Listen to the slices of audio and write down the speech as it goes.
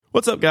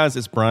What's up, guys?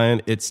 It's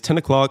Brian. It's 10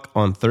 o'clock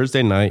on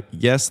Thursday night.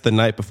 Yes, the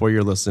night before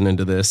you're listening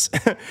to this.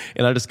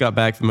 And I just got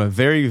back from a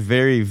very,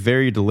 very,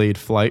 very delayed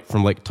flight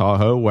from Lake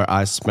Tahoe, where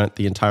I spent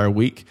the entire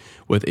week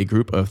with a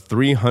group of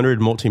 300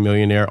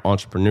 multimillionaire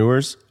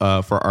entrepreneurs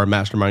for our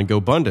mastermind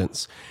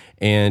GoBundance.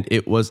 And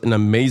it was an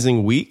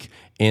amazing week.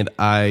 And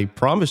I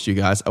promised you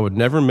guys I would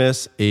never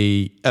miss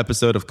a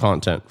episode of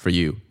content for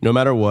you. No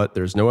matter what,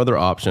 there's no other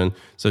option.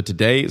 So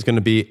today is going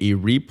to be a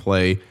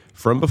replay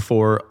from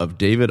before of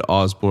David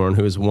Osborn,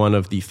 who is one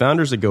of the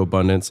founders of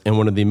GoBundance and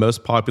one of the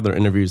most popular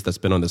interviews that's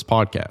been on this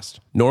podcast.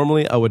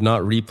 Normally, I would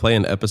not replay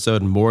an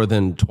episode more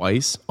than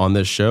twice on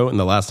this show, and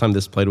the last time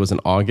this played was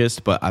in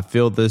August, but I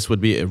feel this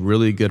would be a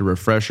really good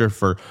refresher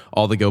for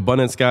all the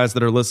GoBundance guys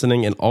that are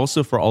listening, and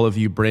also for all of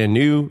you brand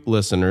new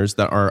listeners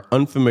that are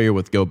unfamiliar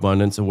with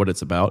GoBundance and what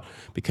it's about,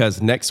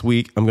 because next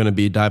week, I'm going to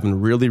be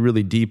diving really,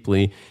 really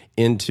deeply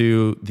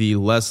into the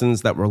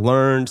lessons that were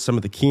learned, some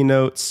of the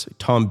keynotes.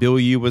 Tom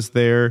Bilyeu was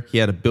there. He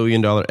had a $1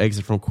 billion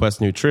exit from Quest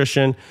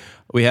Nutrition.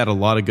 We had a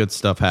lot of good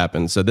stuff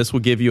happen. So this will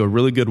give you a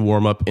really good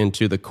warm-up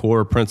into the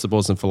core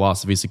principles and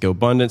philosophies of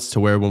GoBundance, to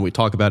where when we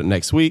talk about it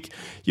next week,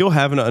 you'll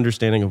have an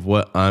understanding of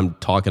what I'm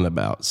talking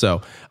about.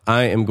 So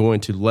I am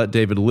going to let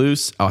David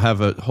loose. I'll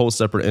have a whole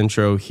separate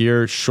intro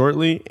here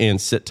shortly, and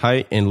sit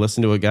tight and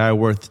listen to a guy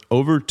worth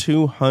over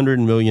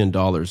 $200 million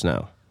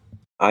now.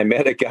 I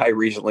met a guy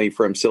recently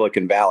from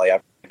Silicon Valley.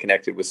 I've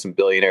connected with some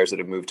billionaires that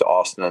have moved to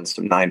Austin and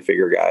some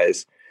nine-figure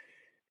guys.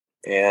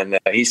 And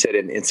he said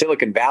in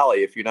Silicon Valley,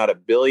 if you're not a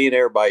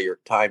billionaire by your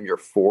time you're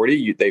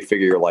 40, they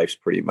figure your life's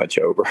pretty much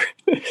over.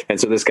 And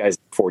so this guy's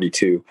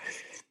 42.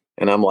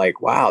 And I'm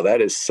like, wow,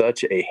 that is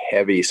such a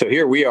heavy. So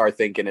here we are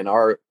thinking in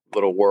our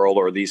little world,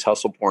 or these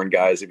hustle porn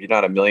guys, if you're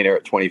not a millionaire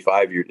at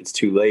 25, it's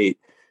too late.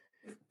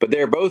 But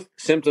they're both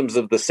symptoms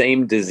of the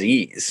same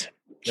disease.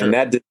 Sure. And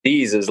that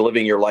disease is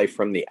living your life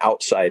from the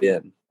outside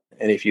in.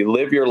 And if you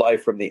live your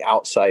life from the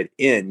outside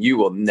in, you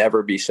will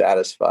never be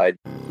satisfied.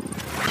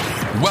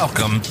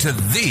 Welcome to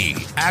the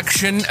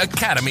Action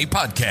Academy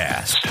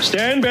podcast.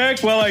 Stand back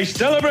while I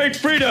celebrate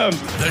freedom.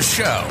 The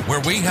show where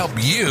we help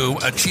you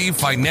achieve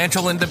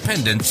financial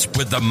independence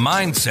with the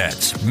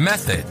mindsets,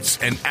 methods,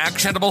 and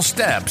actionable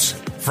steps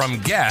from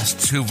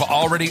guests who've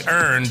already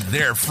earned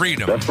their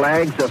freedom. The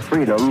flags of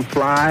freedom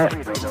fly.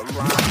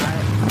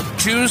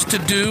 Choose to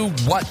do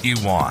what you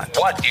want.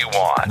 What you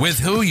want. With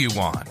who you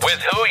want.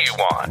 With who you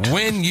want.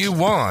 When you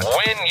want.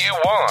 When you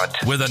want.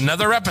 With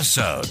another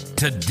episode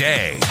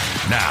today.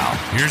 Now,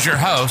 here's your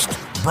host,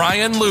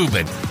 Brian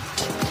Lubin.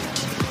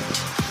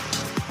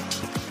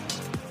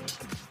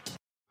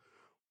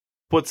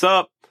 What's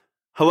up?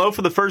 Hello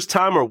for the first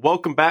time, or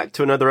welcome back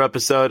to another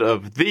episode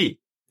of the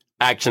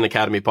Action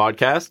Academy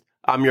podcast.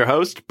 I'm your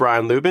host,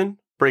 Brian Lubin,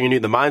 bringing you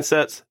the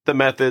mindsets, the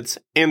methods,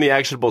 and the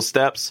actionable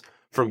steps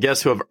from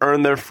guests who have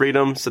earned their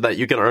freedom so that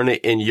you can earn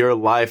it in your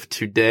life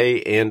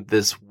today and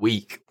this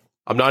week.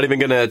 I'm not even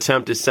going to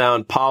attempt to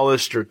sound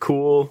polished or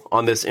cool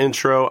on this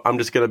intro. I'm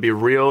just going to be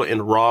real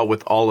and raw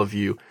with all of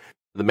you.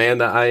 The man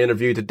that I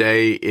interviewed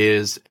today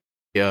is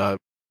a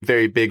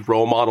very big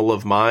role model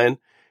of mine,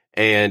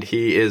 and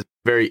he is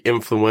very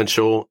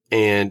influential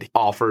and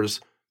offers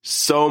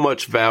so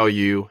much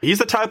value. He's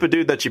the type of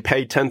dude that you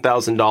pay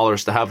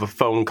 $10,000 to have a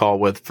phone call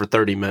with for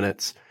 30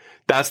 minutes.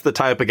 That's the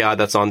type of guy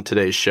that's on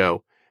today's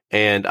show.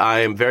 And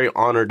I am very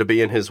honored to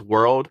be in his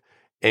world.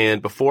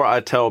 And before I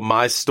tell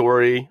my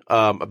story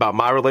about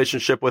my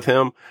relationship with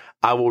him,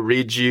 I will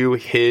read you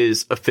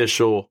his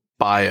official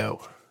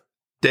bio.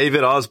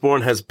 David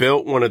Osborn has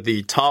built one of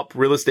the top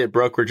real estate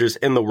brokerages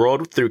in the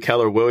world through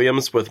Keller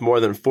Williams, with more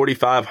than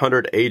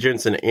 4,500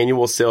 agents and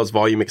annual sales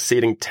volume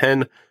exceeding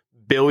 $10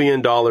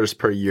 billion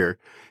per year.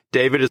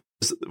 David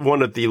is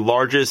one of the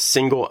largest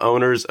single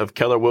owners of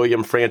Keller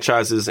Williams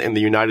franchises in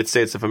the United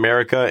States of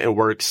America, and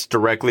works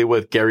directly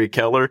with Gary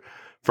Keller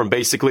from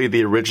basically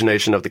the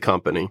origination of the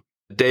company.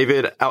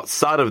 David,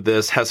 outside of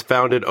this, has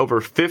founded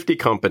over 50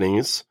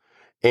 companies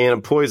and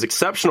employs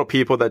exceptional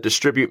people that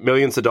distribute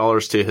millions of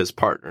dollars to his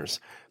partners.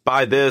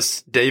 By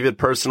this, David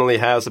personally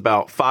has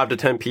about 5 to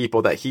 10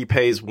 people that he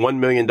pays $1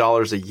 million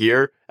a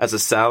year as a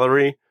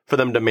salary for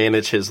them to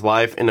manage his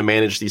life and to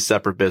manage these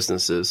separate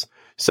businesses.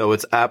 So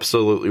it's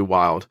absolutely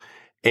wild.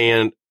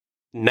 And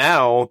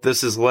now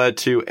this has led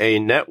to a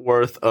net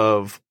worth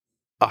of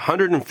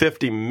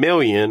 $150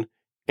 million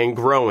and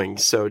growing.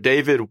 So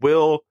David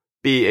will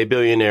be a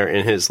billionaire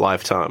in his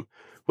lifetime,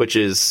 which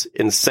is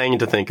insane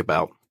to think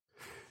about.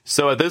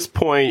 So at this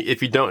point,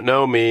 if you don't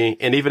know me,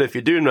 and even if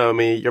you do know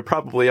me, you're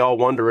probably all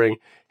wondering,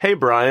 hey,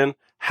 Brian,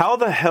 how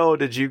the hell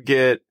did you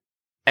get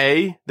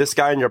A, this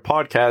guy in your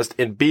podcast,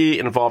 and B,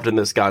 involved in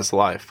this guy's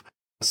life?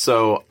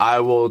 So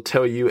I will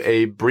tell you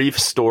a brief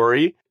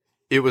story.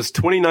 It was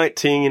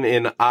 2019,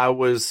 and I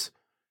was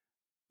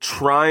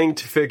trying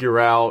to figure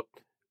out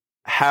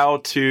how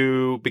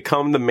to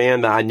become the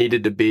man that I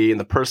needed to be and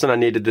the person I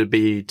needed to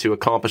be to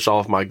accomplish all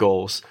of my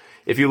goals.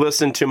 If you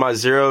listen to my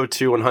 0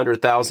 to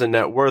 100,000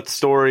 net worth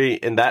story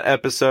in that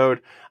episode,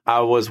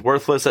 I was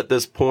worthless at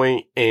this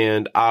point,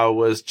 and I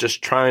was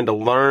just trying to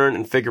learn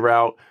and figure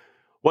out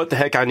what the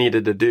heck I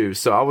needed to do.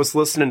 So I was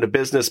listening to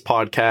business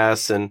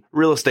podcasts and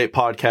real estate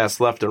podcasts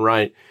left and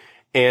right.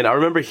 And I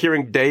remember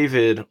hearing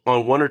David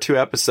on 1 or 2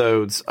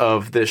 episodes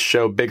of this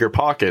show, Bigger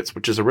Pockets,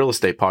 which is a real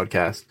estate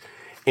podcast.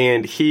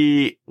 And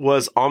he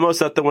was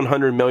almost at the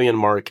 100 million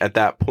mark at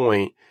that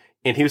point.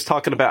 And he was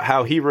talking about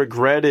how he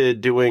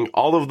regretted doing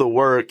all of the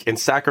work and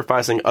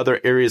sacrificing other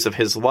areas of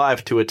his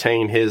life to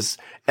attain his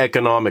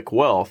economic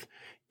wealth.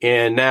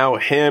 And now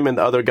him and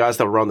the other guys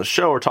that were on the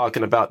show are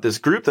talking about this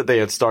group that they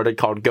had started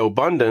called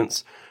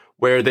GoBundance,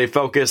 where they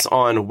focus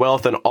on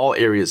wealth in all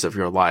areas of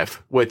your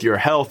life, with your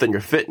health and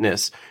your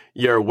fitness,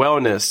 your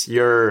wellness,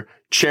 your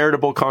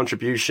charitable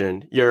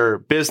contribution, your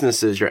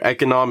businesses, your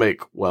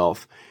economic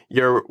wealth,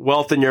 your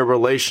wealth in your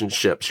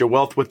relationships, your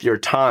wealth with your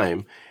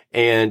time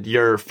and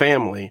your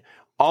family,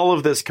 all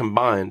of this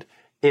combined.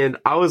 And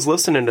I was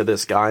listening to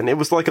this guy, and it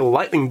was like a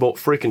lightning bolt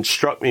freaking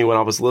struck me when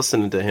I was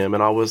listening to him.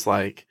 And I was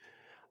like,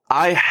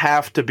 I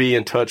have to be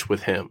in touch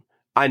with him.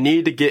 I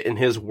need to get in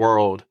his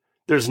world.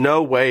 There's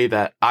no way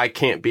that I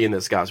can't be in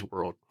this guy's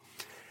world.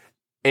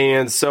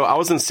 And so I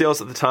was in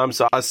sales at the time.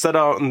 So I set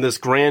out on this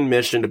grand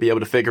mission to be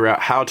able to figure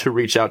out how to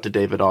reach out to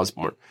David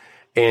Osborn.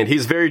 And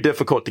he's very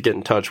difficult to get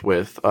in touch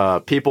with.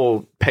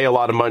 People pay a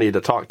lot of money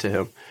to talk to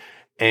him.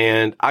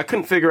 And I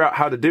couldn't figure out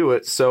how to do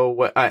it. So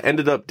what I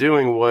ended up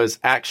doing was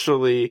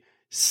actually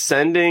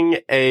sending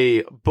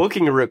a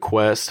booking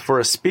request for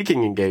a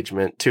speaking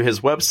engagement to his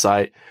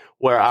website,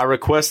 where I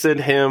requested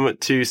him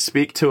to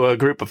speak to a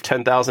group of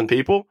 10,000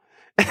 people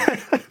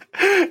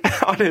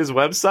on his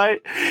website.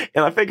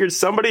 And I figured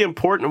somebody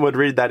important would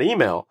read that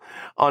email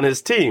on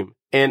his team.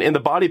 And in the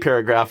body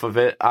paragraph of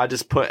it, I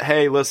just put,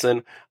 hey,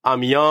 listen,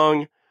 I'm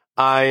young.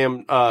 I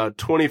am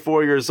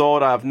 24 years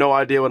old. I have no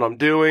idea what I'm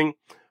doing.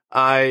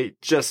 I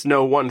just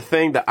know one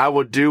thing, that I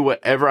will do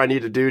whatever I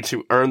need to do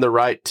to earn the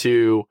right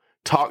to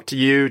talk to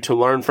you, to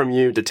learn from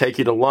you, to take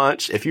you to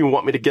lunch. If you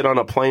want me to get on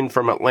a plane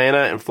from Atlanta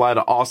and fly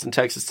to Austin,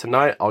 Texas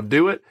tonight, I'll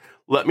do it.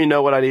 Let me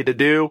know what I need to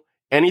do.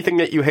 Anything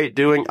that you hate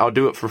doing, I'll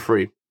do it for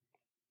free.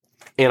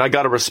 And I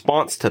got a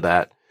response to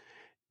that.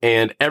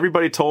 And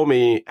everybody told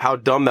me how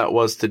dumb that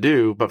was to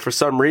do. But for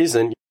some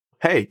reason,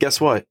 hey,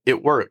 guess what?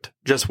 It worked.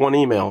 Just one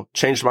email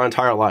changed my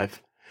entire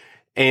life.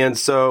 And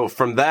so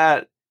from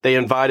that, they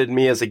invited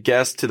me as a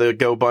guest to the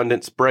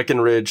GoBundance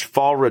Breckenridge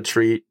Fall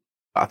Retreat.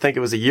 I think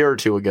it was a year or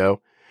 2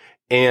 ago.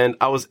 And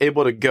I was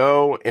able to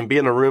go and be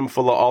in a room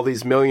full of all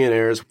these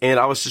millionaires. And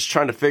I was just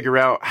trying to figure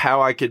out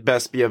how I could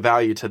best be of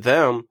value to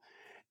them.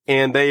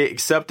 And they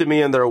accepted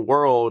me in their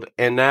world.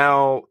 And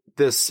now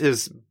this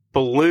has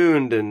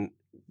ballooned and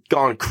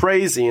gone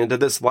crazy into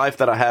this life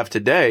that I have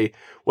today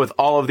with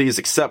all of these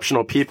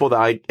exceptional people that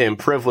I am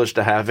privileged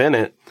to have in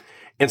it.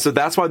 And so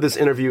that's why this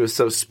interview is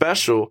so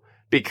special,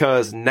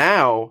 because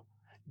now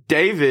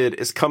David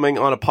is coming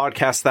on a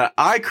podcast that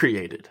I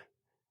created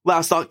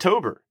last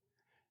October.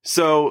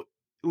 So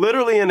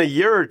literally in a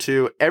year or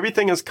 2,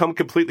 everything has come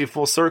completely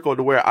full circle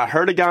to where I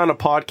heard a guy on a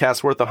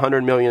podcast worth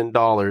 $100 million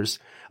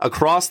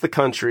across the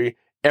country.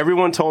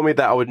 Everyone told me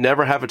that I would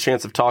never have a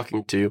chance of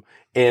talking to.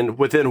 And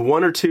within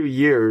 1 or 2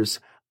 years,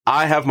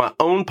 I have my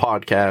own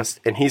podcast,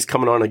 and he's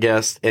coming on a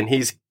guest, and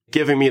he's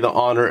giving me the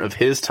honor of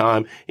his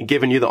time and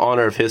giving you the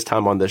honor of his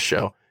time on this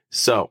show.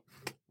 So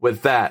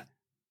with that,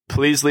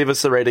 please leave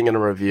us a rating and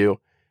a review.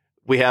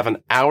 We have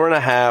an hour and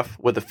a half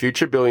with a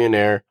future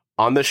billionaire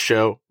on the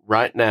show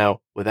right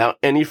now. Without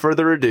any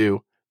further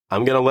ado,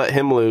 I'm going to let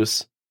him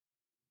loose.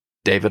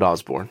 David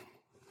Osborn.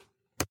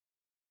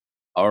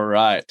 All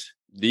right.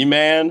 The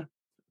man,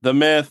 the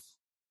myth,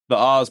 the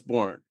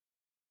Osborn.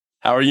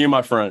 How are you,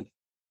 my friend?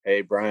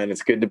 Hey, Brian,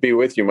 it's good to be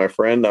with you, my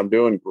friend. I'm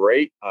doing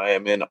great. I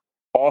am in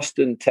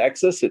Austin,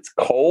 Texas. It's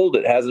cold.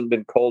 It hasn't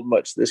been cold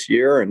much this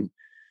year, and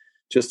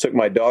just took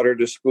my daughter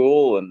to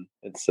school, and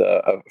it's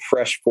a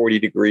fresh 40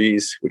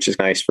 degrees, which is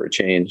nice for a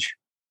change.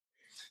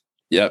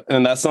 Yeah,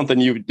 and that's something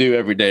you do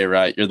every day,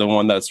 right? You're the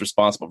one that's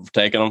responsible for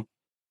taking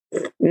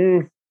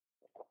them?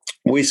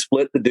 We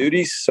split the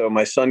duties. So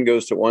my son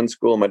goes to one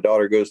school and my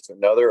daughter goes to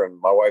another, and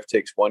my wife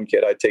takes one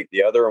kid, I take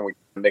the other, and we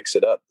mix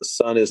it up. The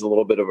son is a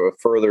little bit of a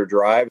further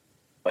drive.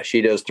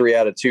 She does 3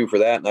 out of 2 for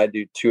that, and I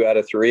do 2 out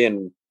of 3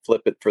 and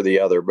flip it for the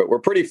other. But we're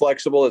pretty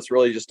flexible. It's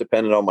really just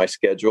dependent on my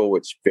schedule,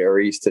 which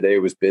varies. Today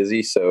was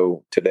busy,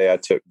 so today I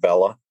took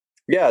Bella.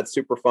 Yeah, it's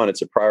super fun.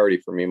 It's a priority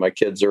for me. My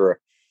kids are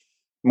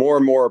more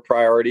and more a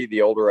priority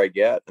the older I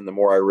get, and the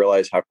more I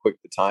realize how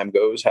quick the time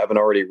goes. Haven't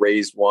already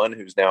raised one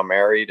who's now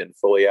married and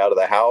fully out of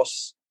the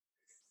house.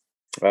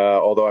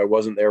 Although I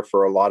wasn't there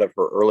for a lot of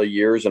her early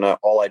years, and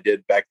all I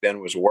did back then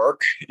was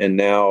work. And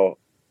now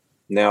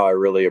I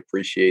really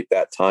appreciate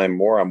that time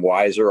more. I'm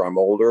wiser, I'm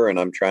older, and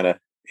I'm trying to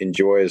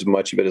enjoy as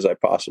much of it as I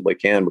possibly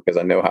can because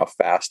I know how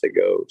fast it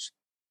goes.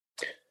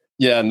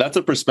 Yeah, and that's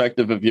a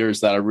perspective of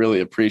yours that I really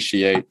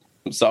appreciate.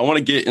 So I want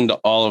to get into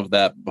all of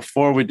that.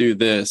 Before we do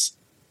this,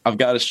 I've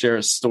got to share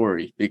a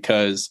story,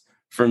 because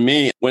for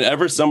me,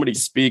 whenever somebody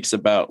speaks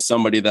about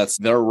somebody that's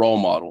their role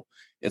model,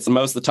 it's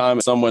most of the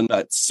time someone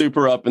that's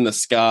super up in the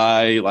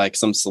sky, like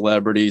some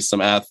celebrity,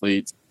 some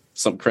athlete,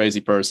 some crazy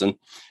person.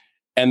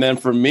 And then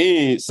for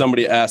me,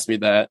 somebody asked me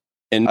that,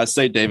 And I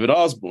say David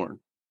Osborn.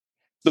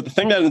 So the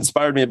thing that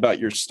inspired me about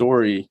your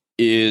story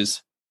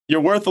is you're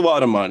worth a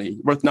lot of money,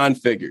 worth 9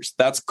 figures.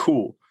 That's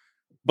cool.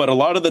 But a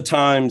lot of the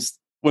times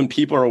when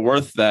people are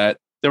worth that,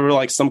 they were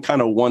like some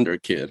kind of wonder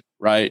kid,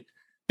 right?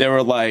 They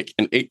were like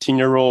an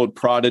 18-year-old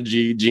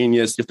prodigy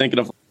genius. You're thinking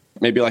of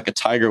maybe like a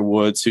Tiger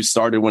Woods who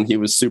started when he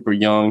was super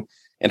young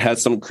and had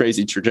some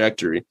crazy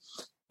trajectory.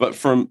 But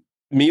from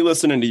me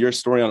listening to your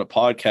story on a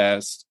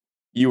podcast,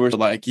 you were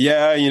like,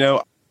 yeah,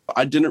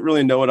 I didn't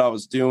really know what I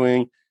was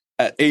doing.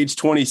 At age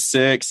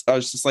 26, I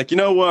was just like, you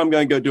know what? I'm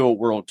going to go do a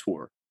world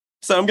tour.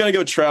 So I'm going to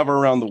go travel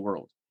around the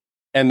world.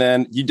 And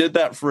then you did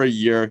that for a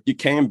year. You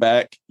came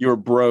back, you were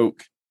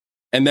broke,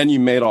 and then you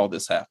made all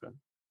this happen.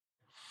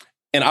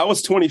 And I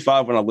was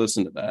 25 when I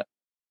listened to that.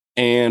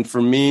 And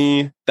for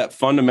me, that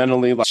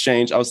fundamentally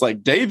changed. I was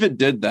like, David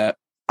did that.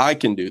 I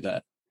can do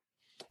that.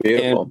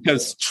 Beautiful. And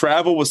because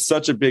travel was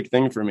such a big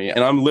thing for me.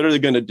 And I'm literally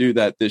going to do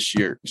that this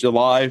year.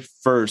 July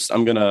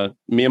 1st,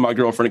 me and my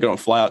girlfriend are going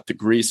to fly out to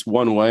Greece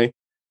one way.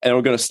 And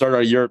we're going to start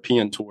our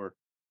European tour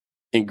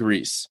in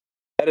Greece.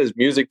 That is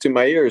music to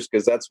my ears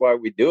because that's why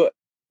we do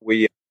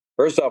it.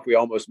 First off, we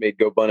almost made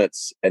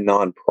GoBundance a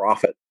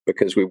nonprofit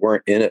because we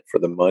weren't in it for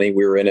the money.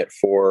 We were in it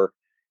for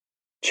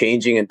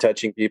changing and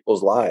touching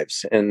people's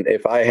lives. And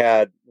if I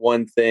had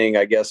one thing,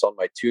 I guess, on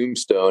my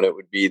tombstone, it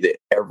would be the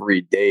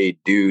everyday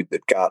dude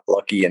that got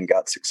lucky and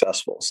got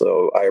successful.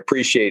 So I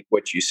appreciate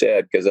what you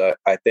said because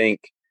I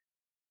think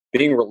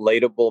being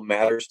relatable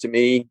matters to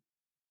me.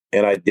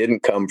 And I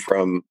didn't come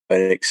from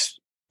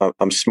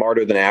I'm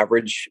smarter than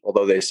average,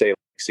 although they say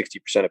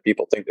 60% of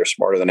people think they're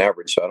smarter than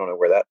average. So I don't know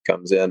where that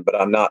comes in, but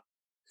I'm not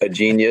a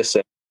genius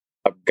and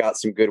I've got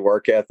some good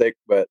work ethic,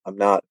 but I'm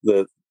not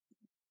the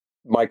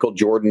Michael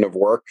Jordan of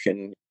work.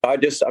 And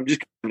I'm just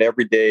an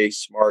everyday,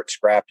 smart,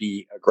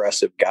 scrappy,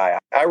 aggressive guy.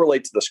 I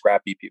relate to the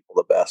scrappy people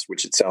the best,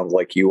 which it sounds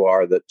like you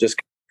are, that just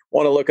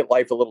want to look at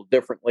life a little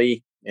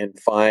differently and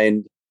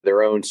find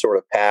their own sort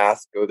of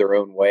path, go their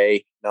own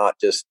way, not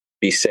just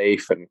be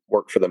safe and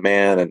work for the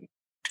man and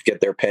get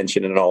their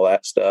pension and all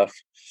that stuff.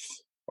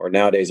 Or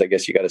nowadays, I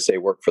guess you got to say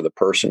work for the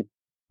person.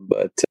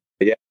 But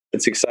yeah,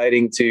 it's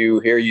exciting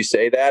to hear you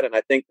say that. And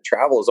I think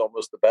travel is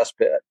almost the best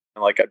bit.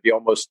 Like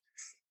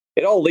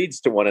it all leads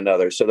to one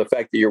another. So the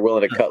fact that you're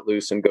willing to cut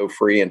loose and go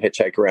free and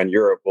hitchhike around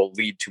Europe will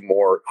lead to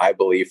more, I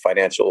believe,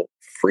 financial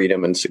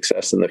freedom and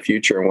success in the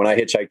future. And when I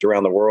hitchhiked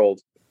around the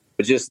world,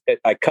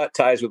 I cut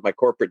ties with my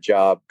corporate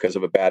job because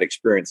of a bad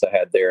experience I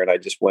had there. And I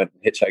just went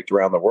and hitchhiked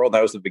around the world.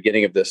 That was the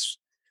beginning of this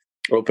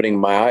opening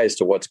my eyes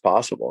to what's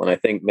possible. And I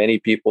think many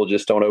people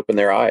just don't open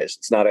their eyes.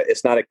 It's not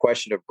a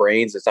question of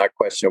brains. It's not a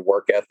question of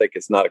work ethic.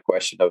 It's not a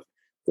question of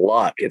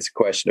luck. It's a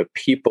question of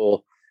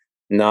people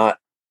not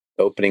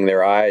opening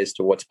their eyes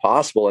to what's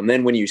possible. And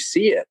then when you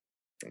see it,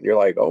 you're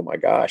like, oh my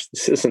gosh,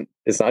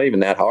 it's not even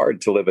that hard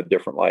to live a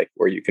different life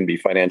where you can be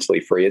financially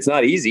free. It's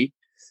not easy.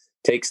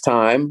 It takes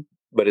time,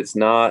 but it's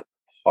not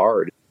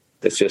hard.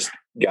 It's just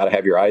got to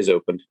have your eyes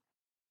open.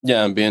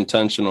 Yeah, and be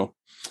intentional.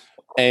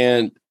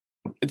 And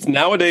it's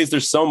nowadays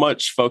there's so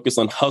much focus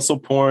on hustle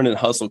porn and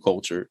hustle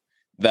culture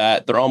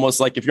that they're almost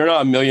like, if you're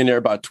not a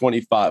millionaire by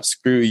 25,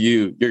 screw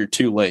you. You're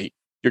too late.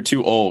 You're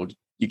too old.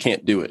 You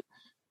can't do it.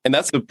 And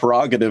that's the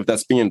prerogative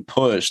that's being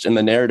pushed and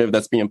the narrative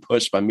that's being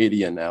pushed by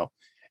media now.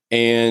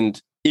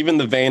 And even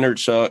the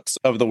Vaynerchuks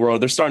of the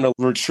world, they're starting to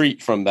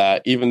retreat from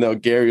that. Even though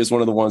Gary is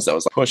one of the ones that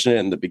was pushing it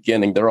in the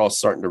beginning, they're all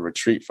starting to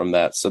retreat from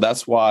that. So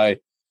that's why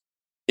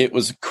it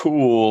was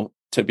cool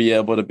to be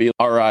able to be,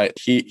 all right,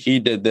 he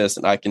did this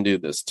and I can do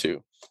this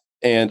too.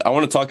 And I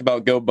want to talk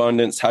about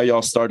GoBundance, how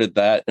y'all started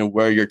that and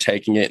where you're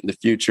taking it in the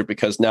future,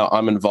 because now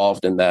I'm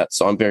involved in that.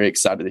 So I'm very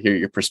excited to hear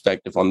your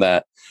perspective on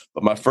that.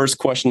 But my first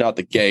question out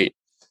the gate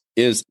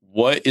is,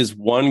 what is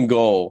one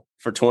goal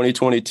for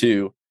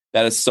 2022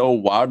 that is so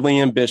wildly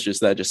ambitious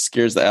that it just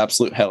scares the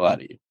absolute hell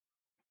out of you?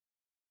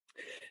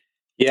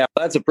 Yeah,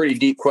 that's a pretty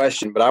deep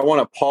question, but I want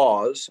to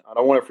pause. I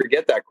don't want to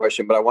forget that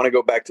question, but I want to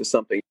go back to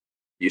something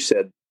you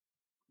said.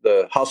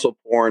 The hustle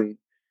porn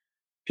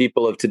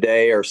people of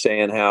today are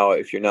saying how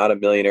if you're not a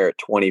millionaire at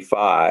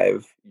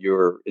 25,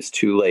 it's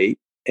too late.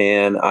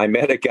 And I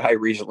met a guy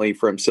recently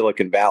from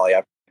Silicon Valley.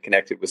 I've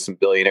connected with some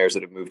billionaires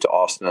that have moved to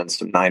Austin and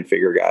some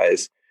 9-figure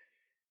guys.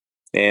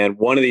 And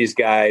one of these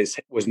guys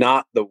was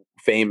not the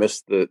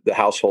famous, the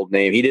household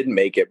name. He didn't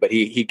make it, but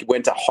he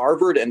went to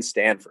Harvard and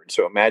Stanford.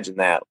 So imagine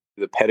that,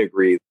 the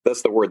pedigree.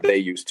 That's the word they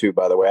use too,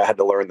 by the way. I had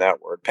to learn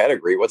that word.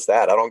 Pedigree. What's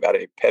that? I don't got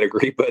any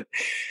pedigree, but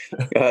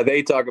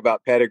they talk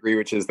about pedigree,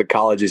 which is the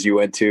colleges you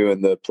went to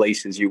and the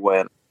places you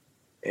went.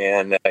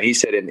 And he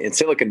said in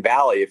Silicon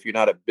Valley, if you're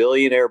not a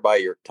billionaire by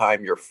your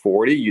time you're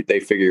 40, they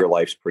figure your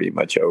life's pretty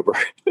much over.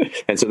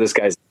 And so this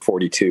guy's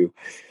 42.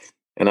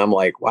 And I'm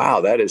like, wow,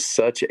 that is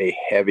such a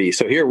heavy.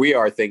 So here we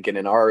are thinking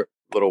in our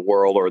little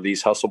world, or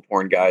these hustle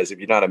porn guys, if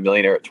you're not a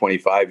millionaire at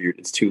 25,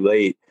 it's too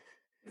late.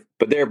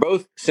 But they're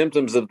both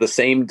symptoms of the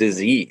same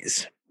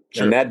disease.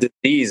 Sure. And that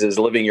disease is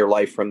living your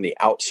life from the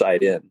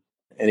outside in.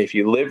 And if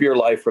you live your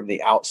life from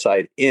the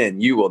outside in,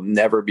 you will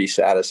never be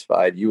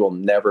satisfied. You will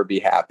never be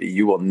happy.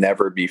 You will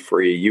never be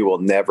free. You will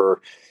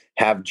never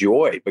have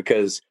joy,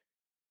 because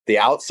the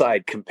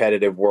outside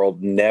competitive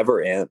world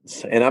never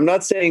ends. And I'm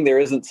not saying there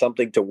isn't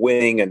something to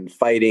winning and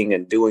fighting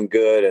and doing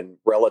good and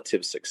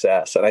relative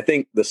success. And I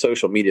think the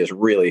social media has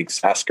really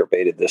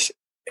exacerbated this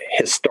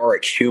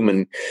historic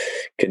human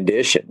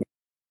condition.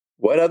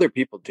 What other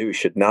people do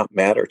should not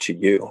matter to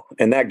you.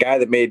 And that guy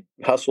that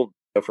hustled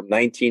from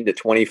 19 to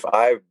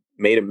 25,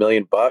 made $1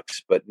 million,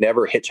 but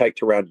never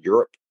hitchhiked around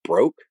Europe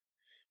broke.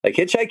 Like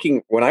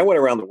hitchhiking, when I went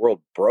around the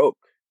world broke,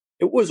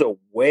 it was a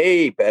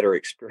way better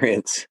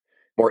experience,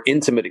 more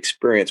intimate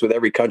experience with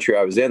every country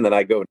I was in than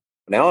I go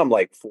now. I'm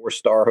like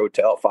 4-star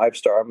hotel,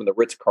 5-star. I'm in the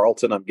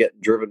Ritz-Carlton. I'm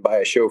getting driven by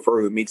a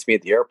chauffeur who meets me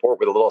at the airport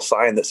with a little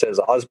sign that says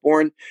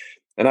Osborn.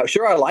 And I'm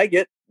sure I like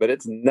it, but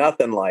it's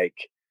nothing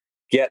like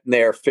getting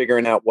there,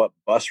 figuring out what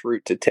bus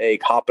route to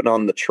take, hopping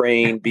on the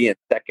train, being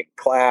second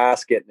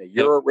class, getting a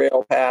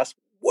Eurail pass.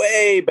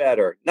 Way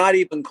better. Not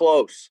even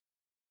close.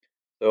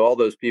 So all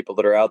those people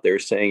that are out there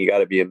saying you got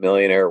to be a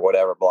millionaire or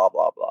whatever, blah,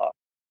 blah, blah.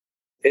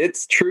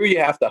 It's true, you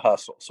have to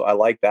hustle. So I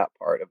like that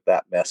part of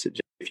that message.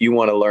 If you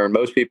want to learn,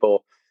 most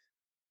people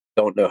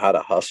don't know how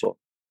to hustle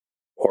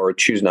or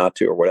choose not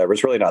to or whatever.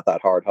 It's really not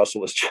that hard.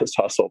 Hustle is just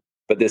hustle.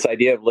 But this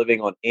idea of living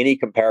on any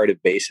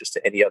comparative basis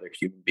to any other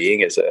human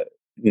being it's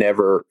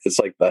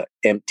like the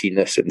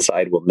emptiness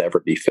inside will never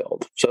be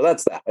filled. So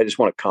that's that. I just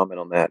want to comment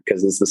on that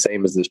because it's the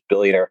same as this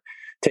billionaire.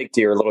 Take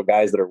to your little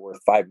guys that are worth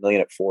 5 million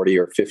at 40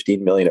 or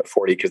 15 million at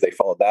 40 because they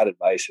followed that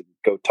advice, and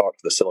go talk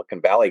to the Silicon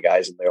Valley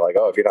guys and they're like,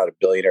 oh, if you're not a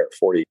billionaire at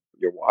 40,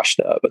 you're washed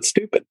up. But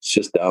stupid. It's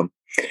just dumb.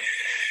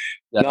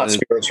 Not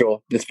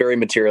spiritual. It's very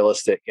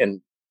materialistic, and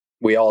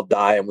we all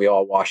die and we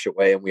all wash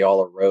away and we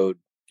all erode.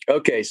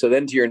 Okay, so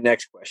then to your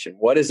next question.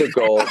 What is a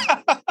goal?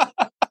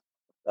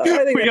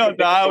 We all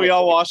die, we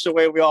all wash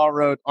away, we all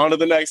erode. On to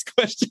the next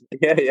question.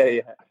 Yeah.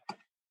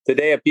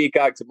 Today a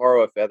peacock,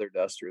 tomorrow a feather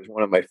duster is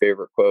one of my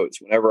favorite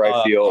quotes. Whenever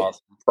I feel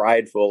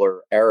prideful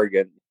or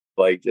arrogant,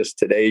 like just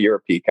today you're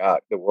a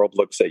peacock. The world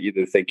looks at you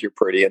to think you're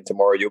pretty, and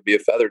tomorrow you'll be a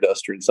feather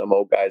duster. And some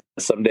old guys,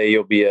 someday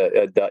you'll be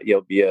a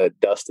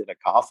dust in a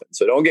coffin.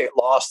 So don't get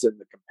lost in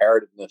the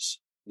comparativeness.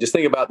 Just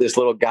think about this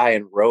little guy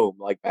in Rome,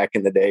 like back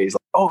in the days. Like,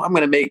 oh, I'm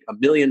going to make 1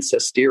 million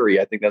sestertii.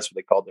 I think that's what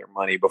they called their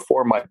money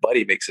before my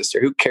buddy makes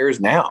sestertii. Who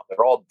cares now?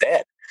 They're all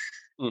dead.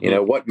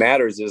 Mm-hmm. What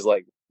matters is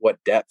like, what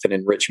depth and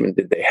enrichment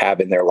did they have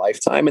in their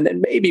lifetime? And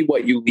then maybe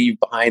what you leave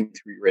behind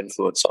through your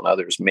influence on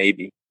others.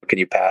 Maybe can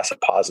you pass a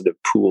positive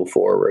pool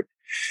forward?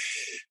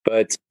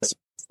 But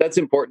that's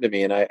important to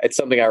me. And it's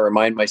something I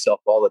remind myself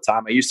all the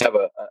time. I used to have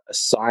a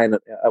sign,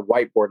 a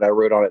whiteboard, and I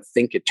wrote on it,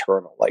 think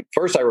eternal. Like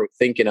first I wrote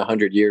think in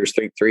 100 years,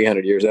 think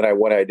 300 years. Then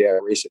one idea I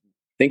recently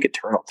think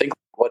eternal. Think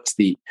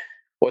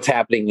what's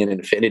happening in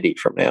infinity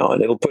from now.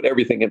 And it'll put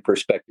everything in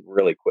perspective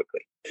really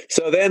quickly.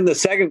 So then the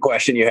second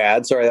question you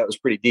had, sorry, that was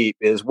pretty deep,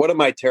 is what am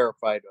I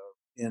terrified of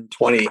in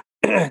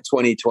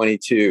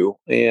 2022?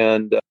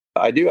 And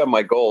I do have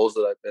my goals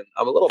that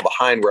I'm a little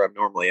behind where I'm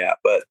normally at,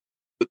 but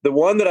the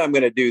one that I'm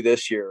going to do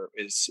this year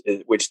is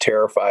which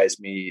terrifies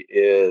me,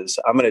 is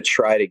I'm going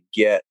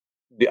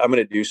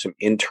to do some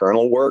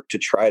internal work to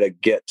try to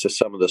get to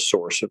some of the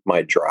source of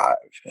my drive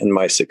and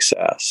my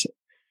success.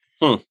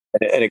 And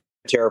it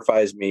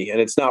terrifies me.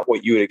 And it's not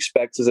what you would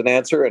expect as an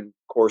answer. And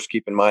of course,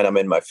 keep in mind, I'm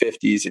in my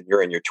 50s and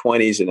you're in your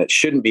 20s, and it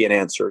shouldn't be an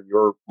answer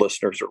your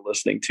listeners are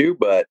listening to,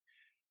 but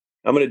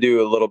I'm going to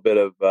do a little bit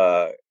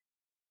of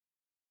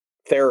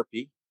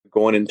therapy,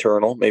 going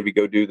internal, maybe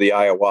go do the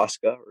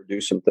ayahuasca or do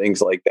some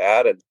things like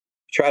that, and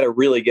try to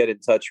really get in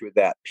touch with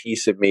that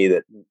piece of me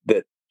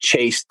that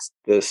chased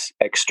this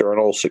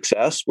external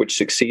success, which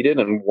succeeded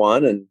and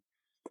won.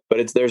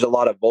 But there's a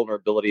lot of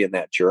vulnerability in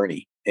that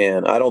journey.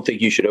 And I don't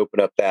think you should open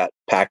up that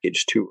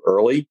package too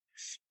early.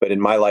 But in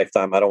my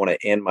lifetime, I don't want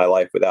to end my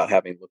life without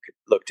having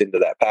looked into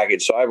that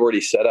package. So I've already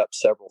set up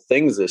several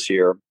things this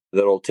year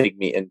that'll take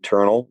me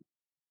internal.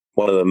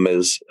 One of them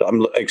is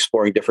I'm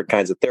exploring different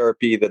kinds of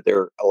therapy that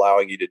they're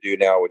allowing you to do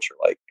now, which are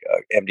like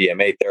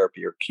MDMA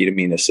therapy or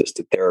ketamine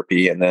assisted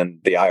therapy. And then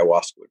the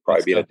ayahuasca would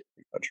probably be in a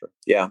different country.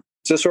 Yeah.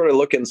 Just sort of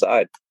look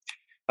inside.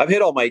 I've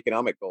hit all my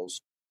economic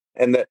goals.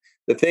 And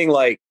the thing,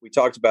 like we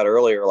talked about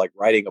earlier, like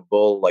riding a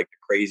bull, like the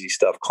crazy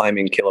stuff,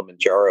 climbing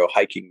Kilimanjaro,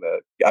 hiking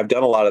I've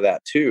done a lot of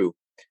that too.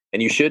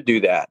 And you should do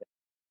that.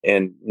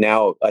 And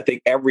now I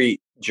think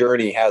every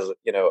journey has,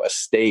 a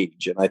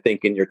stage. And I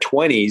think in your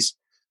 20s,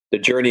 the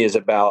journey is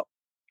about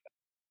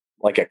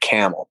like a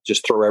camel,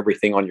 just throw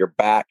everything on your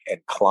back and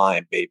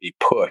climb, baby,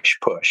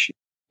 push.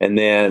 And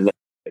then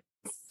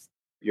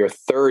your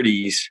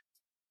 30s,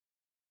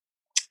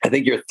 I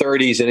think your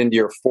 30s and into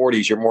your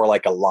 40s, you're more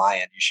like a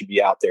lion. You should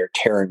be out there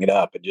tearing it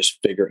up and just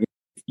figuring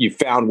you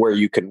found where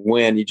you can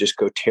win. You just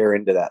go tear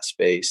into that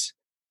space.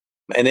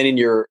 And then in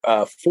your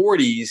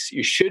 40s,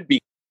 you should be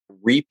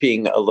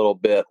reaping a little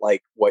bit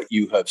like what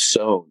you have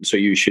sown. So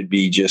you should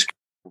be just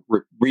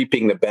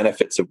reaping the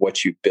benefits of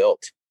what you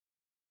built.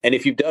 And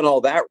if you've done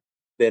all that,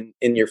 then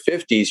in your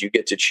 50s, you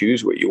get to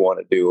choose what you want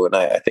to do. And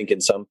I think in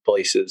some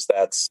places,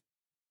 that's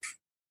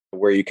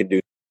where you can do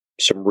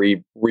some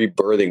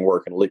rebirthing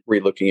work and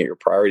re-looking at your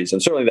priorities.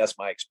 And certainly that's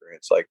my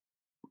experience. Like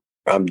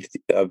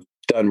I've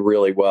done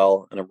really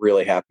well, and I'm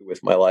really happy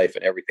with my life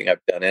and everything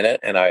I've done in it.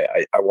 And I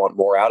want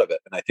more out of it.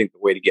 And I think the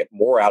way to get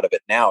more out of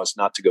it now is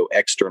not to go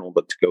external,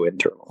 but to go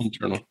internal.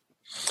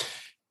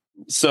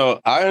 So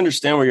I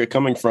understand where you're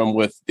coming from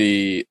with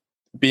the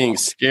being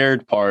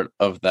scared part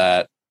of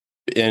that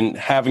and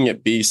having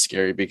it be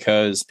scary,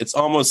 because it's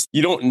almost,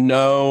 you don't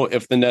know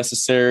if the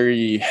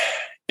necessary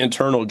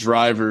internal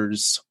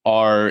drivers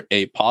are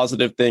a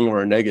positive thing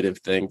or a negative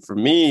thing. For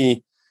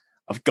me,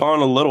 I've gone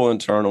a little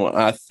internal. And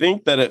I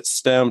think that it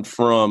stemmed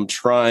from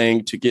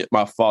trying to get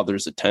my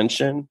father's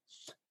attention,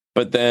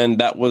 but then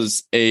that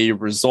was a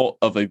result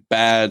of a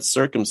bad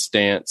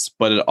circumstance,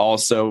 but it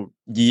also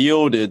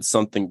yielded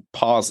something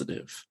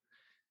positive.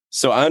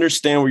 So I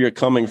understand where you're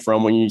coming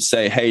from when you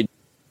say, hey,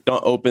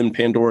 don't open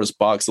Pandora's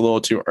box a little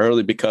too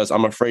early, because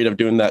I'm afraid of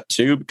doing that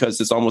too, because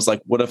it's almost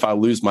like, what if I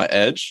lose my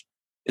edge?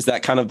 Is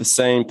that kind of the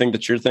same thing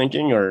that you're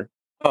thinking, or?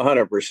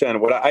 100%.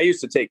 What I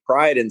used to take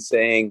pride in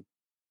saying,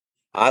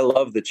 I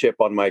love the chip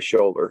on my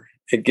shoulder.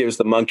 It gives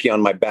the monkey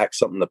on my back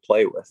something to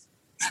play with.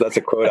 So that's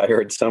a quote I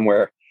heard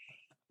somewhere.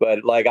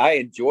 But like, I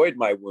enjoyed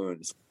my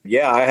wounds.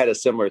 Yeah, I had a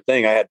similar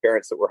thing. I had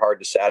parents that were hard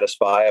to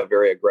satisfy, a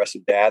very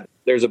aggressive dad.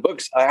 There's a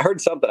book, I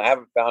heard something, I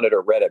haven't found it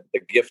or read it,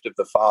 The Gift of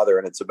the Father.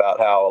 And it's about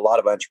how a lot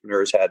of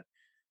entrepreneurs had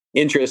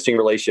interesting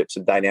relationships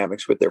and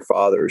dynamics with their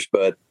fathers.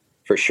 But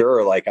for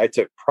sure, like, I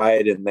took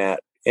pride in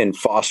that, in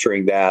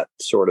fostering that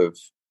sort of,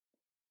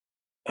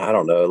 I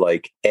don't know,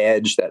 like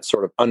edge, that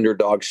sort of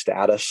underdog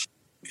status,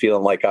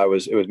 feeling like it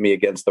was me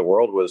against the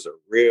world, was a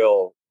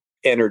real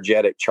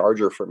energetic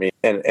charger for me.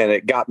 And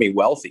it got me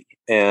wealthy.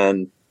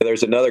 And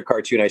there's another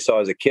cartoon I saw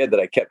as a kid that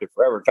I kept it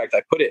forever. In fact,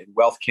 I put it in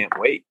Wealth Can't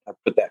Wait. I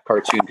put that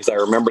cartoon because I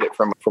remembered it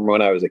from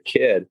when I was a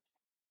kid.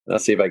 And I'll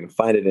see if I can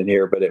find it in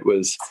here. But it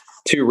was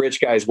two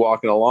rich guys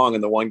walking along,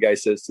 and the one guy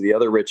says to the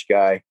other rich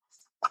guy,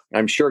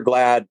 I'm sure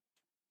glad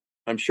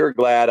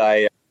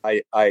I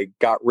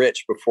got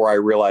rich before I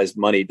realized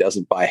money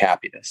doesn't buy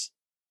happiness.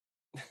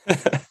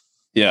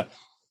 Yeah.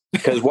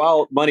 Because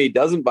while money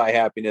doesn't buy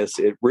happiness,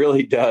 it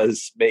really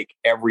does make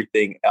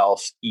everything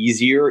else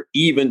easier,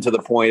 even to the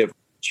point of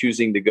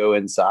choosing to go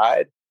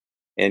inside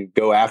and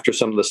go after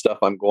some of the stuff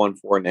I'm going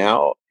for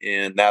now.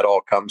 And that all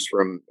comes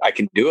from, I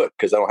can do it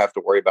because I don't have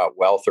to worry about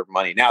wealth or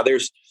money. Now,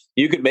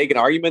 you could make an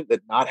argument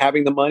that not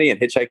having the money and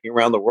hitchhiking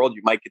around the world,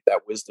 you might get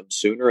that wisdom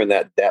sooner and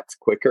that depth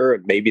quicker.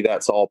 And maybe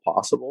that's all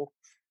possible.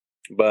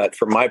 But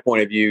from my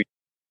point of view,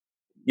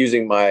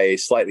 using my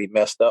slightly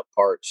messed up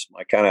parts,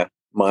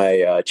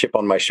 my chip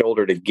on my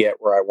shoulder to get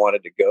where I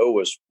wanted to go,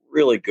 was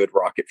really good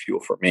rocket fuel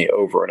for me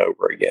over and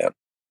over again.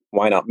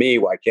 Why not me?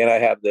 Why can't I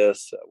have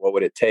this? What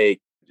would it take?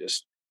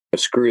 Just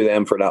screw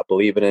them for not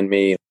believing in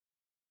me.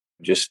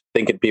 Just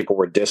thinking people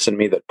were dissing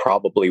me that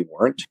probably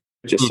weren't,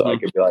 just so I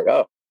could be like,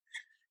 oh,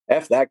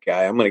 F that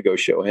guy. I'm going to go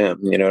show him.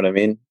 You know what I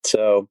mean?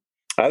 So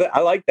I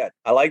like that.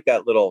 I like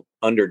that little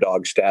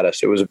underdog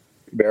status. It was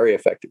very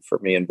effective for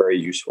me and very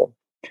useful.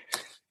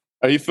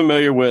 Are you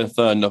familiar with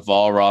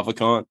Naval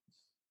Ravikant?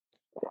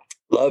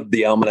 Love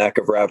the Almanac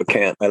of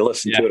Ravikant. I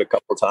listened to it a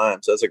couple of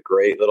times. That's a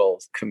great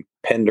little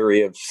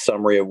compendium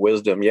summary of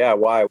wisdom. Yeah.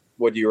 Why?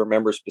 What do you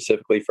remember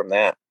specifically from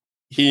that?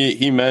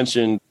 He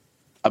mentioned,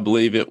 I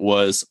believe it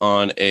was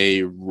on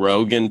a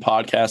Rogan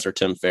podcast or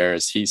Tim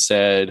Ferriss. He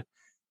said,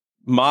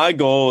 my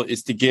goal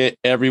is to get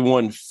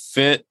everyone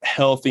fit,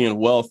 healthy, and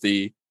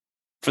wealthy,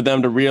 for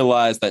them to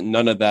realize that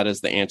none of that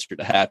is the answer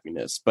to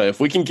happiness. But if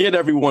we can get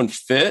everyone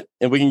fit,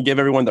 and we can give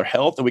everyone their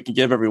health, and we can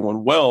give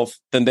everyone wealth,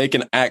 then they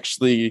can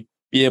actually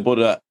be able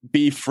to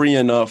be free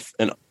enough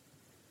and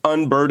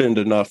unburdened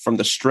enough from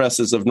the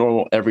stresses of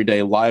normal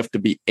everyday life to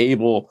be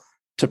able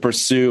to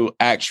pursue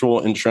actual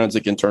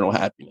intrinsic internal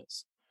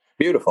happiness.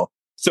 Beautiful.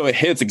 So it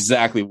hits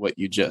exactly what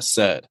you just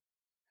said.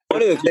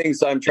 One of the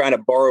things I'm trying to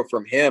borrow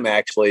from him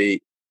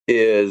actually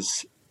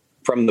is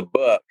from the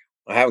book.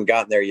 I haven't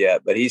gotten there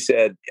yet, but he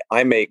said,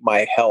 I make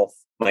my health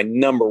my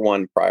number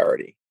one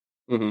priority.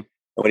 Mm-hmm. And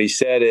what he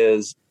said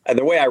is, and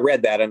the way I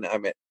read that,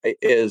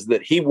 is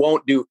that he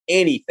won't do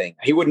anything.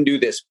 He wouldn't do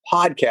this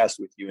podcast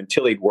with you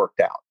until he'd worked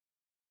out.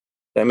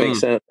 That makes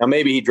sense. Now,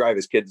 maybe he'd drive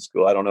his kid to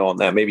school. I don't know on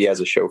that. Maybe he has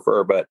a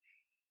chauffeur, but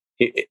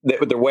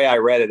the way I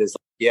read it is,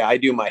 yeah, I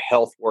do my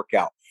health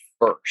workout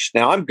first.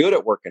 Now, I'm good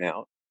at working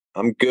out.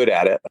 I'm good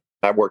at it.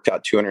 I worked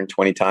out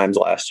 220 times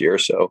last year.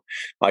 So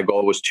my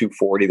goal was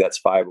 240. That's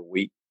 5 a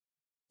week.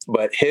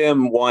 But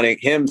him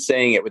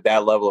saying it with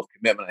that level of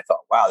commitment, I thought,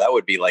 wow, that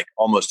would be like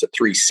almost a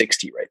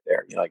 360 right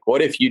there. You know, like,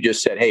 what if you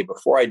just said, hey,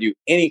 before I do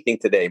anything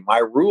today, my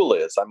rule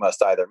is I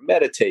must either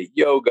meditate,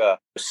 yoga,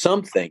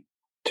 something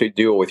to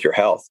deal with your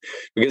health.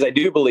 Because I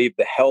do believe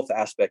the health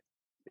aspect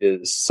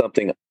is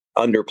something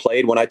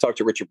underplayed. When I talked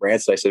to Richard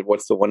Branson, I said,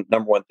 what's the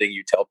number one thing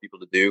you tell people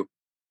to do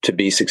to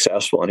be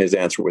successful? And his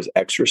answer was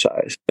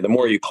exercise. And the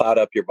more you cloud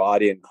up your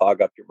body and clog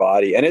up your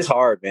body, and it's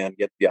hard, man.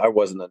 I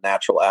wasn't a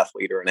natural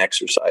athlete or an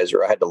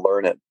exerciser. I had to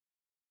learn it.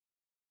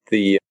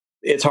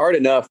 It's hard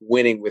enough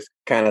winning with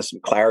kind of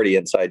some clarity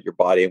inside your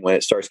body. And when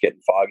it starts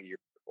getting foggy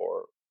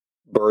or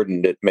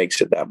burdened, it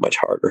makes it that much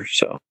harder.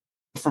 So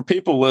for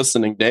people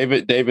listening,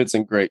 David's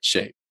in great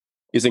shape.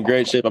 He's in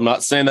great shape. I'm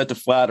not saying that to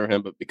flatter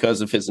him, but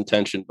because of his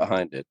intention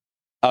behind it.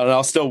 And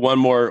I'll still one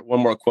more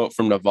quote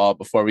from Naval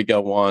before we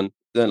go on.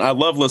 Then I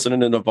love listening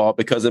to Naval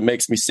because it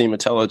makes me seem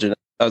intelligent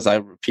as I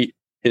repeat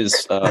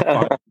his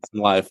findings in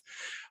life.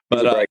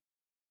 But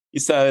he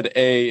said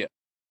a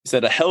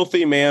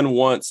healthy man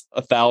wants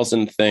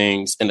 1,000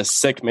 things, and a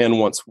sick man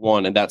wants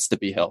one, and that's to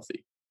be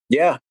healthy.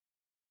 Yeah.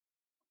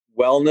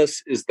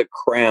 Wellness is the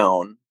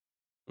crown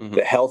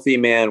the healthy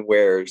man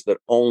wears that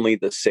only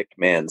the sick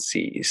man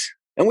sees.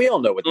 And we all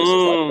know what this is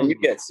like. When you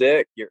get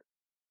sick, you're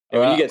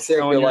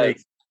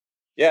like,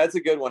 yeah, it's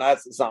a good one.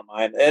 It's not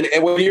mine. And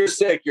when you're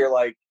sick, you're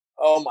like,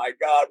 oh my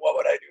God, what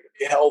would I do to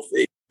be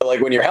healthy? But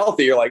like when you're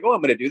healthy, you're like, oh,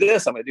 I'm going to do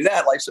this. I'm going to do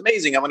that. Life's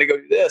amazing. I'm going to go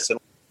do this. And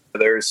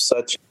there's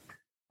such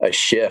a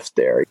shift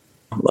there.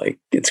 Like,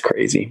 it's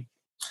crazy.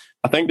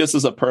 I think this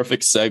is a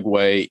perfect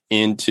segue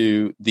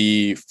into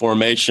the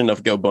formation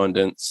of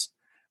GoBundance.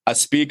 I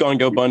speak on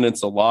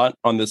GoBundance a lot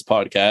on this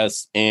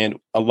podcast, and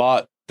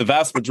the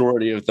vast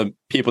majority of the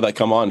people that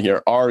come on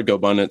here are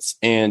GoBundance,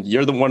 and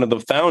you're one of the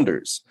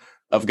founders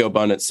of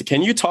GoBundance. So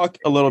can you talk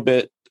a little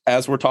bit,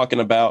 as we're talking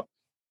about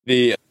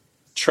the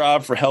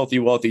tribe for healthy,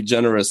 wealthy,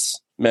 generous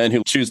men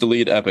who choose to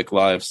lead epic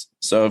lives?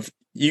 So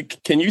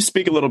can you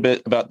speak a little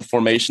bit about the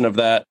formation of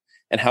that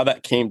and how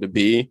that came to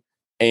be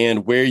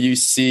and where you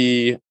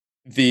see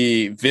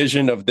the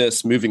vision of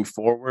this moving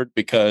forward?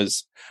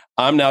 Because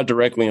I'm now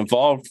directly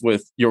involved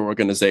with your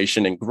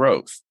organization and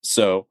growth.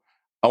 So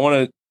I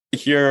want to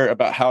hear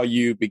about how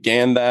you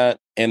began that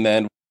and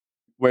then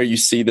where you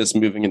see this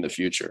moving in the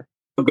future.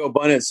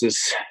 GoBundance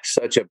is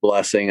such a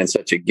blessing and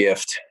such a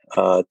gift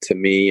to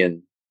me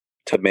and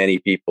to many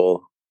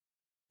people.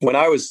 When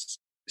I was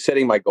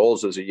setting my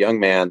goals as a young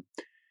man,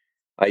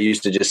 I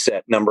used to just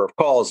set number of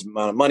calls,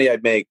 amount of money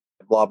I'd make,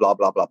 blah, blah,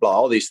 blah, blah, blah,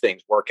 all these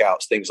things,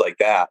 workouts, things like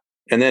that.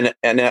 And then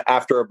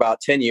after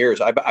about 10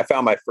 years, I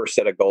found my first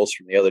set of goals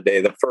from the other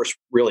day. The first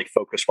really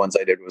focused ones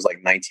I did was like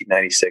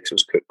 1996. It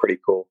was pretty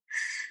cool.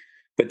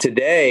 But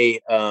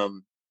today,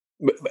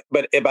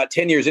 but about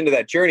 10 years into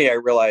that journey, I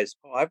realized,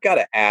 I've got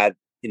to add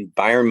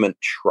environment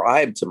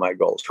tribe to my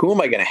goals. Who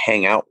am I going to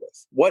hang out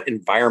with? What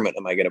environment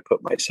am I going to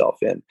put myself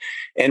in?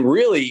 And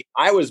really,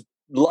 I was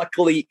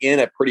luckily in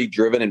a pretty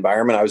driven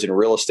environment. I was in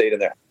real estate,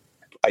 and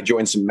I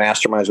joined some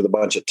masterminds with a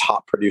bunch of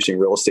top producing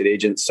real estate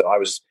agents. So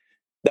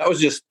that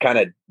was just kind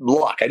of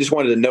luck. I just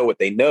wanted to know what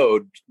they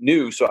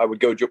knew. So I would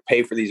go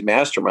pay for these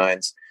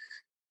masterminds.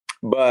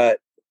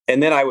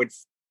 And then I would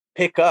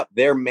pick up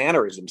their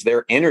mannerisms,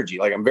 their energy.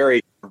 Like, I'm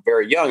very,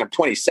 very young. I'm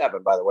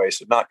 27, by the way.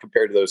 So not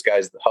compared to those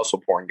guys, the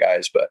hustle porn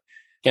guys, but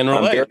can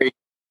relate.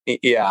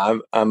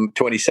 I'm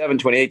 27,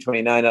 28,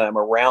 29, and I'm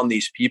around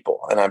these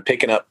people, and I'm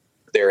picking up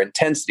their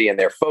intensity and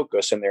their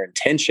focus and their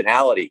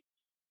intentionality.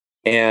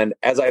 And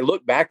as I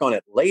look back on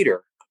it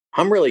later,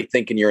 I'm really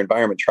thinking your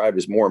environment tribe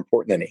is more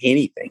important than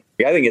anything.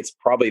 I think it's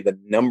probably the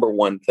number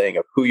one thing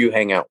of who you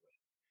hang out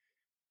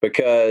with.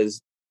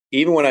 Because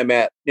even when I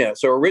met,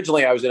 so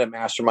originally I was in a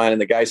mastermind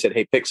and the guy said,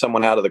 hey, pick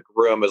someone out of the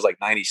room. It was like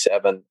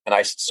 97. And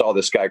I saw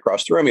this guy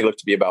across the room. He looked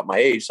to be about my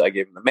age. So I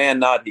gave him the man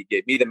nod. He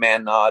gave me the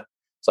man nod.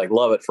 It's like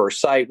love at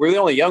first sight. We're the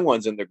only young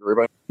ones in the group.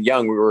 I'm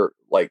young. We were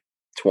like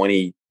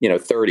 20,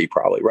 30,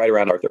 probably right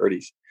around our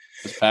 30s.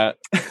 That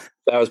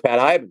was Pat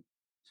Ivan.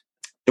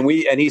 And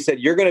he said,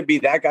 you're going to be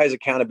that guy's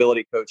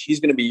accountability coach.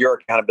 He's going to be your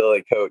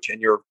accountability coach, and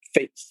your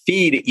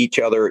fee to each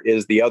other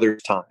is the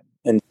other's time.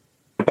 And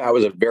Pat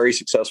was a very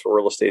successful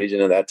real estate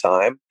agent at that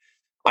time.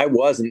 I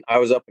wasn't. I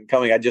was up and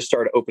coming. I just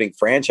started opening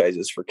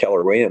franchises for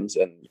Keller Williams,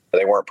 and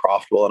they weren't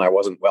profitable, and I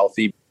wasn't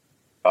wealthy.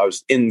 I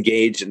was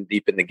engaged and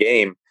deep in the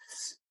game.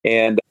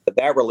 And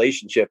that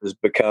relationship has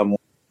become,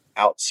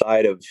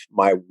 outside of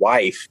my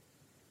wife,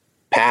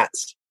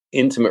 Pat's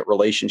intimate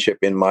relationship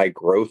in my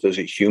growth as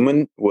a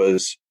human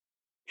was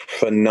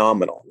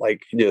phenomenal.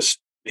 Like, just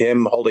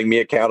him holding me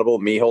accountable,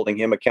 me holding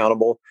him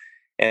accountable.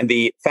 And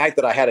the fact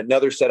that I had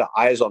another set of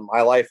eyes on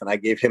my life and I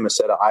gave him a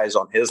set of eyes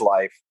on his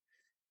life.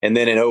 And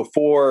then in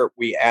 2004,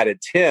 we added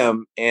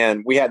Tim,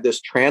 and we had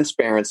this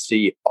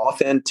transparency,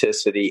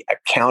 authenticity,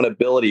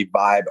 accountability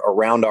vibe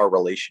around our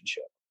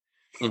relationship.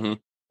 Mm-hmm.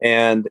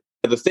 And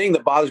the thing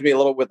that bothers me a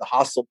little with the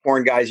hostile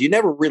porn guys, you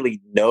never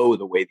really know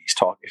the way these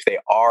talk, if they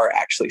are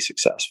actually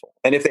successful.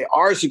 And if they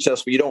are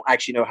successful, you don't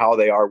actually know how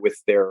they are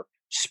with their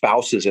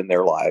spouses in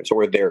their lives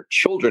or their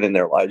children in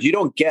their lives. You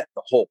don't get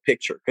the whole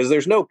picture, because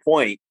there's no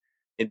point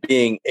in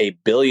being a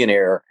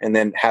billionaire and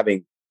then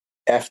having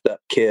effed up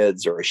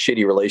kids or a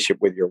shitty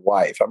relationship with your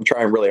wife. I'm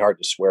trying really hard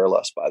to swear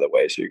less, by the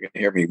way. So you're going to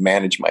hear me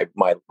manage my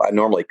I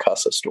normally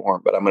cuss a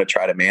storm, but I'm going to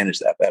try to manage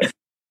that better.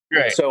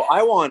 Right. So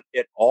I want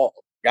it all.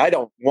 I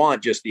don't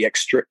want just the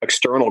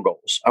external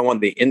goals. I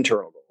want the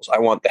internal goals. I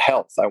want the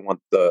health. I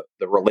want the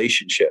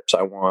relationships.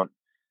 I want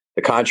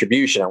the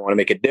contribution. I want to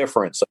make a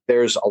difference. Like,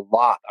 there's a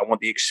lot. I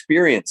want the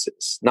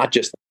experiences, not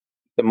just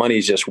the money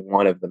is just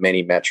one of the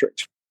many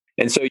metrics.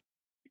 And so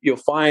you'll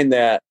find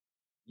that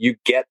you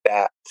get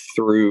that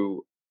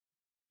through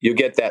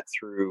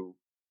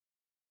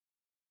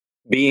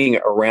being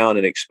around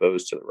and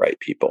exposed to the right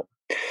people.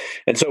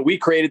 And so we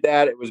created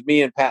that. It was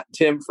me and Pat and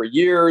Tim for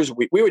years.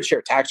 We would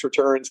share tax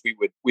returns.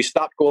 We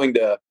stopped going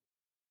to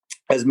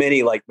as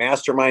many like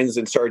masterminds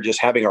and started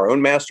just having our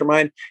own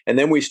mastermind. And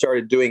then we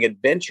started doing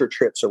adventure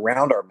trips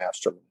around our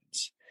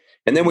masterminds.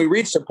 And then we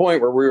reached a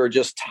point where we were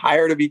just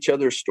tired of each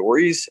other's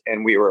stories.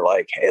 And we were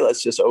like, hey,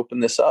 let's just open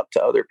this up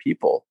to other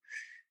people.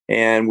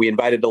 And we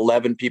invited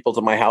 11 people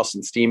to my house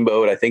in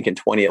Steamboat, I think in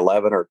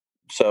 2011 or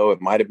so.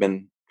 It might have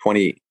been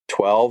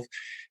 2012.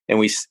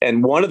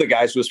 And one of the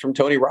guys was from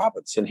Tony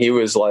Robbins, and he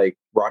was like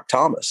Rock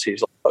Thomas.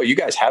 He's like, oh, you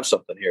guys have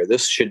something here.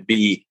 This should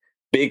be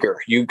bigger.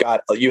 You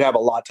have a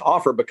lot to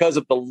offer because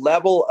of the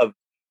level of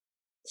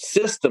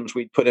systems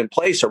we'd put in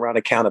place around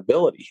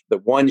accountability. The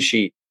one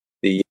sheet,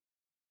 the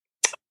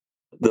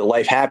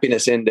life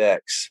happiness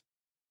index,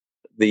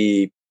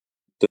 the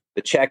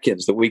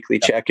check-ins, the weekly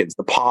check-ins,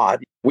 the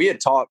pod. We had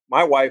talked,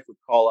 my wife would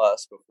call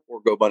us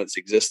before GoBundance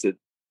existed,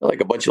 like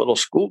a bunch of little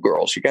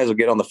schoolgirls. You guys will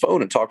get on the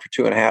phone and talk for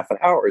 2.5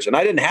 hours. And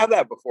I didn't have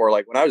that before.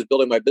 Like when I was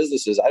building my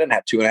businesses, I didn't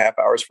have 2.5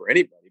 hours for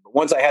anybody. But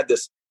once I had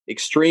this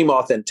extreme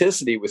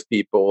authenticity with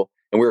people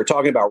and we were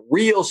talking about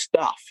real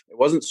stuff, it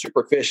wasn't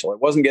superficial. It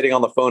wasn't getting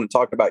on the phone and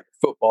talking about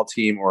your football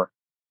team or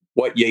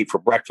what you ate for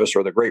breakfast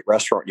or the great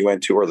restaurant you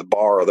went to or the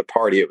bar or the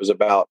party. It was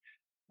about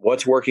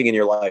what's working in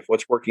your life,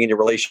 what's working in your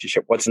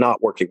relationship, what's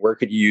not working, where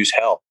could you use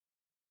help?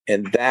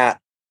 And that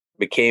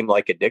became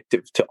like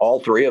addictive to all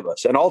three of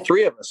us. And all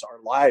three of us,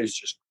 our lives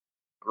just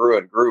grew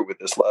and grew with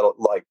this little,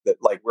 like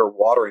we're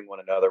watering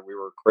one another. We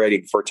were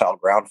creating fertile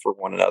ground for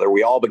one another.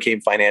 We all became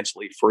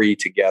financially free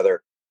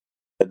together.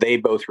 They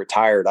both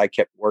retired. I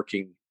kept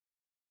working.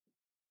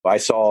 I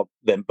saw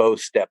them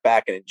both step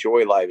back and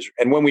enjoy lives.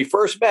 And when we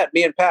first met,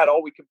 me and Pat,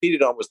 all we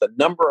competed on was the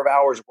number of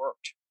hours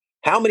worked.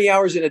 How many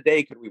hours in a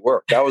day could we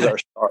work? That was our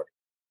start.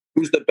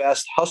 Who's the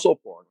best hustle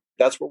porn?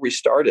 That's where we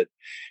started.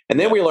 And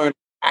then we learned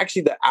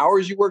actually the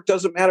hours you work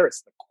doesn't matter.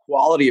 It's the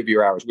quality of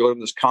your hours. We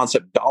learned this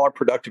concept, dollar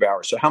productive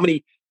hours. So how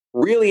many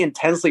really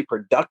intensely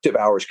productive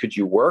hours could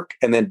you work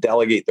and then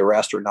delegate the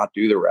rest or not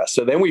do the rest?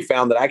 So then we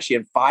found that actually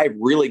in 5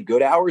 really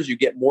good hours, you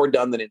get more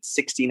done than in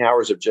 16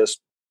 hours of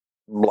just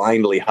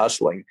blindly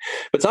hustling.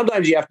 But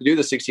sometimes you have to do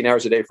the 16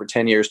 hours a day for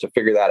 10 years to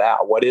figure that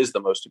out. What is the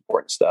most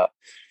important stuff?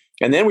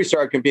 And then we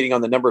started competing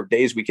on the number of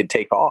days we could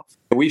take off.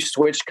 And we've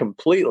switched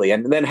completely.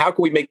 And then how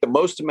can we make the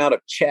most amount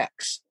of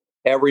checks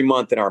every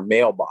month in our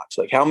mailbox?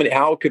 Like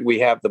how could we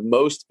have the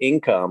most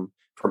income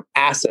from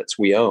assets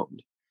we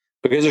owned?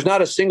 Because there's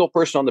not a single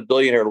person on the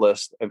billionaire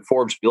list and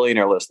Forbes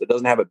billionaire list that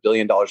doesn't have $1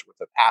 billion worth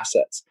of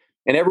assets.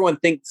 And everyone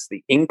thinks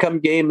the income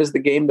game is the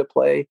game to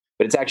play,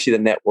 but it's actually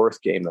the net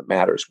worth game that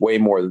matters way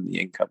more than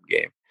the income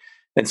game.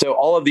 And so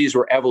all of these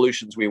were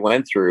evolutions we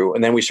went through.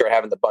 And then we started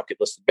having the bucket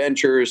list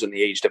adventures and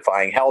the age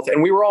defying health.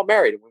 And we were all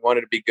married and we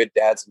wanted to be good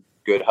dads and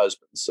good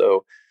husbands.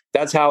 So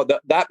that's how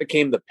that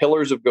became the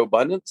pillars of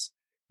GoBundance.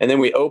 And then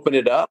we opened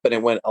it up and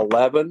it went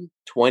 11,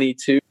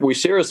 22. We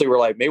seriously were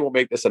like, maybe we'll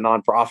make this a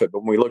nonprofit. But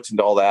when we looked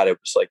into all that, it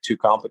was like too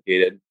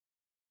complicated.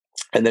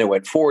 And then it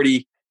went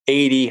 40,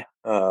 80,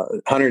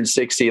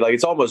 160. Like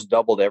it's almost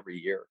doubled every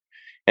year.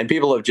 And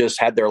people have just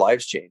had their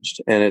lives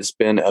changed. And it's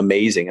been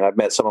amazing. And I've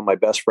met some of my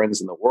best friends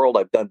in the world.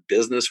 I've done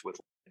business with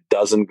a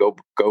dozen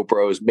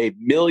GoPros, made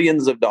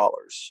millions of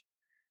dollars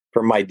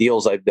from my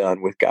deals I've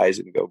done with guys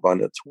in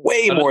GoBundance.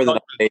 Way more than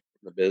I made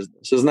in the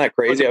business. Isn't that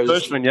crazy? I was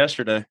Cushman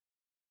yesterday.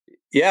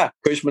 Yeah,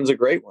 Cushman's a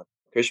great one.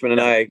 Cushman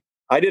and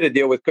I did a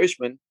deal with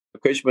Cushman.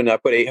 Cushman, I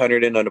put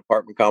 800 in an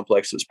apartment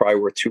complex. It's probably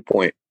worth 2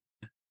 point.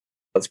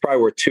 It's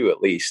probably worth 2 at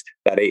least.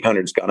 That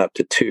 800's gone up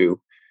to 2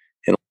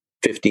 in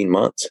 15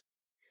 months.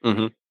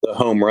 Mm-hmm. The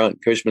home run.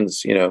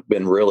 Cushman's,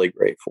 been really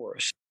great for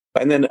us.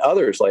 And then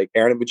others like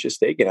Aaron and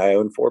Steak and I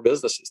own 4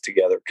 businesses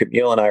together.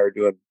 Camille and I are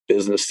doing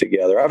business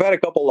together. I've had a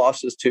couple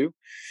losses too,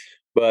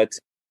 but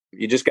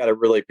you just got to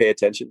really pay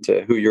attention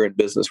to who you're in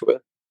business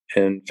with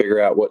and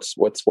figure out what's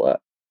what.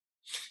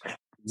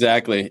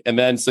 Exactly. And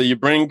then, so you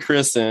bring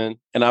Chris in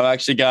and I've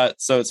actually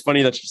got, so it's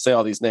funny that you say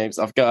all these names.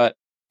 I've got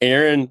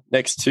Aaron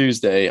next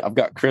Tuesday. I've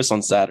got Chris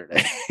on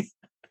Saturday.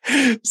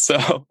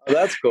 So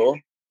that's cool.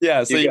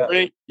 Yeah. So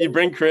you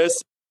bring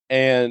Chris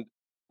and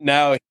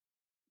now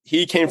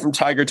he came from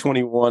Tiger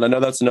 21. I know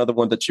that's another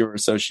one that you were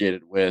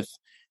associated with.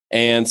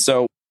 And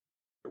so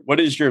what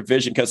is your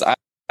vision? Because I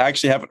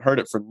actually haven't heard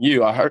it from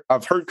you.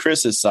 I've heard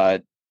Chris's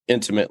side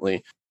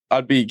intimately.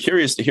 I'd be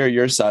curious to hear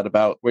your side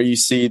about where you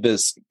see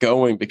this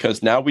going,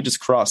 because now we just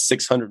crossed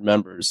 600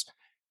 members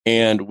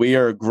and we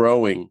are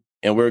growing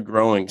and we're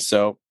growing.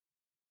 So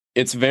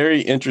it's very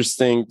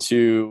interesting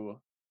to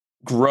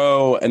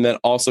grow and then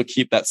also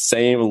keep that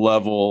same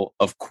level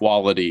of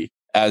quality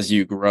as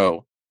you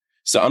grow.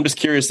 So I'm just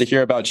curious to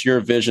hear about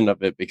your vision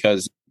of it,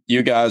 because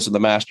you guys are the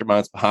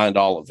masterminds behind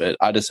all of it.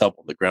 I just help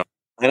on the ground.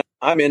 And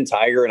I'm in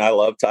Tiger and I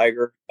love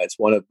Tiger. It's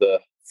one of the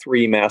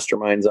 3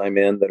 masterminds I'm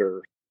in that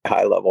are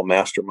high-level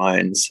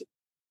masterminds.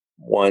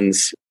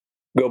 One's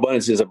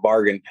GoBundance is a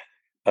bargain.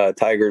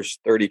 Tiger's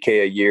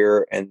 $30K a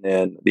year, and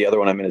then the other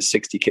one I'm in is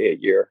 $60K a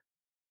year.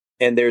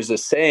 And there's a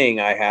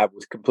saying I have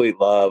with complete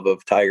love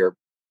of Tiger.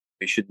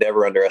 You should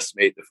never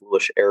underestimate the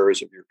foolish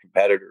errors of your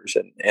competitors.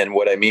 And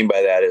what I mean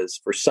by that is,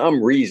 for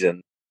some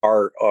reason,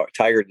 our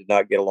Tiger did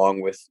not get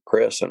along with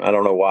Chris, and I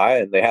don't know why.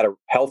 And they had a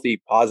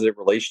healthy, positive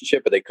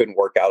relationship, but they couldn't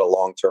work out a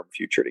long-term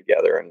future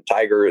together. And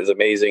Tiger is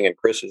amazing, and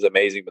Chris is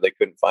amazing, but they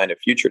couldn't find a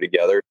future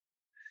together.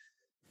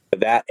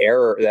 That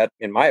error, that,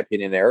 in my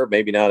opinion, error,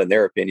 maybe not in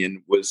their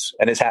opinion, was,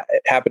 and it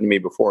happened to me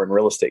before in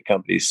real estate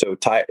companies. So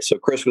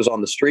Chris was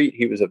on the street,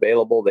 he was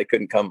available, they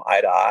couldn't come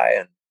eye to eye,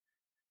 and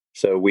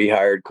so we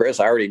hired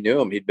Chris. I already knew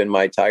him. He'd been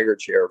my Tiger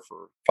chair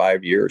for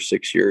 5 years,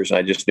 6 years. And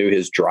I just knew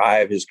his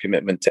drive, his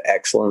commitment to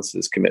excellence,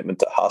 his commitment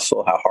to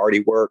hustle, how hard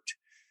he worked,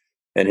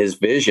 and his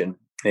vision.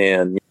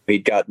 And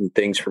he'd gotten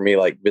things for me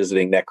like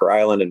visiting Necker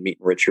Island and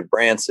meeting Richard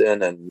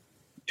Branson and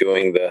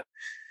doing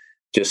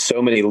just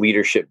so many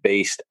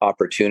leadership-based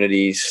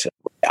opportunities.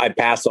 I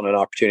passed on an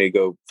opportunity to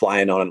go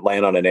land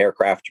on an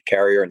aircraft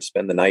carrier and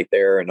spend the night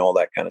there and all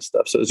that kind of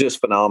stuff. So it was just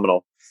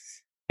phenomenal.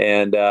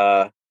 And,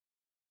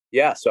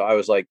 so I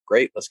was like,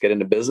 great, let's get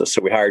into business.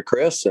 So we hired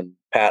Chris and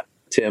Pat,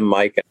 Tim,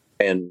 Mike,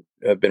 and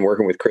I've been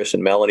working with Chris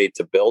and Melanie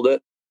to build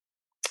it.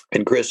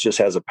 And Chris just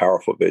has a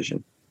powerful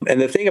vision. And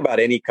the thing about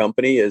any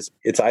company is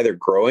it's either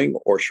growing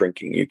or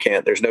shrinking.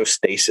 There's no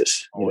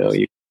stasis.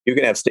 You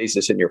can have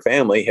stasis in your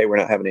family. Hey, we're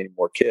not having any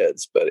more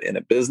kids. But in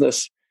a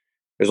business,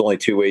 there's only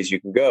two ways you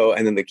can go.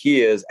 And then the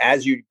key is,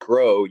 as you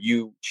grow,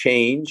 you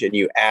change and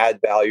you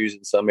add values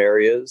in some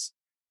areas.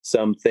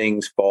 Some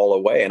things fall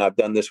away. And I've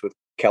done this with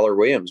Keller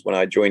Williams. When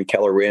I joined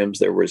Keller Williams,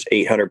 there was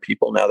 800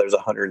 people. Now there's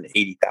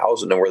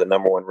 180,000, and we're the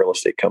number one real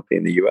estate company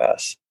in the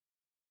U.S.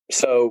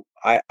 So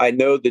I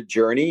know the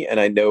journey, and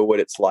I know what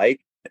it's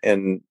like.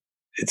 And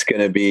it's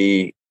going to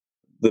be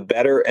the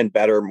better and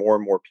better, more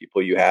and more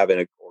people you have in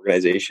an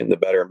organization, the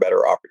better and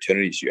better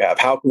opportunities you have.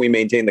 How can we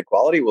maintain the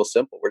quality? Well,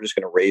 simple. We're just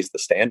going to raise the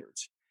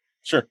standards.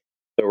 Sure.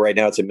 So right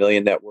now it's $1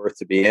 million net worth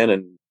to be in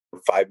and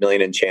 $5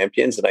 million in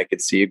champions. And I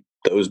could see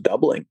those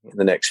doubling in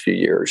the next few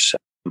years.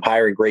 I'm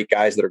hiring great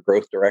guys that are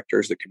growth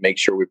directors that can make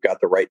sure we've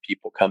got the right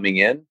people coming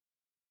in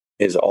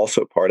is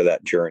also part of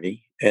that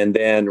journey. And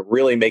then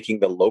really making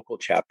the local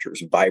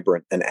chapters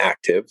vibrant and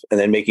active, and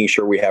then making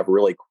sure we have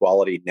really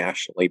quality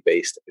nationally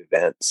based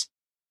events.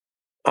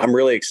 I'm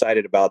really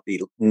excited about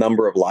the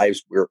number of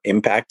lives we're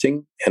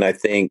impacting. And I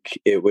think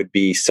it would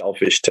be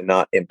selfish to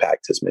not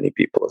impact as many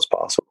people as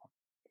possible.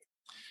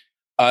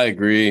 I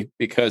agree,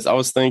 because I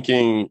was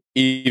thinking,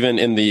 even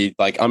in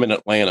I'm in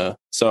Atlanta.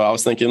 So I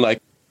was thinking,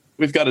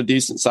 we've got a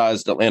decent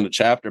sized Atlanta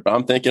chapter, but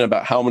I'm thinking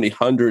about how many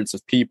hundreds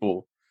of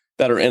people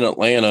that are in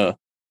Atlanta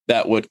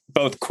that would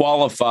both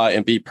qualify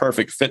and be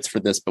perfect fits for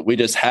this, but we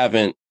just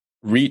haven't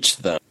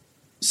reached them.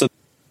 So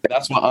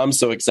that's why I'm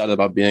so excited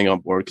about being on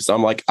board,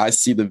 because I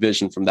see the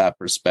vision from that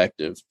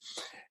perspective.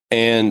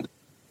 And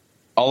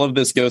all of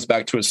this goes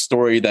back to a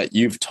story that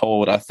you've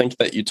told. I think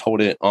that you told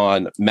it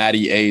on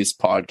Matty A's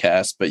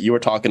podcast, but you were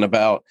talking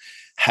about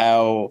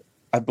how,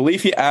 I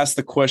believe he asked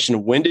the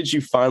question, when did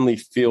you finally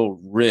feel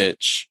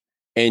rich?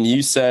 And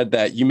you said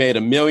that you made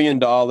 $1 million,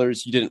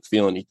 you didn't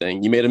feel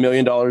anything. You made $1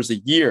 million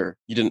a year,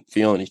 you didn't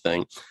feel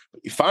anything.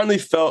 But you finally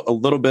felt a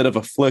little bit of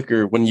a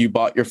flicker when you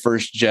bought your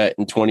first jet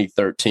in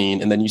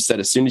 2013. And then you said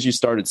as soon as you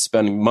started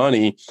spending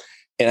money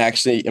and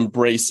actually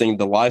embracing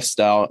the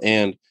lifestyle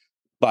and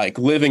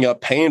living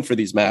up, paying for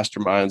these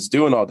masterminds,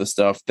 doing all this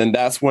stuff, then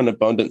that's when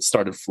abundance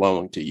started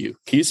flowing to you.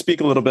 Can you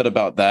speak a little bit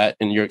about that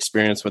and your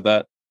experience with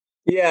that?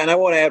 Yeah, and I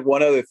want to add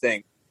one other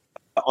thing.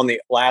 On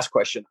the last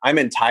question, I'm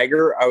in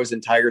Tiger. I was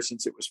in Tiger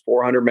since it was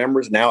 400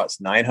 members. Now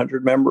it's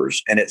 900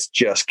 members, and it's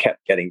just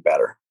kept getting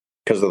better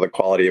because of the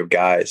quality of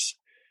guys.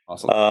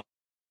 Awesome.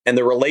 And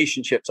the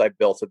relationships I've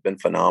built have been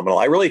phenomenal.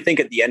 I really think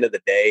at the end of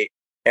the day,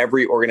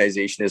 every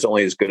organization is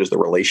only as good as the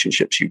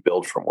relationships you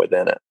build from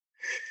within it.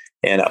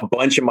 And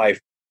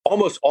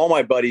almost all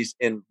my buddies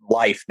in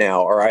life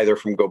now are either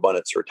from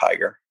GoBundance or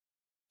Tiger.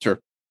 Sure.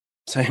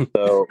 Same.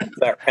 So,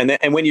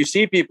 and when you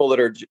see people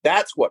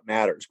that's what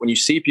matters. When you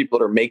see people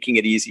that are making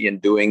it easy and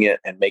doing it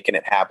and making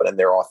it happen, and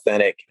they're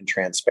authentic and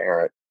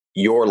transparent,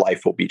 your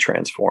life will be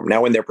transformed.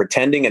 Now, when they're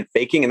pretending and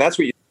faking, and that's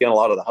what you see in a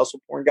lot of the hustle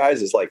porn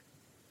guys, is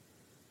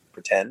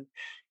pretend.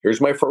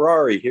 Here's my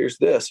Ferrari. Here's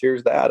this.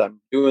 Here's that.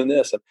 I'm doing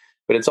this.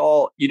 But it's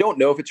all, you don't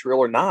know if it's real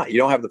or not. You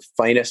don't have the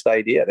finest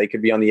idea. They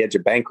could be on the edge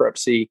of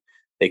bankruptcy.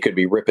 They could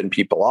be ripping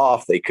people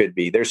off.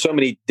 There's so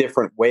many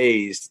different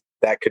ways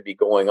that could be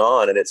going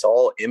on, and it's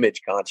all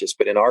image conscious.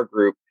 But in our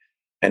group,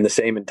 and the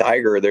same in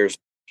Tiger,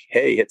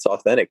 hey, it's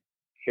authentic.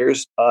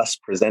 Here's us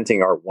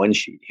presenting our one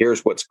sheet.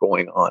 Here's what's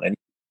going on. And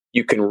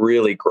you can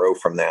really grow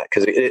from that,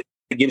 because it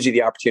gives you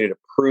the opportunity to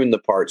prune the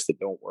parts that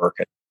don't work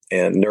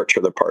and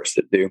nurture the parts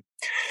that do.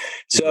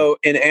 So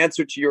in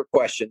answer to your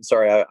question,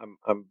 sorry,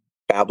 I'm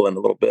babbling a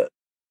little bit.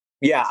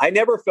 Yeah, I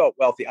never felt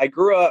wealthy.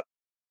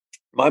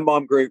 My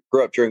mom grew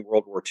up during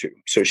World War II.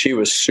 So she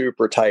was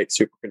super tight,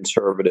 super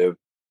conservative,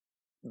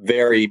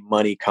 very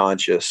money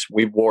conscious.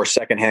 We wore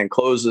secondhand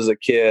clothes as a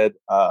kid.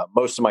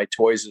 Most of my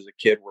toys as a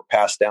kid were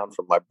passed down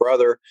from my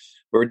brother.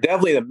 We were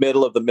definitely the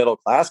middle of the middle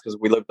class because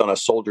we lived on a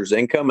soldier's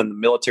income, and the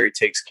military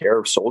takes care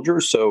of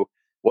soldiers. So it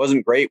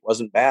wasn't great,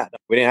 wasn't bad.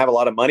 We didn't have a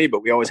lot of money,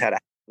 but we always had a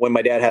when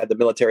my dad had the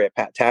military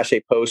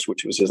attaché post,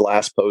 which was his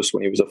last post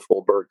when he was a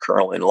full bird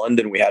colonel in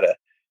London, we had a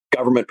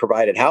government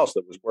provided house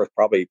that was worth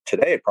probably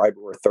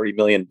worth $30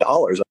 million.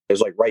 It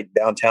was like right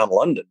downtown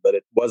London, but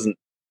it wasn't.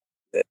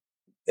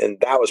 And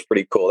that was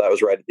pretty cool. That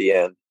was right at the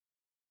end.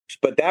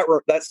 But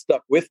that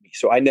stuck with me.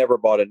 So I never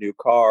bought a new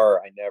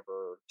car. I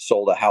never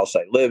sold a house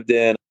I lived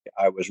in.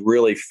 I was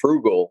really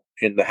frugal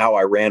in how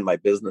I ran my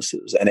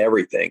businesses and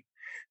everything.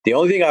 The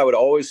only thing I would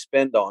always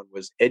spend on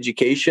was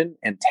education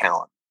and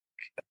talent.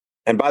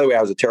 And by the way,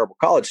 I was a terrible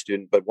college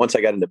student, but once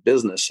I got into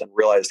business and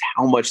realized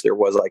how much there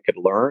was I could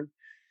learn,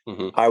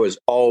 I was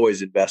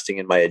always investing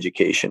in my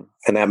education.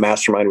 And that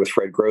mastermind with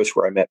Fred Gross,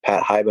 where I met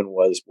Pat Hyben,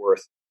 was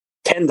worth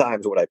 10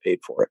 times what I paid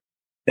for it.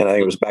 And I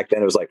think it was back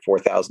then, it was like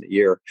 $4,000 a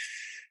year.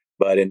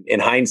 But in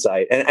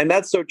hindsight, and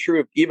that's so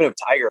true even of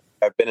Tiger.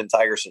 I've been in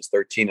Tiger since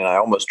 13 and I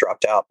almost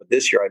dropped out. But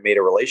this year I made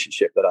a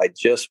relationship that I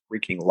just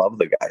freaking love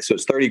the guy. So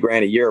it's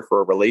 $30,000 a year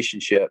for a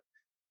relationship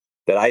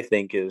that I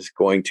think is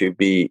going to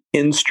be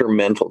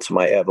instrumental to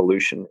my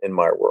evolution in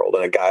my world.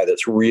 And a guy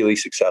that's really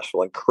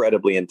successful,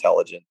 incredibly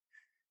intelligent.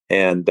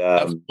 And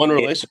that's one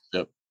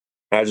relationship.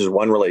 That's just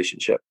one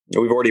relationship.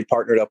 We've already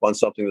partnered up on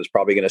something that's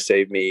probably going to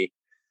save me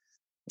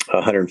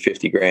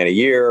 $150,000 a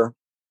year.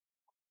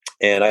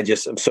 And I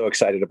just am so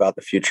excited about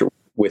the future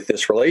with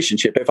this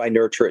relationship if I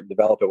nurture it and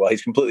develop it well.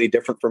 He's completely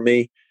different from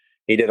me.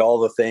 He did all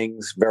the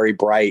things, very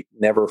bright,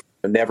 never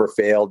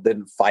failed,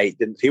 didn't fight.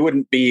 He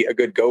wouldn't be a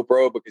good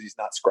GoPro because he's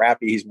not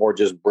scrappy. He's more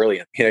just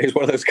brilliant. He's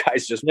one of those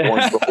guys just born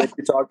brilliant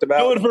we talked about.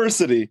 No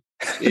adversity.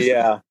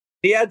 Yeah.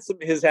 He had some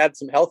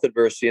health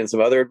adversity and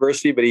some other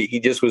adversity, but he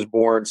just was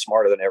born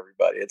smarter than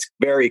everybody. It's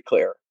very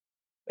clear.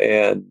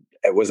 And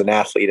it was an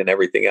athlete and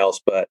everything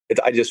else, but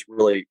I just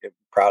really am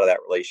proud of that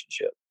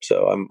relationship.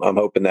 So I'm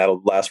hoping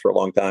that'll last for a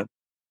long time.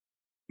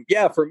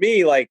 Yeah, for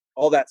me, like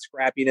all that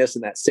scrappiness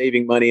and that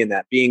saving money and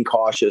that being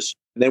cautious.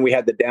 And then we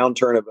had the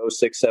downturn of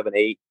 06, 7,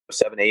 8,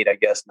 7, 8, I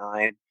guess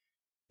 9.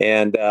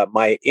 And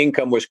my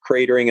income was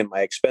cratering and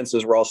my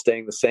expenses were all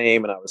staying the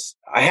same. And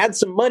I had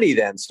some money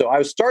then. So I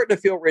was starting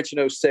to feel rich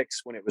in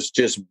 06 when it was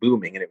just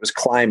booming and it was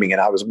climbing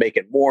and I was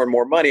making more and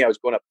more money. I was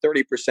going up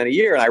 30% a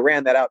year and I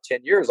ran that out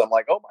 10 years. I'm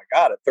like, oh my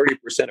God, a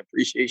 30%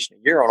 appreciation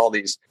a year on all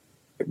these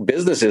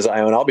businesses I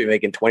own. I'll be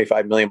making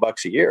 $25 million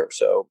a year.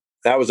 So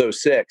that was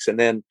 06. And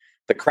then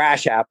the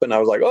crash happened. I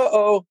was like,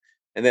 uh-oh.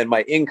 And then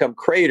my income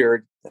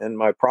cratered and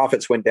my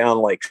profits went down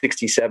like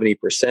 60,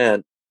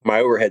 70%. My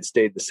overhead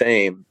stayed the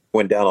same,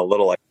 went down a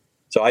little.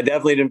 So I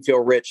definitely didn't feel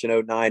rich in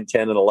 09,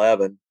 10, and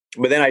 11.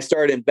 But then I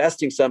started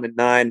investing some in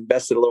 9,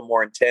 invested a little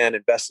more in 10,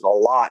 invested a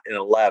lot in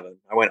 11.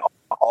 I went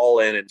all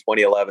in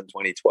 2011,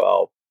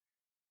 2012.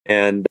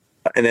 And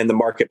then the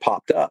market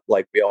popped up,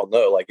 like we all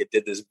know, like it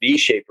did this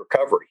V-shaped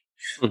recovery.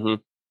 Mm-hmm.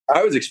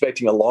 I was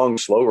expecting a long,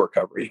 slow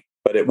recovery,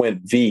 but it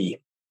went V.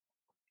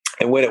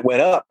 And when it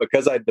went up,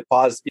 because I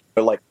deposited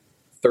like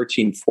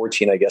 13,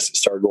 14, I guess it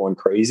started going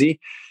crazy.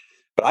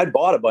 But I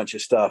bought a bunch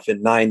of stuff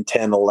in 9,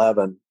 10,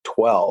 11,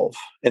 12.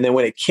 And then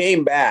when it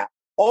came back,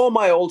 all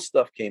my old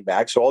stuff came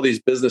back. So all these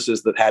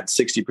businesses that had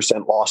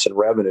 60% loss in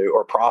revenue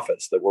or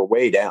profits that were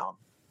way down,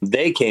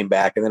 they came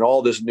back. And then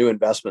all this new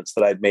investments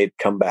that I'd made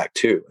come back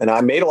too. And I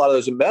made a lot of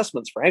those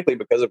investments, frankly,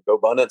 because of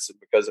GoBundance and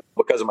because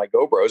of my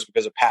GoBros,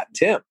 because of Pat and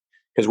Tim.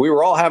 Because we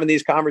were all having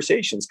these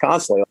conversations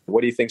constantly. Like,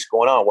 what do you think's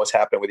going on? What's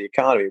happening with the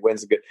economy?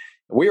 When's it good?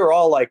 And we were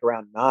all like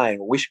around 9.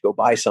 Well, we should go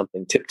buy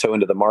something, tiptoe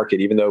into the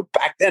market. Even though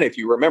back then, if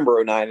you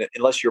remember 09,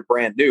 unless you're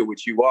brand new,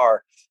 which you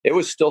are, it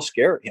was still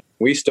scary.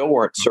 We still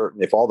weren't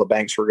certain if all the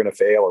banks were going to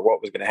fail or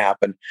what was going to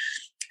happen.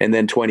 And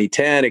then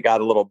 2010, it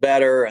got a little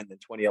better. And then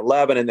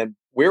 2011, and then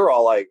we were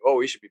all like, "Oh,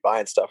 we should be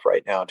buying stuff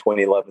right now."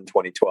 2011,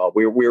 2012.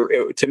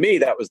 To me,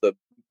 that was the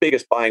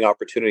biggest buying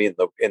opportunity in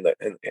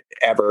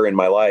ever in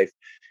my life.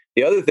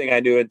 The other thing I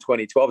knew in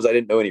 2012 is I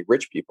didn't know any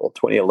rich people in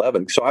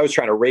 2011. So I was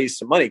trying to raise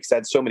some money because I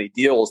had so many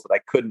deals that I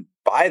couldn't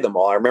buy them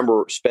all. I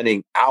remember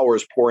spending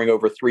hours poring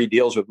over 3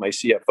 deals with my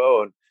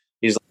CFO. And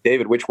he's like,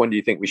 David, which one do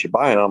you think we should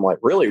buy? And I'm like,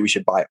 really? We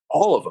should buy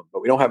all of them,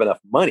 but we don't have enough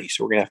money.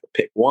 So we're going to have to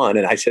pick one.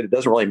 And I said, it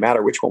doesn't really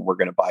matter which one we're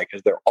going to buy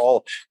because they're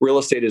all, real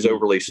estate is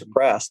overly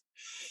suppressed.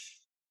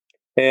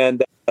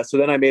 And so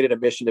then I made it a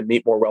mission to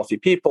meet more wealthy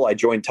people. I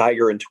joined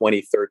Tiger in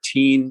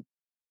 2013.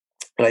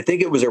 And I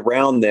think it was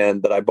around then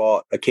that I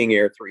bought a King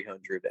Air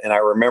 300. And I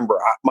remember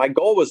my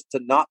goal was to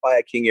not buy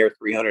a King Air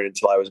 300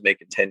 until I was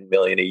making $10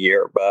 million a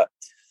year. But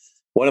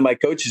one of my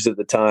coaches at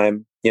the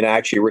time,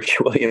 actually Ricky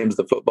Williams,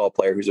 the football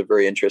player, who's a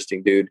very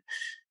interesting dude,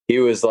 he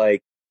was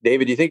like,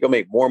 David, do you think you'll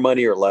make more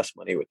money or less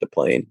money with the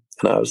plane?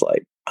 And I was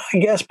like, I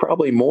guess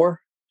probably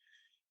more.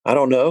 I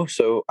don't know.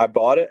 So I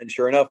bought it. And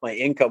sure enough, my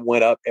income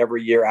went up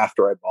every year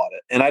after I bought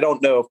it. And I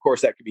don't know, of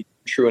course, that could be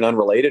true and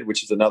unrelated,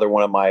 which is another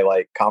one of my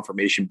like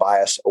confirmation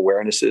bias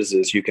awarenesses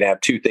is you can have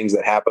 2 things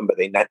that happen, but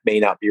they may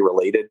not be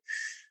related.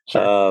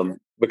 Sure.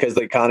 Because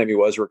the economy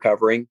was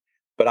recovering.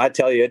 But I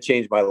tell you, it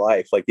changed my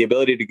life. Like the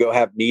ability to go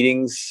have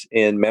meetings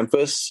in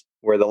Memphis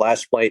where the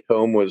last flight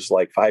home was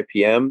like 5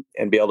 p.m.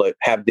 and be able to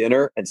have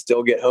dinner and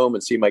still get home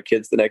and see my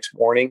kids the next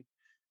morning.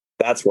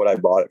 That's what I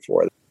bought it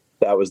for.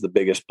 That was the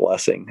biggest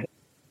blessing.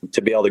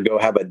 to be able to go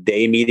have a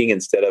day meeting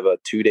instead of a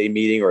 2-day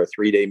meeting or a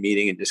 3-day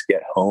meeting and just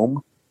get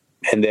home.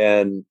 And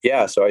then,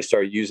 so I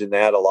started using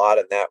that a lot.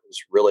 And that was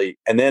really,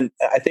 and then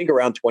I think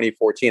around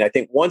 2014, I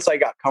think once I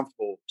got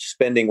comfortable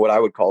spending what I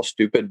would call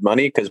stupid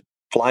money, because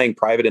flying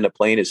private in a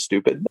plane is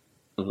stupid.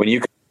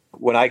 Mm-hmm.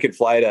 When I could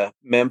fly to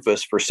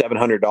Memphis for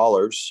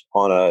 $700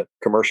 on a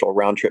commercial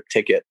round trip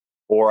ticket,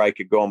 or I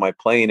could go on my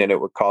plane and it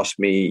would cost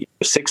me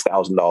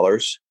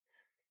 $6,000.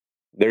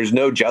 There's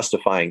no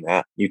justifying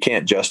that. You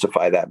can't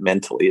justify that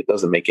mentally. It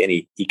doesn't make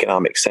any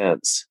economic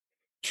sense.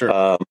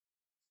 Sure.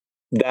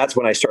 That's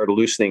when I started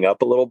loosening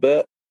up a little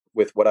bit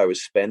with what I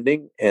was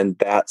spending. And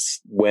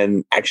that's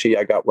when actually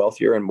I got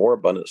wealthier and more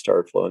abundance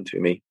started flowing to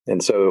me.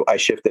 And so I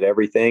shifted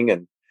everything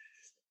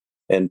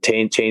and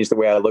changed the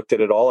way I looked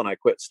at it all. And I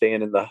quit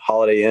staying in the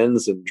Holiday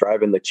Inns and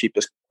driving the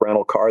cheapest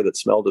rental car that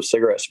smelled of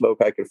cigarette smoke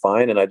I could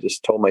find. And I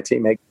just told my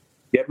team, hey,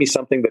 get me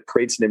something that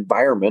creates an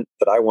environment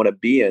that I want to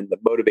be in,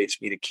 that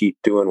motivates me to keep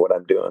doing what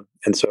I'm doing.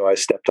 And so I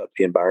stepped up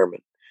the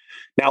environment.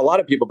 Now, a lot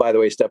of people, by the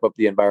way, step up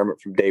the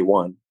environment from day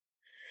one.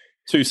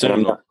 Too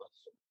soon.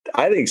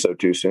 I think so,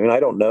 too soon. I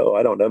don't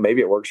know.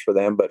 Maybe it works for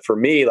them. But for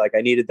me, like,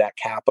 I needed that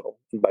capital.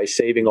 And by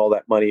saving all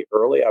that money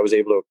early, I was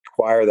able to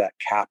acquire that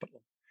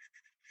capital.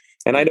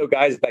 And I know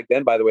guys back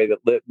then, by the way,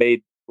 that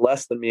made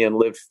less than me and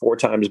lived 4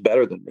 times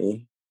better than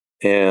me.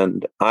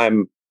 And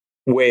I'm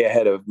way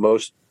ahead of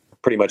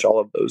pretty much all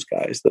of those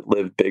guys that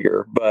live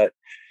bigger. But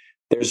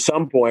there's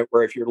some point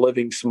where if you're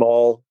living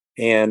small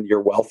and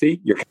you're wealthy,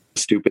 you're kind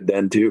of stupid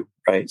then too,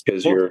 right?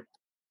 Because to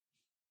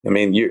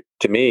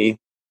me,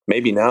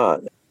 maybe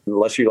not,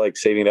 unless you're like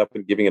saving up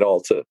and giving it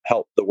all to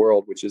help the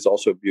world, which is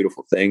also a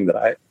beautiful thing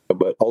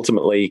but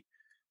ultimately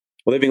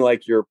living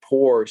like you're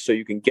poor so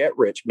you can get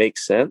rich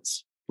makes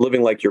sense.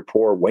 Living like you're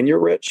poor when you're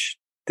rich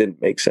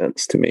didn't make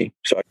sense to me.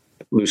 So I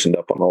loosened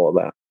up on all of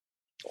that.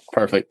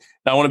 Perfect.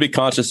 Now I want to be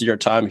conscious of your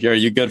time here. Are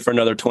you good for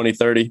another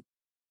 20-30?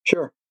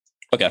 Sure.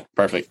 Okay,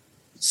 perfect.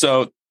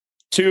 So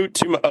two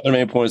other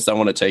main points I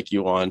want to take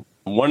you on.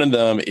 One of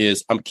them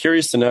is I'm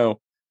curious to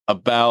know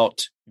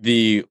about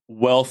the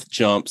wealth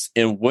jumps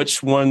and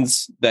which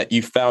ones that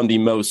you found the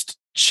most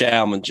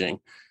challenging,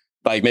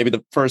 like maybe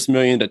the first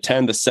million to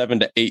 10 to 7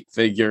 to 8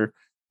 figure,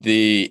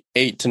 the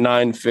 8 to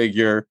 9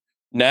 figure.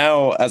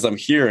 Now, as I'm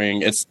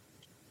hearing, it's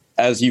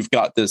as you've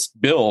got this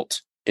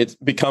built, it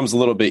becomes a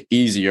little bit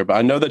easier. But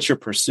I know that you're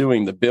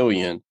pursuing the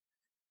billion.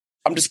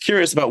 I'm just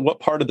curious about what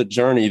part of the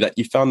journey that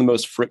you found the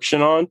most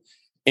friction on,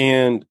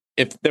 and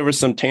if there was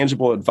some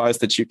tangible advice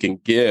that you can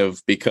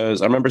give,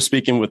 because I remember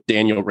speaking with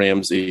Daniel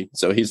Ramsey.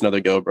 So he's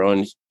another GoBro.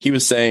 And he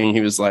was saying,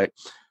 he was like,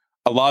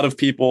 a lot of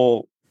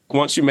people,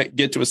 once you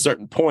get to a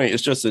certain point,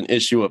 it's just an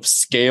issue of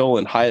scale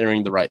and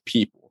hiring the right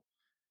people.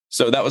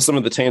 So that was some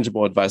of the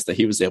tangible advice that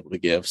he was able to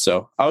give.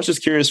 So I was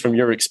just curious from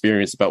your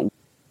experience about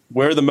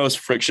where the most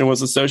friction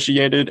was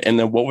associated, and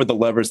then what were the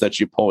levers that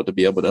you pulled to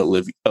be able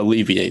to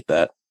alleviate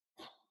that?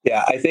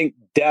 Yeah, I think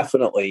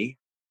definitely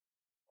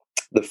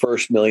the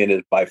first million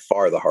is by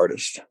far the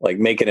hardest. Like,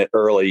 making it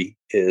early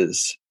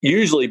is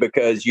usually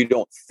because you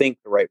don't think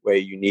the right way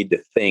you need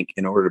to think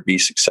in order to be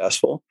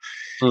successful.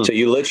 So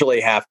you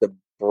literally have to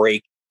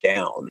break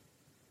down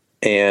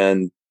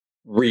and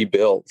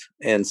rebuild.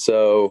 And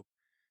so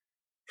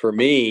for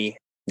me,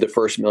 the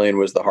first million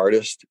was the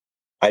hardest.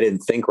 I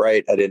didn't think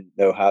right. I didn't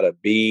know how to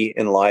be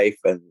in life.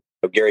 And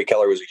Gary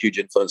Keller was a huge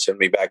influence on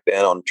me back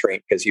then on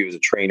because he was a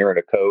trainer and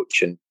a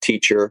coach and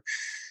teacher.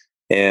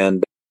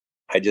 And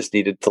I just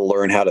needed to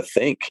learn how to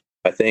think.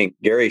 I think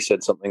Gary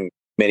said something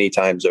many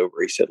times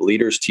over. He said,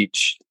 leaders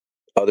teach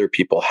other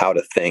people how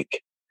to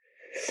think.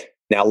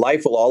 Now,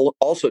 life will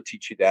also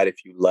teach you that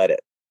if you let it.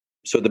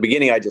 So at the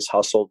beginning, I just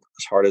hustled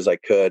as hard as I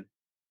could.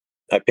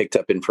 I picked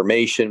up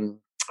information.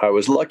 I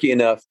was lucky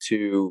enough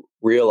to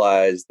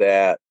realize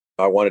that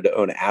I wanted to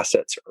own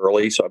assets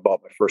early. So I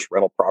bought my first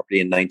rental property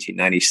in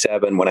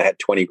 1997 when I had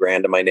 20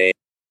 grand in my name.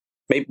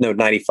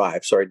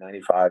 95.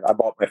 I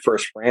bought my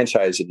first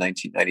franchise in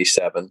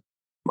 1997.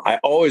 I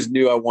always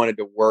knew I wanted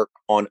to work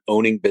on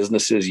owning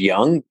businesses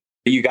young.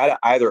 You got to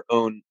either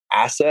own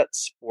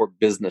assets or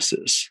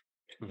businesses.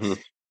 Mm-hmm.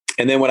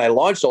 And then when I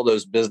launched all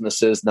those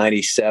businesses,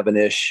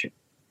 97-ish,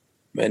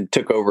 and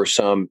took over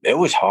some, it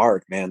was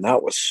hard, man.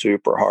 That was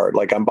super hard.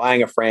 Like, I'm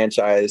buying a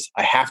franchise.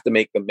 I have to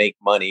make them make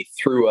money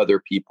through other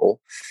people.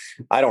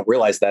 I don't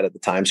realize that at the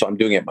time. So I'm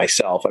doing it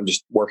myself. I'm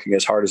just working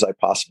as hard as I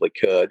possibly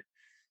could.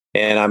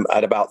 And I'm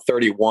at about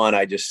 31.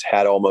 I just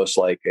had almost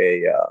like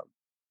a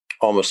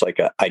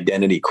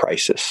identity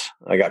crisis.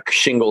 I got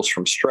shingles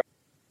from stress.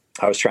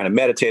 I was trying to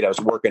meditate. I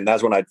was working.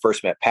 That's when I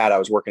first met Pat. I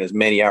was working as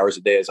many hours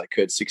a day as I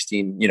could,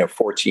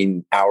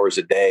 14 hours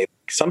a day.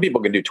 Some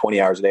people can do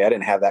 20 hours a day. I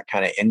didn't have that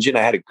kind of engine.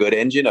 I had a good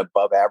engine,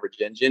 above average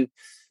engine.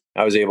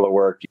 I was able to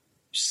work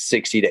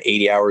 60 to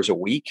 80 hours a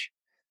week.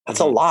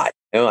 That's a lot.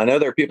 I know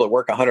there are people that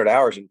work 100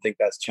 hours and think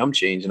that's chump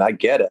change, and I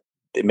get it.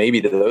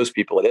 Maybe to those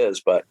people it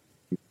is, but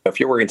if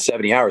you're working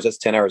 70 hours, that's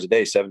 10 hours a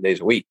day, 7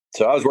 days a week.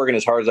 So I was working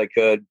as hard as I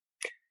could.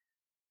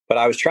 But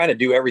I was trying to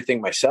do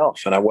everything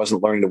myself, and I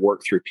wasn't learning to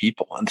work through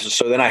people. And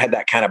so then I had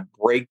that kind of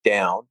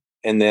breakdown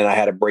And then I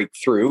had a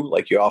breakthrough,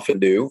 like you often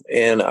do.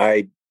 And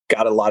I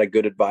got a lot of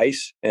good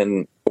advice.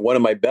 And one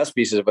of my best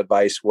pieces of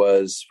advice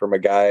was from a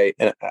guy,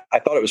 and I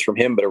thought it was from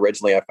him, but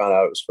originally I found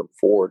out it was from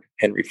Ford,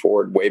 Henry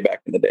Ford, way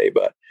back in the day.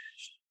 But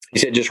he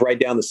said, just write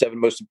down the 7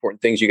 most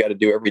important things you got to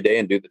do every day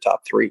and do the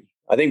top 3.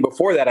 I think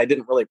before that, I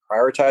didn't really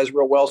prioritize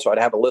real well. So I'd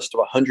have a list of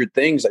 100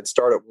 things. I'd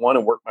start at 1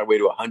 and work my way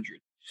to 100.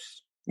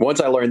 Once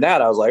I learned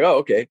that, I was like, oh,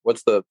 okay,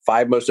 what's the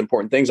 5 most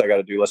important things I got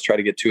to do? Let's try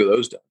to get 2 of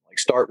those done. Like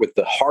start with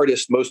the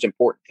hardest, most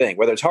important thing,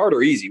 whether it's hard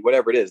or easy,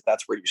 whatever it is,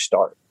 that's where you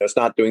start. It's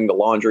not doing the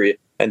laundry.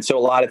 And so a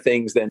lot of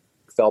things then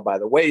fell by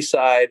the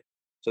wayside.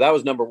 So that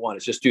was number 1,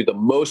 is just do the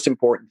most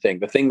important thing,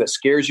 the thing that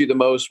scares you the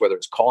most, whether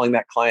it's calling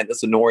that client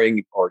that's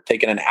annoying or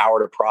taking an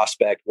hour to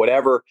prospect,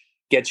 whatever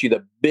gets you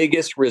the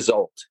biggest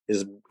result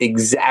is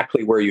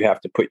exactly where you have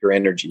to put your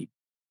energy.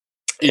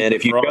 And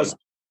if you just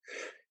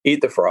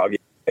eat the frog,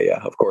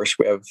 yeah, of course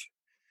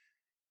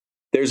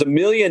there's a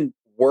million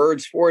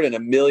words for it and a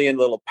million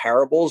little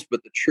parables,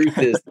 but the truth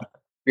is the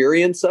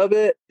experience of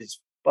it is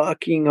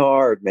fucking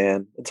hard,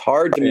 man. It's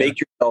hard to make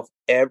yourself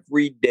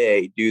every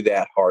day do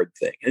that hard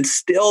thing. And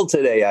still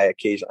today,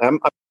 I'm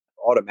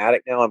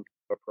automatic now. I'm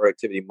a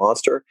productivity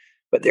monster,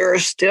 but there are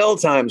still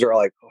times where I'm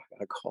like, oh, I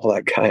gotta call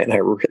that guy, and I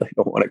really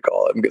don't want to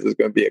call him because there's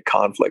going to be a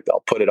conflict.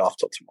 I'll put it off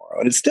till tomorrow,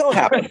 and it still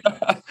happens.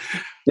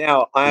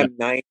 Now I'm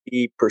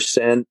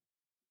 90%.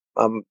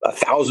 I'm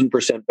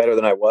 1,000% better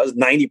than I was.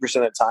 90%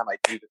 of the time I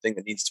do the thing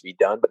that needs to be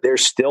done, but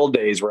there's still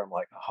days where I'm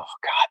like, oh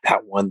God,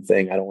 that one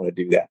thing, I don't want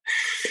to do that.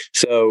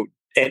 So,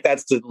 and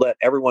that's to let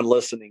everyone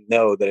listening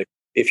know that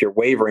if you're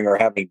wavering or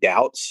having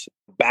doubts,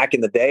 back in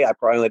the day, I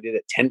probably only did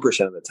it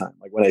 10% of the time.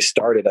 Like when I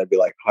started, I'd be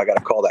like, oh, I got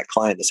to call that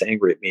client that's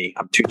angry at me.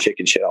 I'm too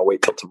chicken shit. I'll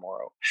wait till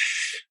tomorrow.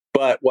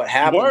 But what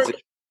happens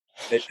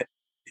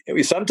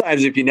is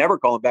sometimes if you never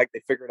call them back,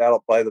 they figure it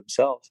out by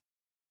themselves.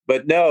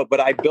 But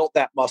I built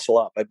that muscle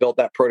up. I built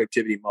that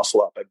productivity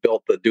muscle up. I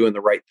built the doing the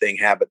right thing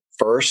habit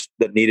first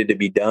that needed to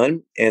be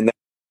done. And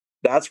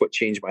that's what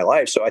changed my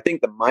life. So I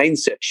think the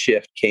mindset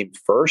shift came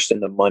first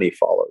and the money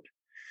followed.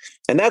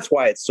 And that's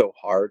why it's so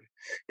hard.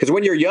 Because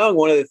when you're young,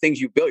 one of the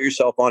things you built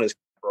yourself on is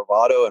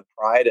bravado and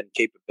pride and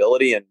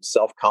capability and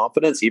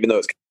self-confidence, even though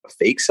it's kind of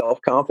fake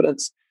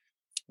self-confidence.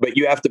 But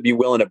you have to be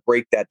willing to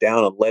break that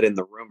down and let in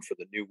the room for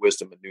the new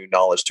wisdom and new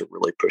knowledge to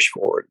really push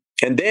forward.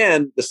 And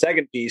then the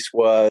second piece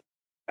was,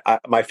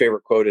 my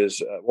favorite quote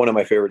is, one of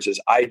my favorites is,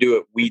 I do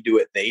it, we do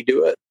it, they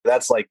do it.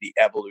 That's like the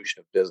evolution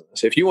of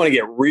business. If you want to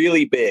get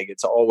really big,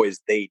 it's always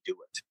they do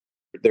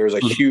it. There's a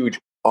huge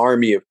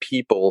army of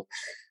people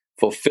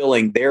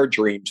fulfilling their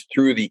dreams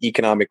through the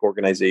economic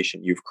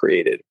organization you've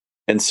created.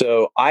 And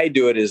so I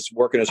do it as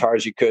working as hard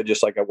as you could,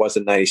 just like I was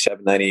in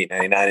 97, 98,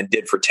 99, and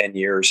did for 10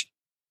 years.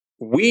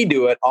 We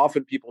do it.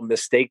 Often people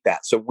mistake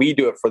that. So we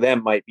do it for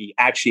them might be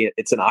actually,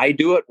 it's an I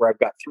do it where I've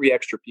got 3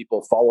 extra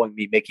people following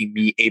me, making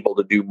me able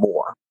to do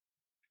more.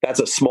 That's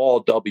a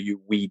small W,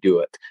 we do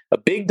it. A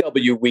big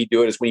W, we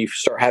do it is when you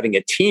start having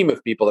a team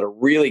of people that are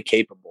really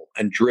capable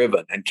and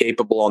driven and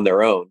capable on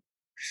their own.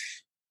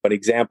 An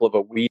example of a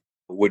we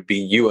would be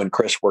you and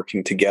Chris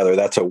working together.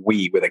 That's a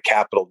we with a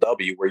capital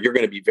W, where you're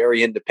going to be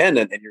very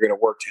independent and you're going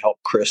to work to help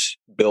Chris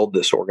build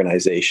this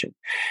organization.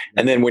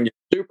 And then when you're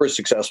super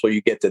successful,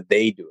 you get to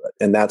they do it.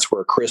 And that's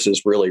where Chris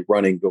is really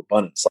running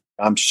GoBundance.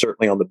 I'm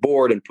certainly on the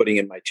board and putting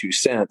in my 2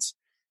 cents,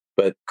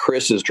 but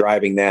Chris is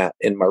driving that.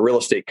 In my real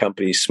estate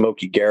company,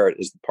 Smokey Garrett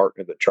is the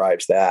partner that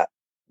drives that.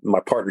 My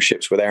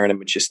partnerships with Aaron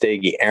and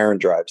Machistegi, Aaron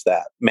drives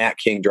that. Matt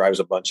King drives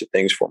a bunch of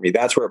things for me.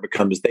 That's where it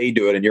becomes they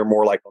do it, and you're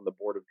more like on the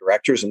board of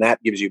directors, and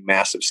that gives you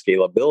massive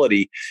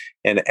scalability.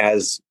 And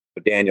as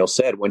Daniel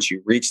said, once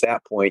you reach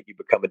that point, you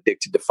become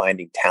addicted to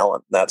finding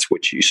talent. That's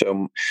what you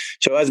so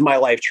as my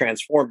life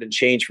transformed and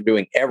changed from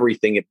doing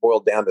everything, it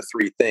boiled down to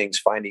 3 things: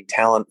 finding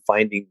talent,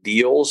 finding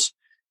deals,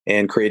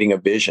 and creating a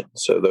vision.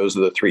 So those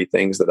are the 3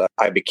 things that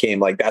I became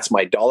like, that's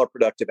my dollar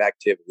productive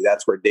activity.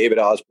 That's where David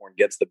Osborn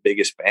gets the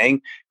biggest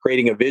bang,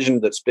 creating a vision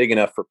that's big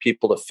enough for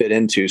people to fit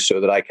into so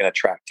that I can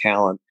attract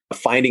talent,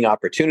 finding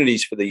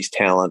opportunities for these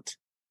talent,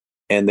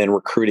 and then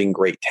recruiting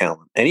great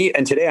talent.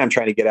 And today I'm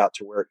trying to get out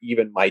to where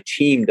even my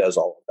team does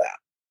all of that.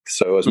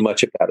 So as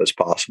much of that as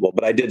possible.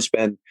 But I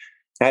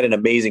had an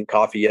amazing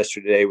coffee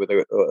yesterday with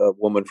a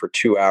woman for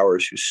 2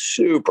 hours who's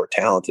super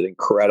talented,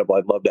 incredible.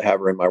 I'd love to have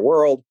her in my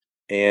world.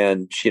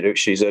 And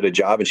she's at a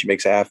job and she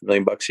makes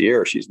 $500,000 a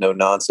year. She's no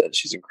nonsense.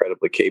 She's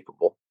incredibly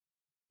capable.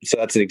 So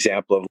that's an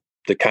example of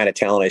the kind of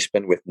talent I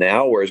spend with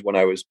now. Whereas when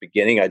I was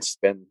beginning, I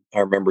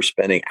remember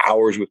spending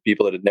hours with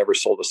people that had never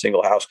sold a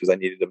single house because I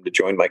needed them to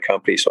join my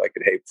company so I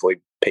could hopefully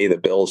pay the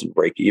bills and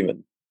break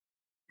even.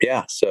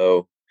 Yeah.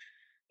 So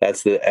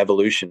that's the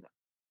evolution.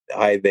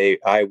 I,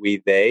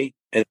 we, they.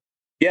 And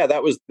yeah,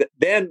 that was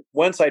then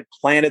once I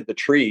planted the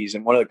trees,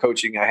 and one of the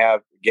coaching I have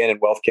again in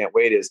Wealth Can't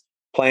Wait is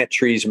plant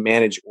trees,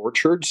 manage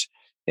orchards.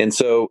 And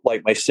so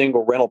like my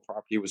single rental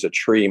property was a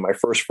tree. My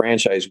first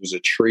franchise was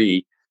a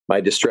tree. My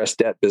distressed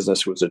debt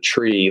business was a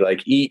tree.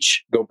 Like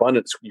each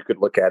GoBundance you could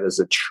look at as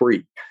a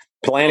tree.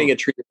 Planting a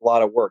tree is a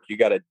lot of work. You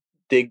got to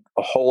dig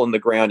a hole in the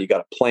ground. You got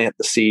to plant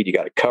the seed. You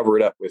got to cover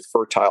it up with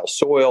fertile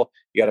soil.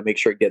 You got to make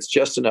sure it gets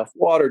just enough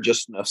water,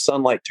 just enough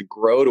sunlight to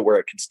grow to where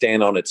it can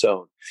stand on its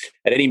own.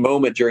 At any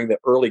moment during the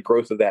early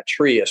growth of that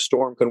tree, a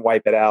storm can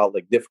wipe it out.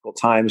 Like difficult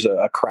times,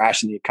 a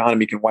crash in the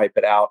economy can wipe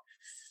it out.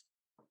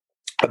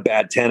 A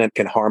bad tenant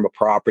can harm a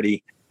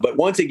property. But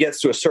once it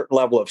gets to a certain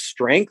level of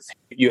strength,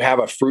 you have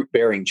a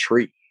fruit-bearing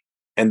tree.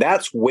 And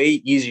that's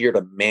way easier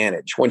to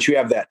manage. Once you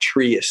have that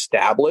tree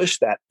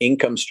established, that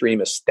income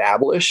stream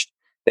established,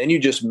 then you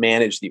just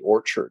manage the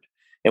orchard.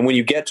 And when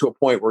you get to a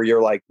point where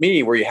you're like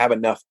me, where you have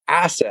enough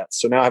assets,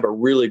 so now I have a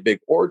really big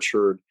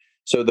orchard.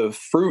 So the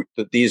fruit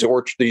that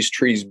these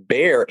trees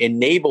bear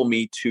enable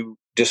me to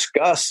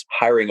discuss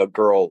hiring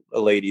a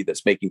lady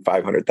that's making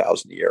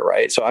 $500,000 a year,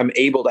 right? So I'm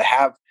able to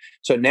have,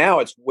 so now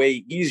it's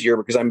way easier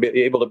because I'm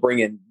able to bring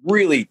in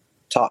really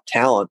top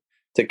talent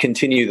to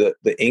continue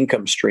the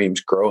income streams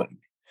growing.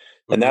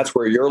 And that's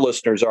where your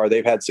listeners are.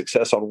 They've had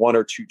success on 1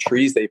 or 2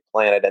 trees they've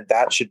planted, and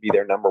that should be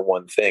their number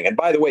one thing. And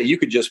by the way, you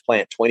could just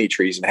plant 20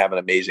 trees and have an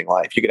amazing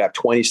life. You could have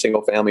 20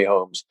 single family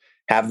homes,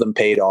 have them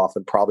paid off,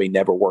 and probably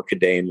never work a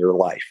day in your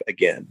life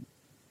again.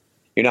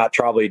 You're not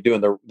probably doing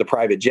the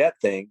private jet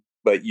thing,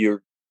 but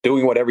you're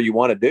doing whatever you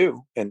want to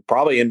do. And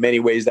probably in many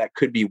ways that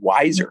could be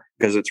wiser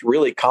because it's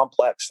really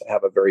complex to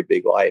have a very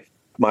big life.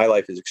 My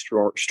life is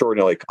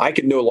extraordinarily. I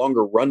can no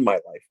longer run my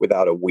life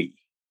without a we.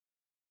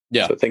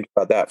 Yeah. So think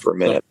about that for a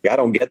minute. I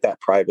don't get that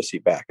privacy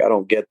back. I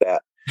don't get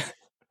that.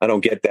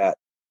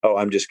 Oh,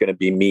 I'm just going to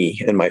be me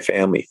and my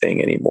family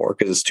thing anymore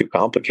because it's too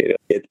complicated.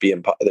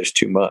 There's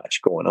too much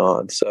going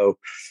on. So,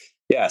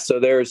 yeah. So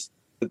there's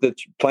the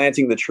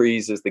planting the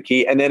trees is the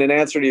key. And then in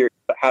answer to your,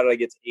 how did I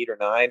get to 8 or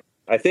 9?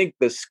 I think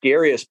the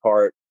scariest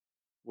part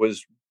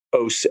was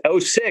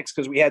 06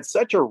 because we had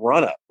such a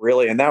run up,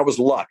 really, and that was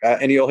luck.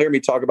 And you'll hear me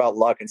talk about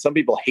luck. And some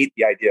people hate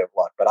the idea of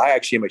luck, but I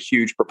actually am a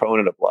huge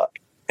proponent of luck.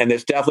 And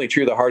it's definitely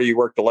true. The harder you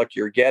work, the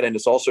luckier you get. And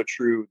it's also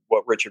true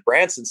what Richard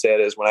Branson said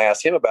is when I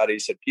asked him about it, he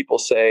said, people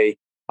say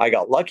I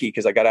got lucky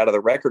because I got out of the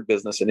record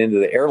business and into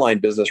the airline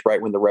business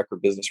right when the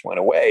record business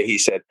went away. He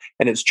said,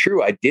 and it's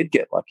true, I did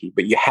get lucky,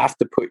 but you have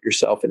to put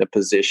yourself in a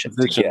position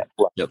to get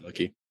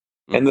lucky.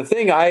 Mm-hmm. And the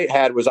thing I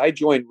had was I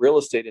joined real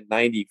estate in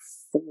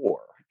 94,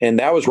 and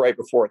that was right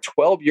before a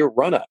 12-year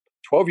run-up.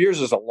 12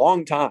 years is a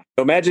long time.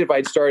 So imagine if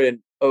I'd started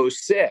in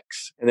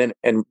 06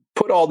 and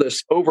put all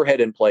this overhead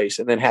in place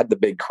and then had the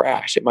big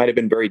crash. It might have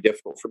been very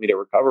difficult for me to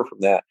recover from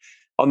that.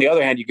 On the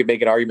other hand, you could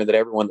make an argument that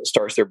everyone that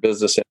starts their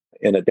business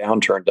in a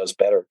downturn does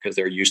better because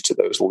they're used to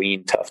those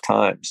lean, tough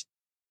times.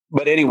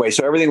 But anyway,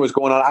 so everything was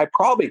going on. I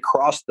probably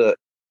crossed the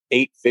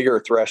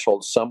 8-figure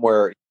threshold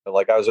somewhere,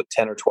 like I was at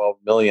 10 or 12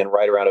 million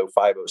right around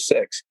 05,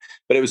 06.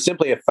 But it was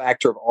simply a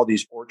factor of all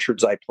these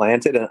orchards I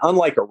planted. And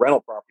unlike a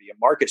rental property, a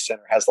market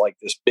center has like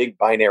this big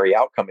binary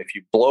outcome. If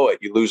you blow it,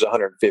 you lose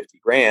 150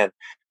 grand.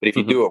 But if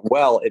you do it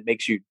well, it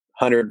makes you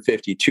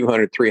 150,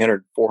 200,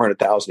 300,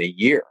 400,000 a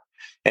year.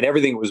 And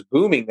everything was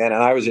booming then.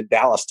 And I was in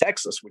Dallas,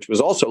 Texas, which was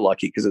also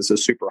lucky because it's a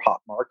super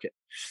hot market.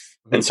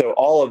 And so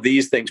all of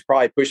these things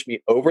probably pushed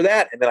me over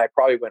that. And then I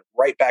probably went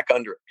right back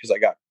under it because I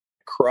got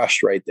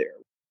crushed right there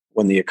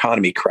when the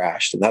economy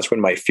crashed. And that's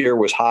when my fear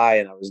was high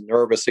and I was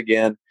nervous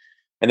again.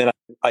 And then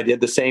I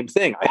did the same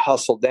thing. I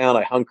hustled down,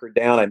 I hunkered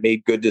down, I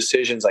made good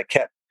decisions.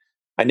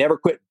 I never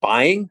quit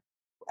buying,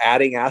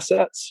 adding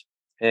assets.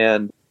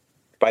 And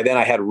by then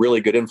I had really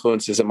good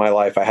influences in my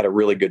life. I had a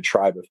really good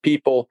tribe of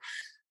people.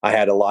 I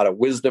had a lot of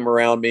wisdom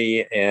around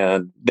me.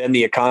 And then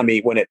the economy,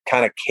 when it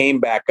kind of came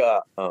back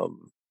up,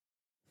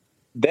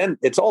 then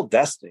it's all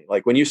destiny.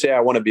 Like when you say, I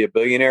want to be a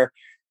billionaire,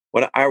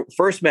 when I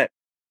first met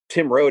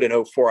Tim Rode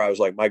in 04, I was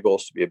like, my goal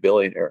is to be a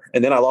billionaire.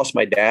 And then I lost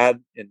my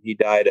dad and he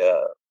died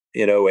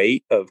in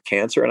 08 of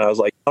cancer. And I was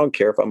like, I don't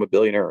care if I'm a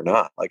billionaire or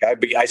not. Like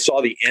I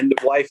saw the end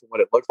of life and what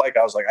it looked like.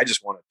 I was like, I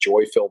just want a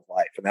joy-filled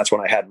life. And that's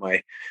when I had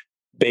my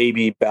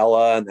baby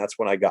Bella. And that's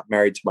when I got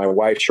married to my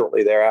wife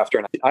shortly thereafter.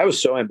 And I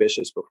was so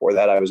ambitious before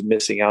that. I was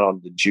missing out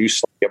on the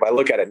juice. If I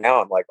look at it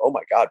now, I'm like, oh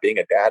my God, being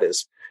a dad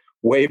is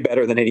way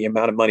better than any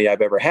amount of money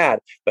I've ever had.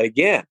 But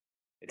again,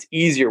 it's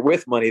easier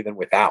with money than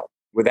without.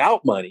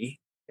 Without money,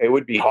 it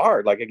would be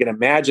hard. Like I can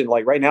imagine,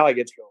 like right now I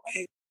get to go,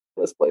 hey,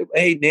 let's play.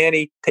 Hey,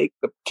 nanny, take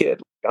the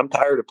kid. I'm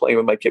tired of playing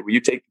with my kid. Will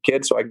you take the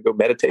kid so I can go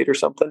meditate or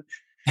something?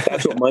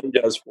 That's what money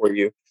does for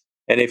you.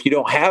 And if you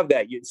don't have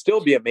that, you'd still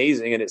be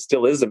amazing. And it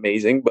still is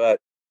amazing. But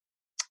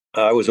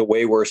I was a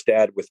way worse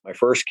dad with my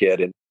first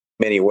kid in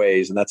many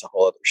ways. And that's a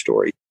whole other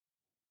story.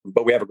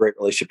 But we have a great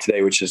relationship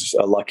today, which is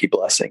a lucky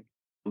blessing.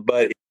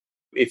 But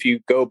if you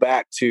go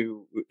back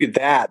to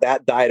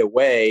that died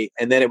away.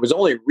 And then it was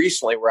only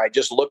recently where I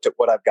just looked at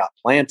what I've got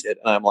planted.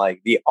 And I'm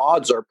like, the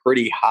odds are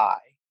pretty high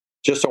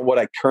just on what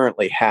I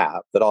currently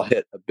have that I'll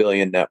hit $1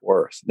 billion net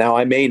worth. Now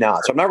I may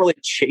not. So I'm not really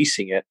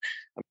chasing it.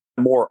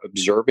 I'm more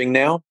observing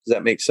now. Does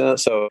that make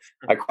sense? So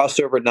I crossed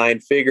over 9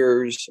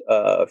 figures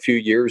a few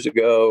years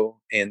ago.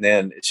 And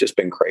then it's just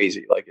been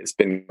crazy. Like it's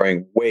been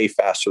growing way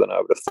faster than I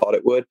would have thought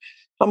it would.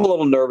 I'm a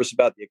little nervous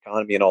about the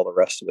economy and all the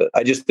rest of it.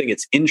 I just think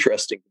it's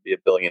interesting to be a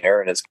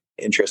billionaire and it's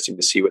interesting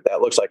to see what that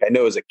looks like. I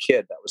know as a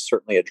kid, that was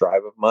certainly a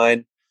drive of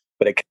mine,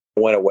 but it kind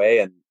of went away.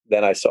 And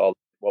then I saw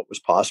what was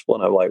possible.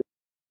 And I'm like,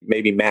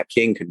 maybe Matt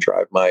King can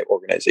drive my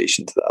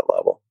organization to that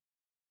level.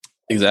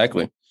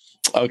 Exactly.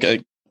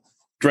 Okay.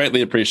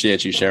 Greatly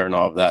appreciate you sharing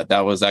all of that.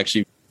 That was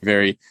actually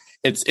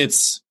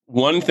it's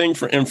one thing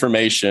for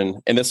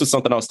information. And this was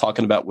something I was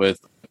talking about with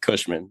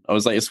Cushman. I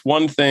was like, it's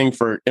one thing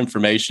for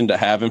information to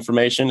have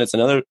information. It's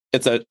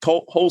a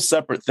whole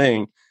separate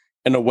thing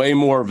and a way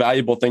more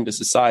valuable thing to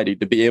society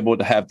to be able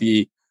to have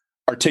the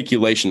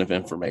articulation of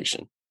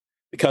information.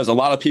 Because a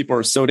lot of people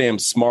are so damn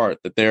smart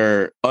that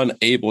they're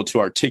unable to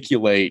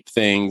articulate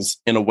things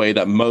in a way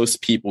that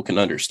most people can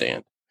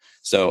understand.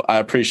 So I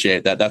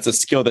appreciate that. That's a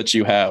skill that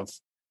you have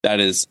that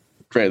is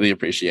greatly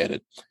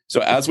appreciated.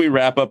 So as we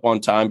wrap up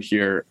on time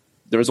here,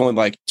 there's only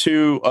like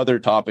 2 other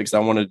topics I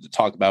wanted to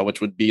talk about, which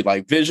would be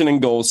like vision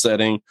and goal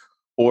setting,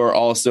 or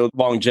also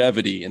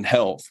longevity and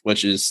health,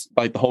 which is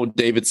like the whole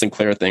David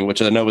Sinclair thing,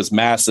 which I know is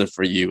massive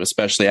for you,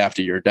 especially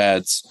after your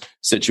dad's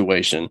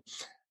situation.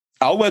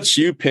 I'll let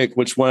you pick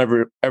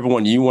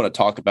everyone you want to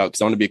talk about,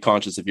 because I want to be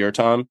conscious of your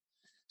time.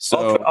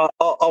 So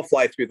I'll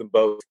fly through them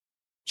both.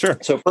 Sure.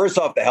 So first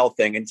off, the health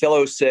thing.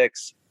 Until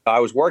 06, I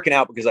was working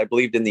out because I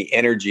believed in the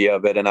energy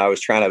of it, and I was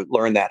trying to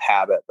learn that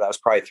habit. But I was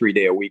probably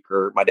 3-day a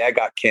weeker. My dad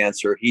got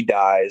cancer. He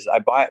dies.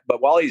 But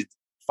while he's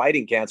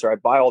fighting cancer, I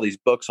buy all these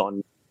books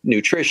on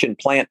nutrition,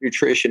 plant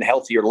nutrition,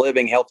 healthier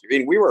living, healthier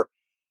eating. We were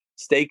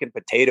steak and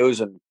potatoes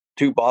and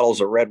 2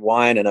 bottles of red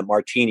wine and a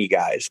martini,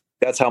 guys.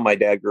 That's how my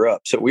dad grew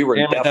up. So we were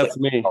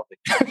definitely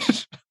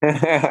that's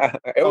me.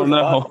 Oh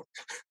no. Fun.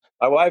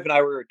 My wife and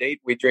I were a date.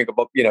 We drink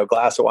a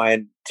glass of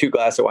wine, 2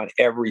 glasses of wine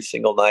every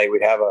single night. We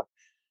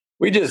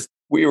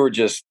were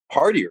just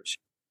partiers,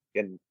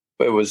 and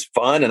it was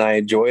fun, and I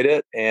enjoyed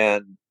it.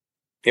 And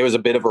it was a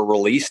bit of a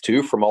release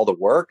too from all the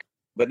work.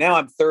 But now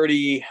I'm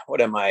 30.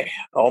 What am I?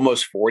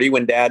 Almost 40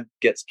 when Dad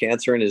gets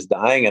cancer and is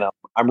dying. And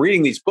I'm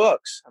reading these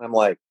books, and I'm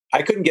like,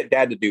 I couldn't get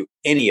Dad to do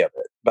any of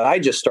it, but I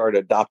just started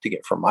adopting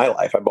it for my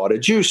life. I bought a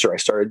juicer. I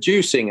started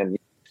juicing, and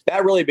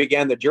that really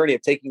began the journey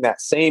of taking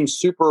that same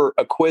super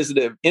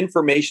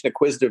information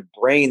acquisitive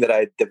brain that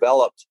I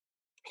developed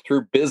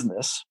through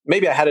business.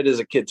 Maybe I had it as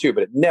a kid too,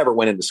 but it never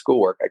went into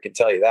schoolwork. I can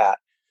tell you that.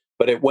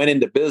 But it went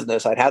into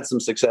business. I'd had some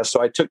success.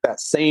 So I took that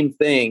same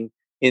thing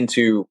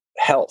into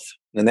health.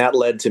 And that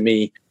led to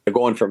me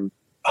going from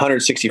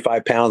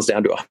 165 pounds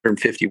down to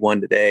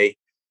 151 today.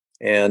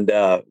 And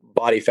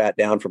body fat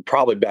down from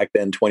probably back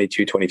then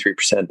 22,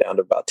 23% down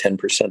to about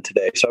 10%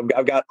 today. So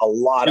I've got a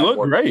lot of work.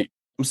 You look great.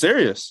 I'm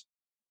serious.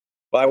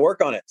 Well, I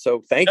work on it.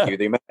 So thank you.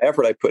 The amount of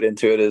effort I put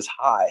into it is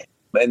high.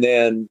 And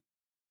then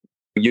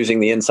using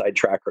the inside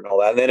tracker and all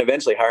that. And then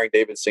eventually hiring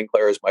David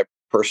Sinclair as my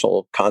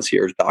personal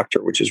concierge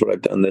doctor, which is what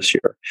I've done this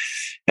year.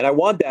 And I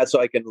want that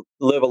so I can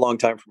live a long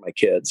time for my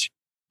kids,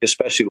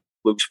 especially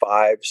Luke's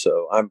 5.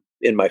 So I'm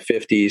in my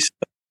 50s.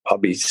 I'll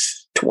be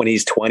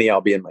 20s, 20.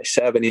 I'll be in my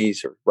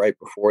 70s or right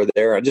before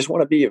there. I just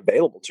want to be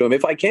available to him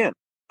if I can.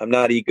 I'm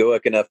not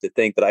egoic enough to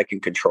think that I can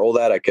control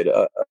that. I could,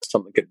 a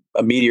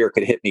meteor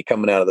could hit me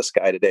coming out of the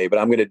sky today, but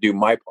I'm going to do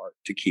my part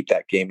to keep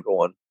that game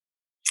going.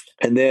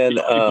 And then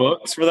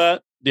books for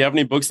that. Do you have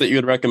any books that you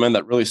would recommend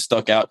that really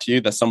stuck out to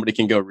you that somebody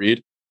can go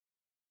read?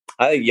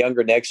 I think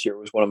Younger Next Year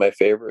was one of my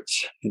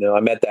favorites. I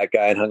met that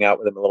guy and hung out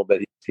with him a little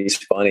bit. He's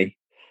funny.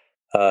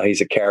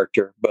 He's a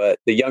character. But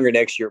the Younger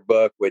Next Year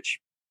book, which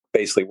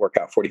basically work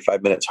out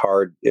 45 minutes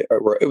hard,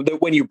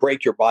 when you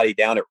break your body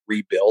down, it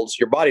rebuilds.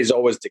 Your body's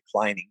always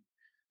declining.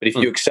 But if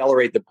you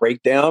accelerate the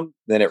breakdown,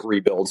 then it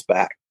rebuilds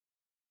back.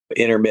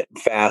 Intermittent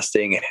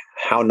fasting,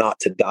 How Not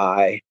to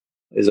Die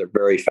is a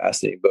very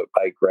fascinating book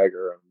by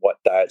Greger on what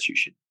diets you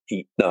should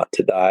eat not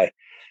to die.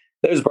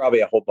 There's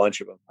probably a whole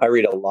bunch of them. I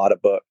read a lot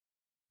of books.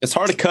 It's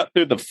hard to cut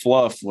through the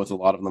fluff with a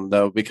lot of them,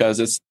 though, because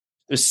this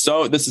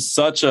is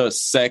such a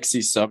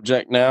sexy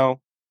subject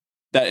now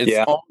that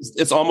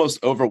it's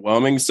almost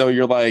overwhelming. So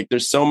you're like,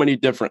 there's so many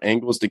different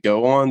angles to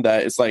go on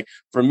that it's like,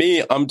 for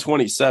me, I'm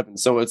 27.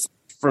 So it's,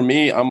 for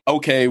me, I'm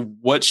okay.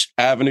 Which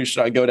avenue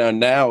should I go down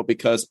now?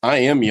 Because I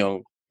am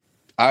young.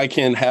 I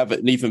can have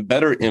an even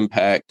better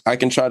impact. I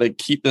can try to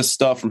keep this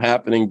stuff from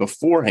happening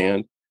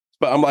beforehand.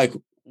 But I'm like,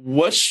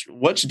 which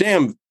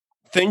damn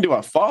thing do I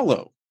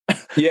follow?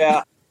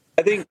 Yeah.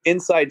 I think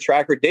Inside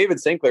Tracker, David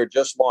Sinclair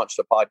just launched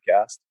a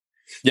podcast.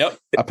 Yep.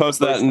 I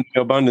posted that in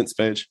the abundance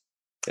page.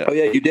 Yeah. Oh,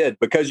 yeah, you did.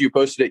 Because you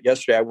posted it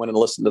yesterday, I went and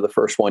listened to the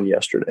first one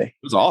yesterday.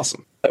 It was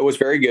awesome. It was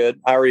very good.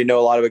 I already know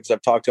a lot of it because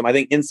I've talked to him. I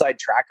think Inside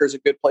Tracker is a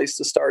good place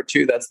to start,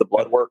 too. That's the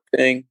blood work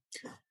thing.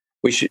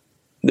 It's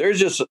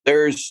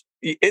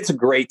a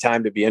great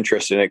time to be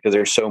interested in it because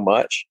there's so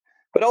much.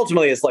 But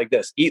ultimately, it's like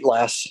this. Eat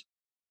less,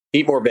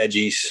 eat more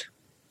veggies,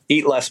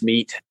 eat less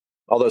meat.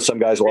 Although some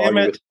guys will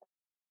argue with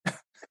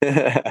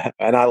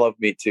and I love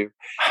meat, too.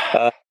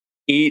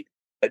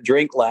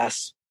 Drink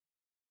less,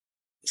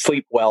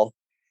 sleep well,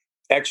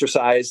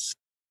 exercise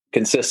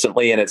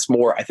consistently, and it's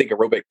more, I think,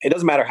 aerobic. It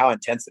doesn't matter how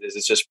intense it is.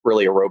 It's just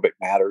really aerobic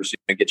matters.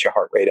 Get your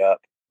heart rate up.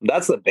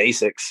 That's the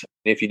basics.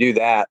 If you do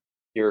that,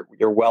 you're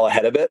well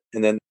ahead of it.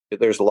 And then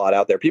there's a lot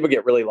out there. People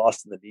get really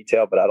lost in the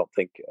detail, but I don't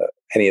think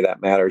any of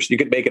that matters. You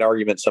could make an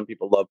argument. Some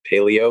people love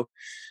paleo,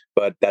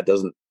 but that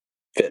doesn't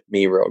fit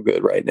me real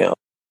good right now.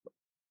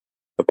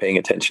 I'm paying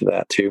attention to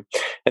that too.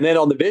 And then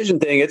on the vision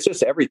thing, it's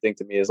just everything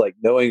to me is like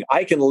knowing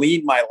I can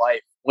lead my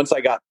life. Once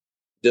I got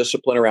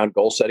discipline around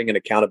goal setting and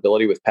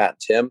accountability with Pat and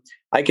Tim,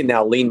 I can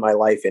now lean my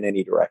life in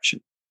any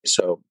direction.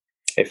 So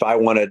if I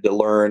wanted to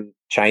learn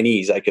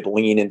Chinese, I could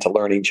lean into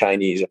learning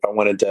Chinese. If I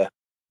wanted to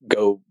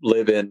go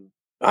live in,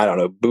 I don't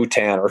know,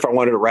 Bhutan, or if I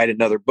wanted to write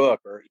another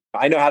book, or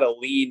I know how to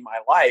lead my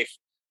life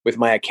with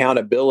my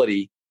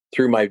accountability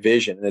through my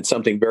vision. And it's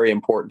something very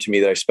important to me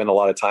that I spend a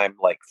lot of time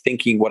like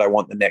thinking what I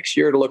want the next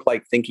year to look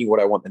like, thinking what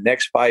I want the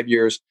next 5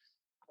 years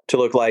to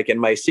look like. And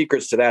my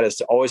secrets to that is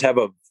to always have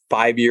a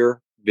 5-year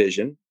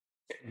vision.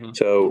 Mm-hmm.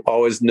 So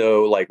always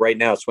know, like right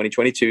now it's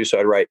 2022. So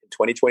I'd write in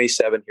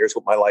 2027, here's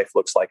what my life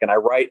looks like. And I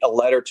write a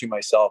letter to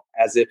myself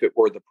as if it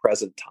were the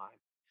present time.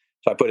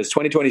 So I put it's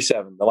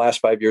 2027. The last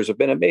 5 years have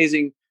been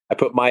amazing. I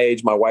put my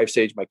age, my wife's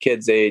age, my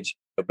kid's age.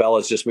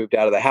 Bella's just moved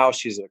out of the house.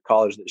 She's at a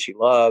college that she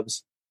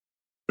loves.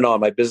 No,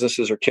 my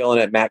businesses are killing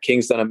it. Matt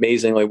King's done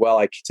amazingly well.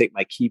 I take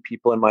my key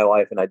people in my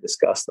life and I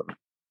discuss them.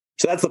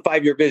 So that's the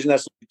 5-year vision.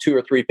 That's 2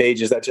 or 3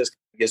 pages. That just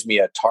gives me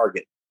a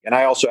target. And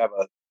I also have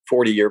a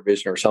 40-year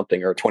vision or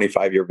something, or a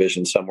 25-year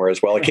vision somewhere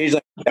as well.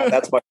 Occasionally,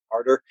 that's much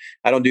harder.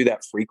 I don't do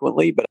that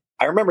frequently, but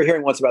I remember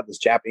hearing once about this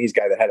Japanese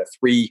guy that had a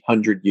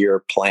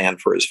 300-year plan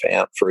for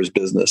his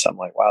business. I'm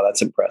like, wow,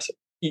 that's impressive.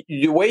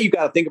 The way you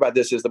got to think about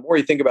this is the more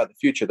you think about the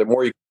future, the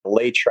more you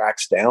lay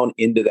tracks down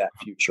into that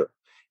future.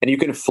 And you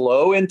can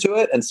flow into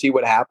it and see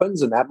what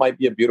happens. And that might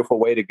be a beautiful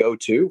way to go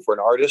too for an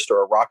artist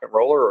or a rock and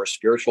roller or a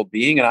spiritual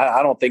being. And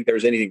I don't think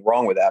there's anything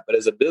wrong with that. But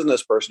as a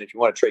business person, if you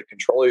want to take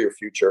control of your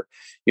future,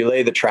 you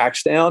lay the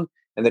tracks down.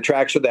 And the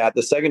tracks are that.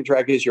 The second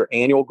track is your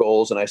annual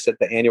goals. And I set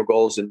the annual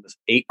goals in the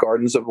 8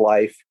 gardens of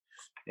life.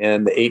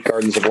 And the 8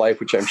 gardens of life,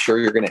 which I'm sure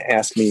you're going to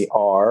ask me,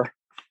 are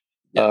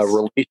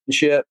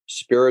relationship,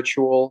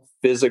 spiritual,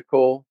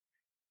 physical,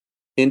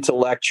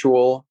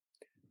 intellectual,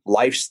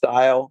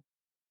 lifestyle,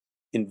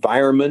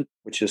 environment,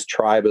 which is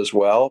tribe as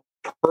well,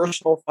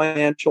 personal,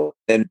 financial,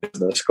 and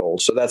business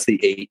goals. So that's the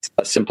 8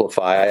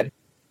 simplified.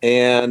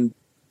 And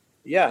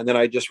and then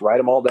I just write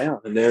them all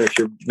down. And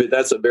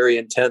that's a very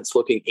intense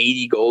looking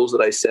 80 goals that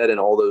I set in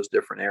all those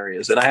different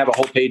areas. And I have a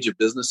whole page of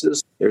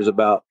businesses. There's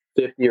about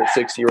 50 or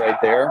 60 right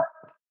there,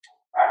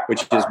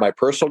 which is my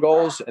personal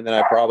goals. And then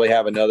I probably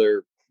have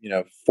another,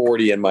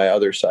 40 in my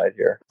other side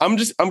here.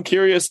 I'm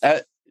curious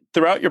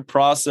throughout your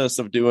process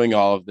of doing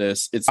all of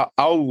this,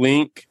 I'll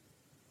link.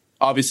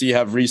 Obviously, you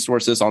have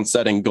resources on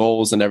setting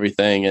goals and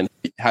everything and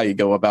how you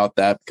go about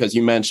that, because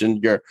you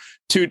mentioned your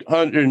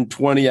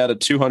 220 out of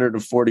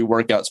 240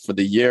 workouts for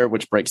the year,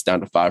 which breaks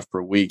down to 5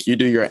 per week. You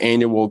do your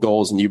annual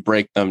goals and you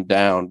break them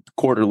down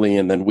quarterly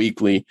and then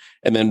weekly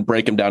and then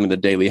break them down into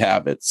daily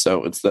habits.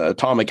 So it's the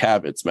Atomic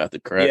Habits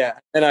method, correct? Yeah.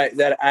 And I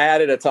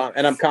added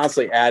and I'm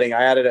constantly adding.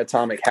 I added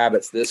Atomic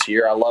Habits this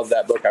year. I love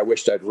that book. I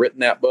wished I'd written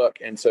that book.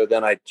 And so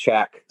then I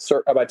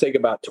take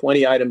about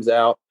 20 items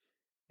out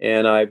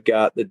and I've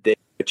got the day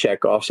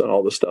check-offs on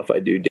all the stuff I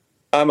do.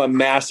 I'm a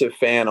massive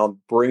fan on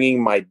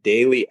bringing my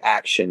daily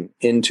action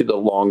into the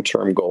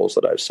long-term goals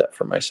that I've set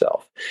for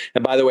myself.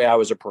 And by the way, I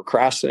was a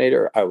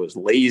procrastinator. I was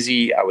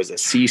lazy. I was a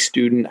C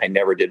student. I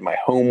never did my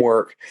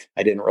homework.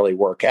 I didn't really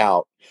work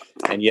out.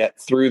 And yet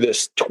through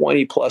this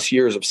 20 plus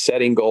years of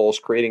setting goals,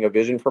 creating a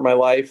vision for my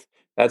life,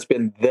 that's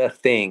been the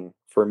thing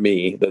for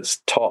me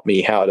that's taught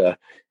me how to,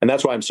 and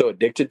that's why I'm so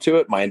addicted to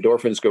it. My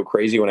endorphins go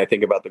crazy when I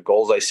think about the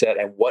goals I set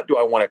and what do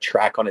I want to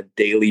track on a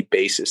daily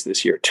basis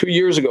this year. 2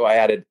 years ago, I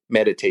added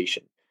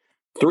meditation.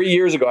 3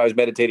 years ago, I was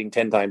meditating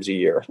 10 times a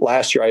year.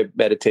 Last year, I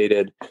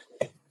meditated.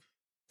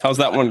 How's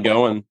that one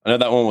going? I know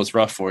that one was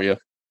rough for you.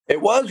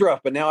 It was rough,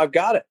 but now I've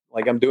got it.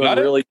 Like I'm doing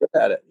really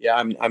good at it. Yeah,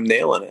 I'm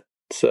nailing it.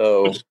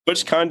 So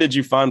which kind did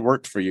you find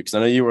worked for you? Because I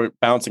know you were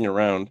bouncing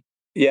around.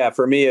 Yeah,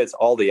 for me, it's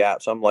all the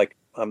apps.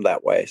 I'm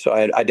that way. So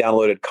I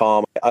downloaded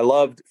Calm. I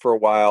loved for a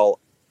while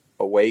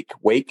Awaken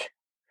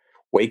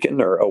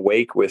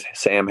with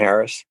Sam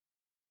Harris.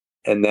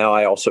 And now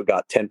I also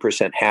got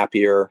 10%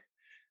 happier.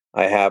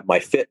 I have my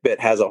Fitbit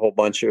has a whole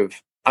bunch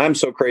of, I'm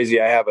so crazy.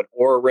 I have an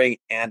Oura Ring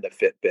and a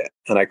Fitbit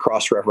and I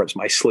cross-reference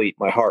my sleep,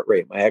 my heart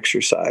rate, my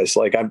exercise.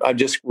 Like I'm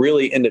just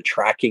really into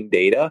tracking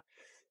data,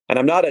 and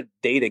I'm not a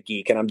data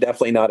geek and I'm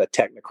definitely not a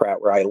technocrat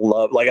where I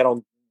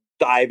don't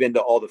dive into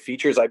all the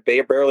features. I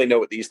barely know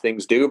what these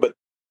things do, but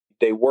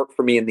they work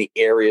for me in the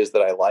areas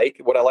that I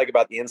like. What I like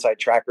about the Insight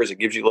Tracker is it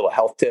gives you little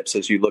health tips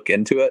as you look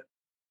into it.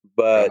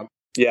 But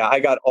yeah, I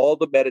got all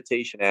the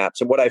meditation apps.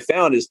 And what I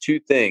found is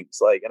 2 things.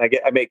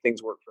 I make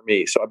things work for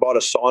me. So I bought a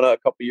sauna a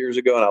couple years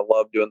ago and I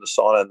love doing the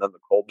sauna and then the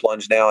cold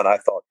plunge now. And I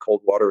thought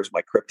cold water was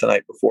my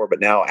kryptonite before,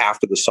 but now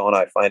after the sauna,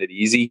 I find it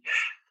easy.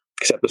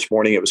 Except this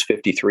morning it was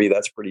 53.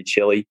 That's pretty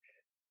chilly.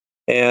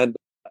 And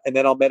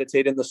then I'll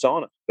meditate in the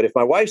sauna. But if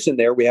my wife's in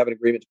there, we have an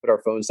agreement to put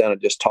our phones down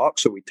and just talk.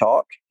 So we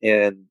talk,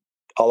 and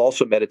I'll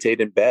also meditate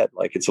in bed.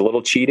 Like it's a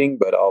little cheating,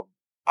 but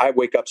I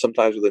wake up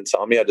sometimes with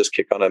insomnia. I just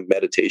kick on a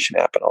meditation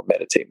app and I'll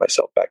meditate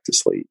myself back to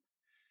sleep.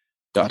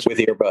 Gotcha. With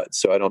earbuds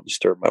so I don't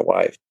disturb my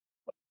wife.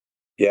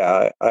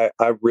 Yeah,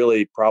 I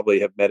really probably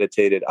have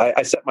meditated.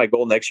 I set my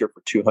goal next year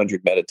for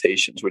 200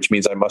 meditations, which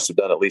means I must have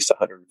done at least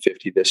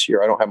 150 this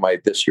year. I don't have my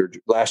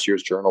last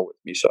year's journal with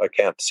me, so I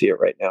can't see it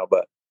right now.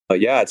 But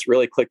yeah, it's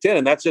really clicked in.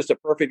 And that's just a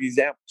perfect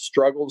example.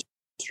 Struggle.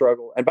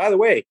 And by the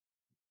way,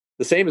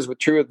 the same is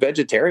true with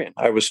vegetarian.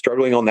 I was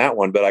struggling on that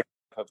one, but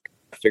I've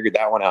figured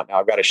that one out now.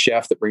 I've got a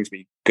chef that brings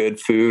me good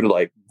food,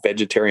 like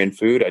vegetarian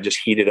food. I just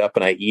heat it up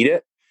and I eat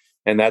it.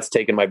 And that's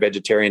taken my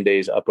vegetarian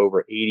days up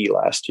over 80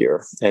 last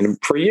year. And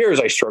for years,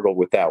 I struggled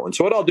with that one.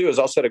 So what I'll do is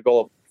I'll set a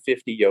goal of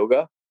 50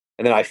 yoga,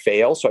 and then I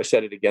fail. So I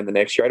set it again the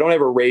next year. I don't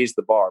ever raise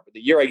the bar. But the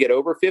year I get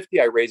over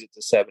 50, I raise it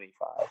to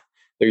 75.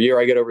 The year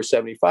I get over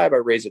 75, I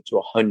raise it to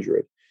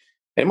 100.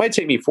 And it might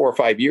take me 4 or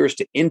 5 years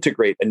to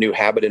integrate a new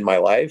habit in my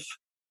life.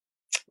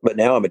 But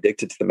now I'm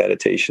addicted to the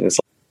meditation. It's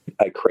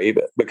like I crave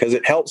it because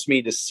it helps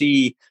me to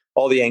see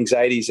all the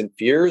anxieties and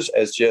fears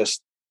as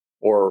just,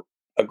 or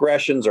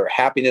aggressions or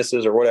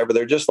happinesses or whatever.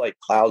 They're just like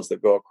clouds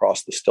that go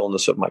across the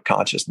stillness of my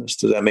consciousness.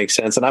 Does that make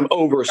sense? And I'm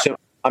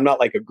not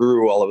like a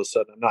guru all of a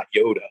sudden. I'm not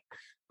Yoda,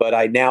 but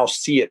I now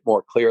see it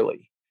more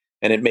clearly,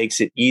 and it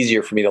makes it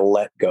easier for me to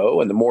let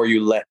go. And the more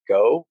you let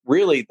go,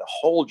 really the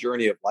whole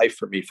journey of life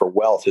for me for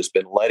wealth has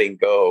been letting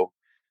go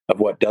of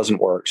what doesn't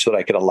work so that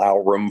I could allow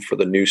room for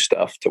the new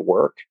stuff to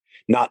work,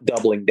 not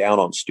doubling down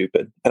on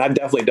stupid. And I've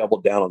definitely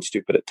doubled down on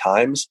stupid at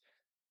times,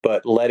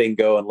 but letting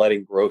go and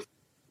letting growth,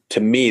 to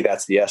me,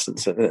 that's the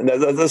essence. And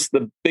that's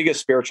the biggest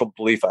spiritual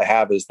belief I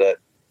have is that,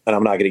 and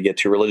I'm not going to get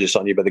too religious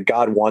on you, but that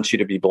God wants you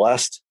to be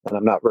blessed. And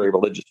I'm not a very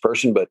religious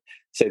person, but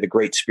say the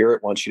Great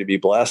Spirit wants you to be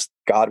blessed.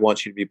 God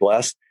wants you to be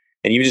blessed.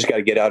 And you just got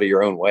to get out of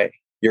your own way.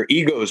 Your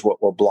ego is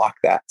what will block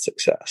that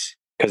success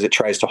because it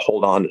tries to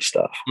hold on to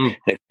stuff. And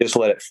if you just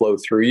let it flow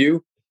through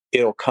you,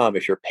 it'll come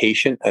if you're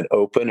patient and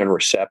open and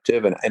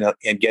receptive and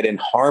get in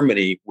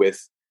harmony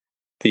with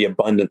the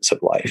abundance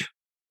of life.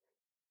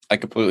 I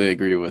completely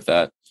agree with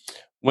that.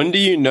 When do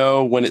you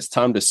know when it's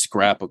time to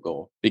scrap a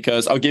goal?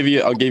 Because I'll give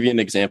you an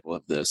example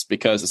of this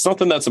because it's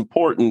something that's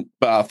important,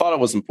 but I thought it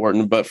was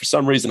important, but for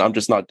some reason I'm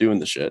just not doing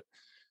the shit.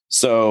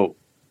 So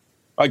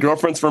my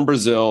girlfriend's from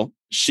Brazil.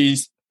 She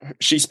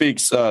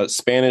speaks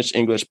Spanish,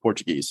 English,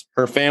 Portuguese.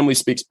 Her family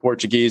speaks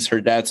Portuguese. Her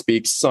dad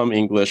speaks some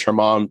English. Her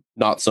mom,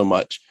 not so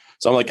much.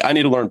 So I'm like, I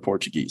need to learn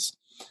Portuguese.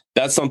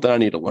 That's something I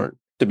need to learn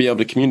to be able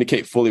to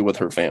communicate fully with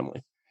her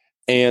family.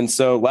 And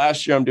so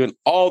last year I'm doing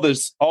all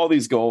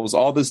these goals,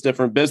 all these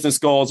different business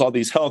goals, all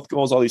these health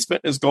goals, all these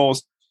fitness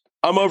goals.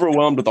 I'm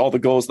overwhelmed with all the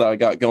goals that I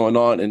got going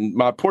on. And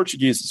my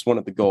Portuguese is one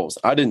of the goals.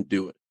 I didn't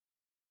do it.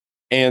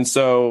 And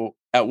so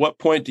at what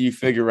point do you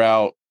figure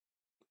out,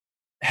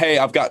 hey,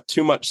 I've got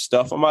too much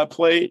stuff on my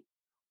plate,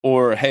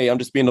 or hey, I'm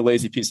just being a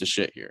lazy piece of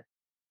shit here?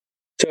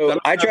 So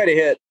I try to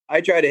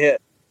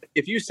hit,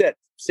 if you set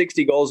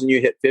 60 goals and you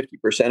hit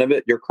 50% of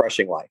it, you're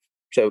crushing life.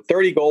 So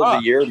 30 goals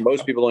a year,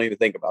 most people don't even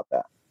think about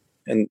that.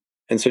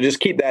 And so just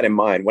keep that in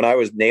mind. When I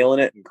was nailing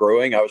it and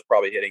growing, I was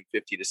probably hitting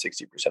 50 to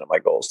 60% of my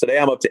goals. Today,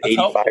 I'm up to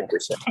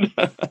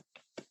 85%.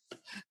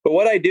 But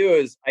what I do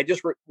is I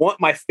just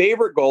want my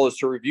favorite goal is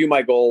to review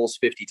my goals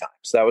 50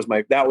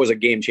 times. That was a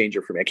game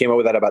changer for me. I came up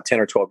with that about 10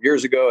 or 12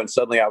 years ago. And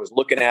suddenly I was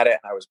looking at it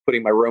and I was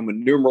putting my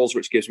Roman numerals,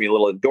 which gives me a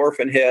little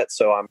endorphin hit.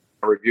 So I'm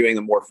reviewing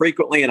them more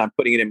frequently and I'm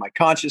putting it in my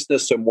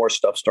consciousness. So more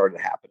stuff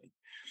started happening.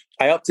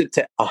 I upped it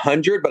to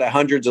 100, but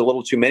 100's a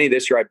little too many.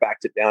 This year I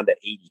backed it down to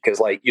 80 because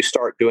like you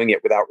start doing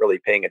it without really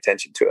paying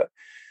attention to it.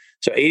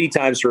 So 80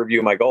 times to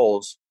review my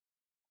goals.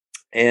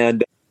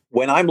 And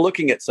when I'm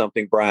looking at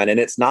something, Brian, and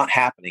it's not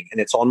happening and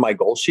it's on my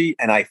goal sheet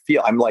and I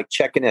feel I'm like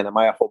checking in, am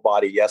I a full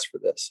body yes for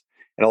this?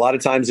 And a lot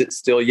of times it's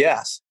still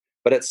yes.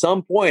 But at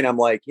some point I'm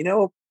like,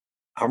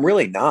 I'm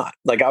really not.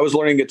 Like I was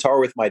learning guitar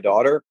with my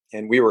daughter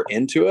and we were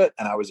into it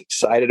and I was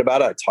excited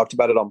about it. I talked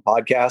about it on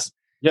podcasts.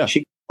 Yeah.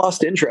 She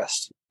lost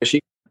interest.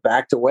 She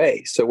backed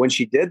away. So when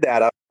she did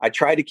that, I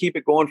tried to keep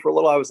it going for a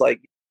little. I was like,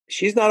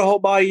 she's not a whole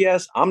body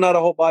yes. I'm not a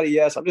whole body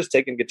yes. I'm just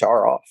taking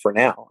guitar off for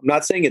now. I'm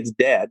not saying it's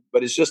dead,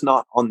 but it's just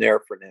not on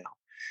there for now.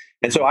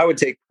 And so I would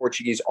take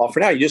Portuguese off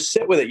for now. You just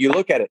sit with it. You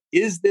look at it.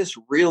 Is this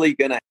really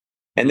going to?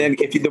 And then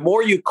the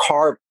more you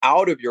carve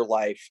out of your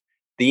life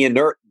the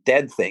inert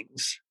dead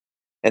things,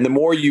 and the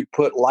more you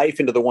put life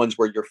into the ones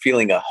where you're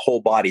feeling a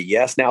whole body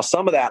yes. Now,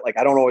 some of that, like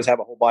I don't always have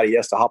a whole body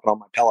yes to hopping on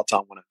my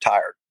Peloton when I'm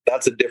tired.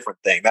 That's a different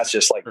thing. That's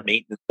just like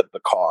maintenance of the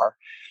car.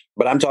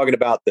 But I'm talking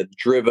about the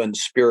driven,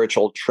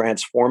 spiritual,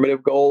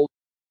 transformative goals.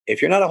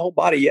 If you're not a whole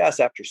body yes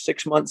after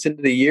 6 months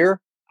into the year,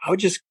 I would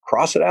just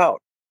cross it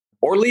out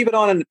or leave it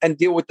on and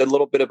deal with a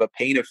little bit of a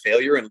pain of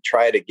failure and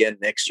try it again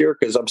next year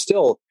because I'm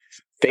still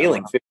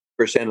failing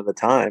 50% of the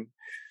time.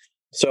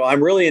 So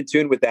I'm really in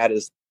tune with that.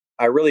 Is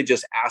I really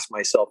just ask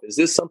myself, is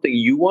this something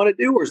you want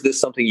to do or is this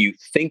something you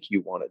think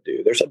you want to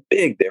do? There's a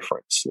big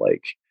difference.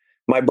 Like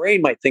my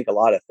brain might think a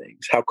lot of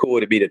things. How cool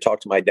would it be to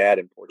talk to my dad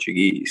in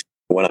Portuguese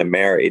when I'm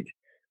married?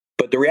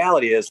 But the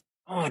reality is,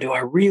 do I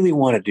really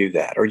want to do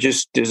that? Or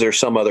just is there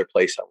some other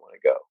place I want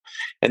to go?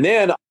 And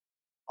then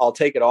I'll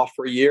take it off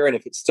for a year. And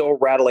if it's still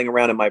rattling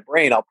around in my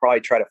brain, I'll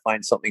probably try to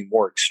find something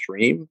more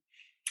extreme.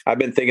 I've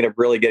been thinking of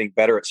really getting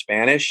better at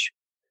Spanish.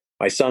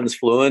 My son's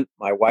fluent.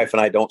 My wife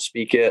and I don't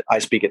speak it. I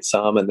speak it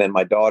some. And then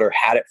my daughter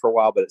had it for a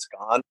while, but it's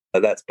gone.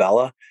 That's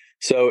Bella.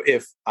 So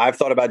if I've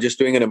thought about just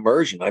doing an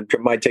immersion, I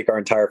might take our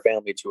entire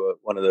family to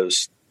one of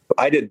those.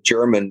 I did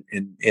German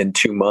in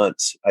 2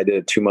 months. I did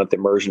a 2-month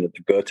immersion at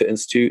the Goethe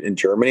Institute in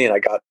Germany, and I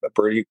got a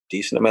pretty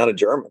decent amount of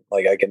German.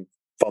 Like I can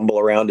fumble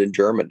around in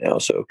German now.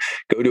 So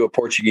go to a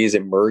Portuguese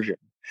immersion.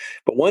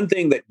 But one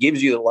thing that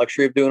gives you the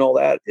luxury of doing all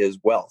that is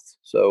wealth.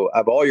 So I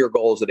have all your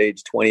goals at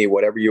age 20,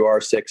 whatever you are,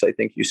 6, I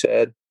think you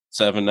said.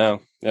 7 now.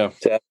 Yeah.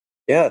 7.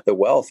 Yeah, the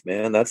wealth,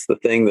 man. That's the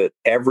thing that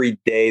every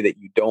day that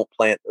you don't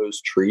plant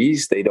those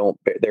trees,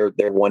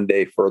 they're one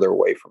day further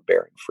away from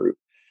bearing fruit.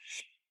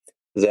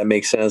 Does that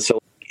make sense? So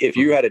if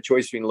you had a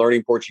choice between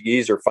learning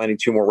Portuguese or finding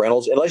 2 more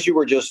rentals, unless you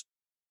were just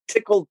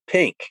tickled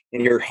pink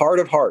in your heart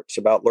of hearts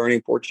about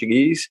learning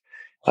Portuguese,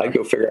 I'd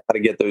go figure out how to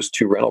get those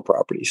 2 rental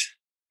properties.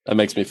 That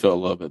makes me feel a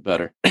little bit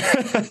better.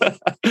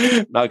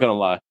 Not going to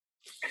lie.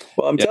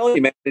 Well, I'm telling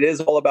you, man, it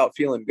is all about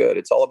feeling good.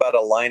 It's all about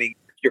aligning.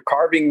 You're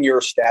carving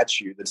your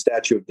statue, the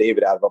statue of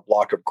David, out of a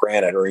block of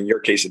granite, or in your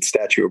case, it's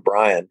statue of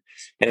Brian.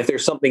 And if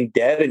there's something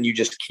dead and you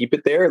just keep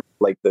it there,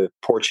 like the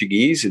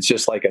Portuguese, it's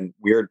just like a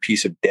weird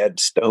piece of dead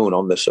stone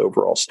on this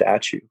overall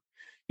statue.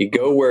 You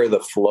go where the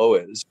flow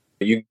is.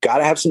 You got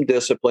to have some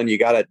discipline. I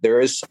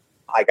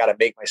got to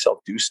make myself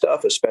do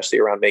stuff, especially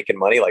around making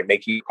money, like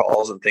making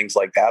calls and things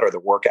like that, or the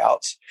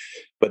workouts.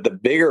 But the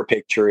bigger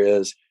picture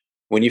is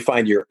when you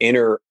find your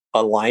inner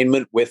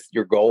alignment with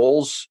your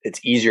goals, it's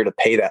easier to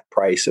pay that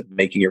price of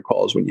making your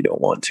calls when you don't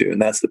want to.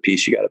 And that's the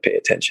piece you got to pay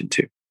attention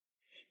to.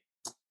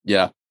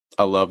 Yeah,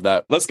 I love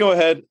that. Let's go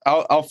ahead.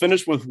 I'll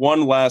finish with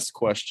one last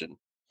question.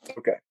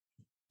 Okay.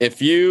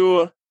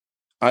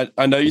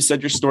 I know you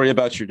said your story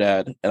about your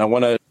dad,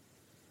 and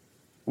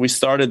we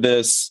started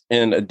this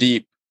in a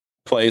deep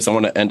place. I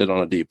want to end it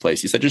on a deep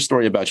place. You said your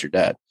story about your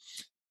dad.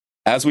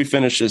 As we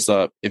finish this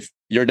up, if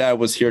your dad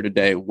was here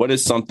today, what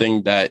is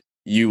something that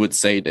you would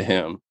say to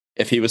him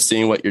if he was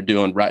seeing what you're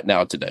doing right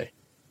now today?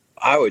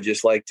 I would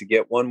just like to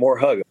get one more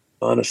hug.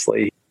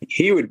 Honestly,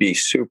 he would be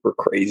super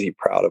crazy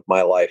proud of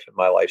my life and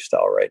my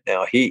lifestyle right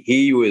now.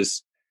 He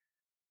was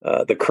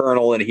the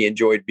colonel, and he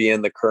enjoyed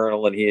being the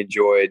colonel, and he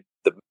enjoyed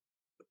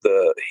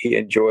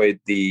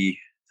the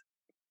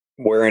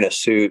wearing a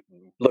suit,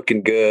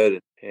 looking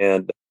good.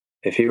 And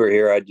if he were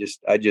here,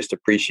 I just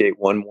appreciate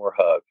one more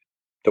hug.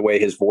 The way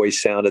his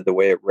voice sounded, the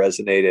way it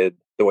resonated,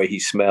 the way he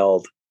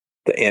smelled,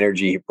 the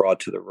energy he brought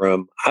to the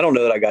room. I don't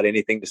know that I got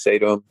anything to say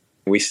to him.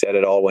 We said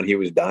it all when he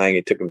was dying.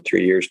 It took him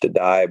 3 years to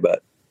die,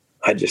 but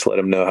I just let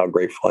him know how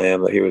grateful I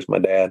am that he was my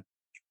dad.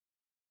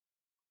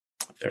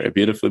 Very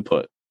beautifully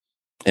put.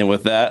 And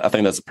with that, I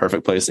think that's a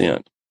perfect place to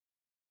end.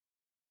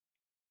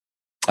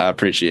 I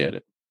appreciate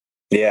it.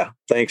 Yeah.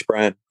 Thanks,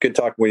 Brian. Good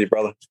talking with you,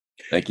 brother.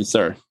 Thank you,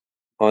 sir.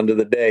 On to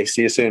the day.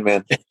 See you soon,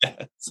 man.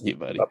 See you,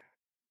 buddy.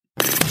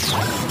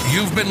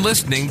 You've been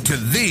listening to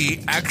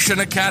the Action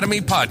Academy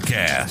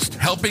podcast,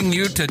 helping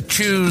you to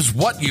choose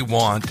what you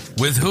want,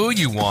 with who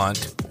you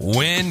want,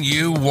 when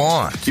you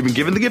want. You've been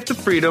given the gift of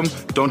freedom.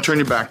 Don't turn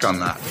your back on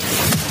that.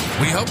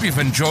 We hope you've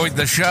enjoyed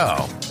the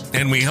show,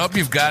 and we hope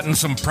you've gotten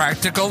some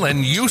practical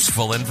and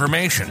useful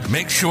information.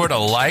 Make sure to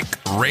like,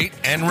 rate,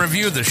 and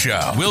review the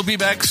show. We'll be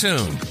back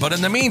soon, but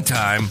in the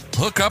meantime,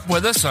 hook up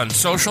with us on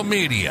social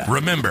media.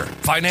 Remember,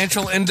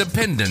 financial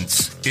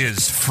independence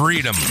is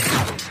freedom.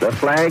 The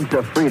flags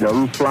of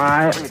freedom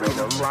fly.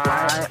 Freedom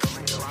fly.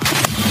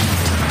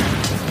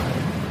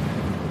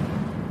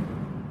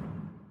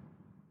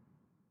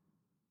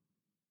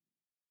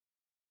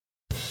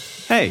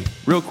 Hey,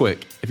 real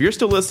quick, if you're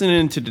still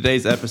listening to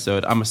today's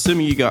episode, I'm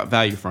assuming you got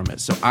value from it,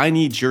 so I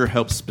need your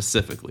help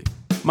specifically.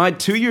 My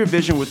 2-year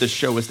vision with this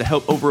show is to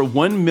help over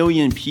 1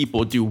 million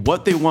people do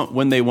what they want,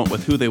 when they want,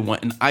 with who they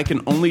want, and I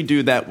can only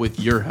do that with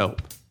your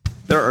help.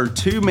 There are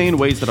 2 main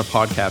ways that a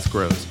podcast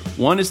grows.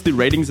 One is through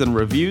ratings and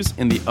reviews,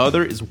 and the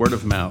other is word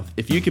of mouth.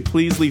 If you could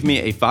please leave me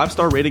a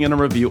 5-star rating and a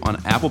review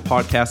on Apple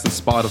Podcasts and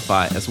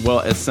Spotify, as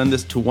well as send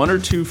this to 1 or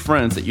 2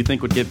 friends that you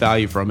think would get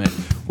value from it,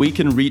 we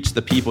can reach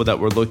the people that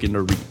we're looking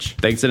to reach.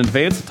 Thanks in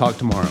advance, and talk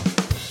tomorrow.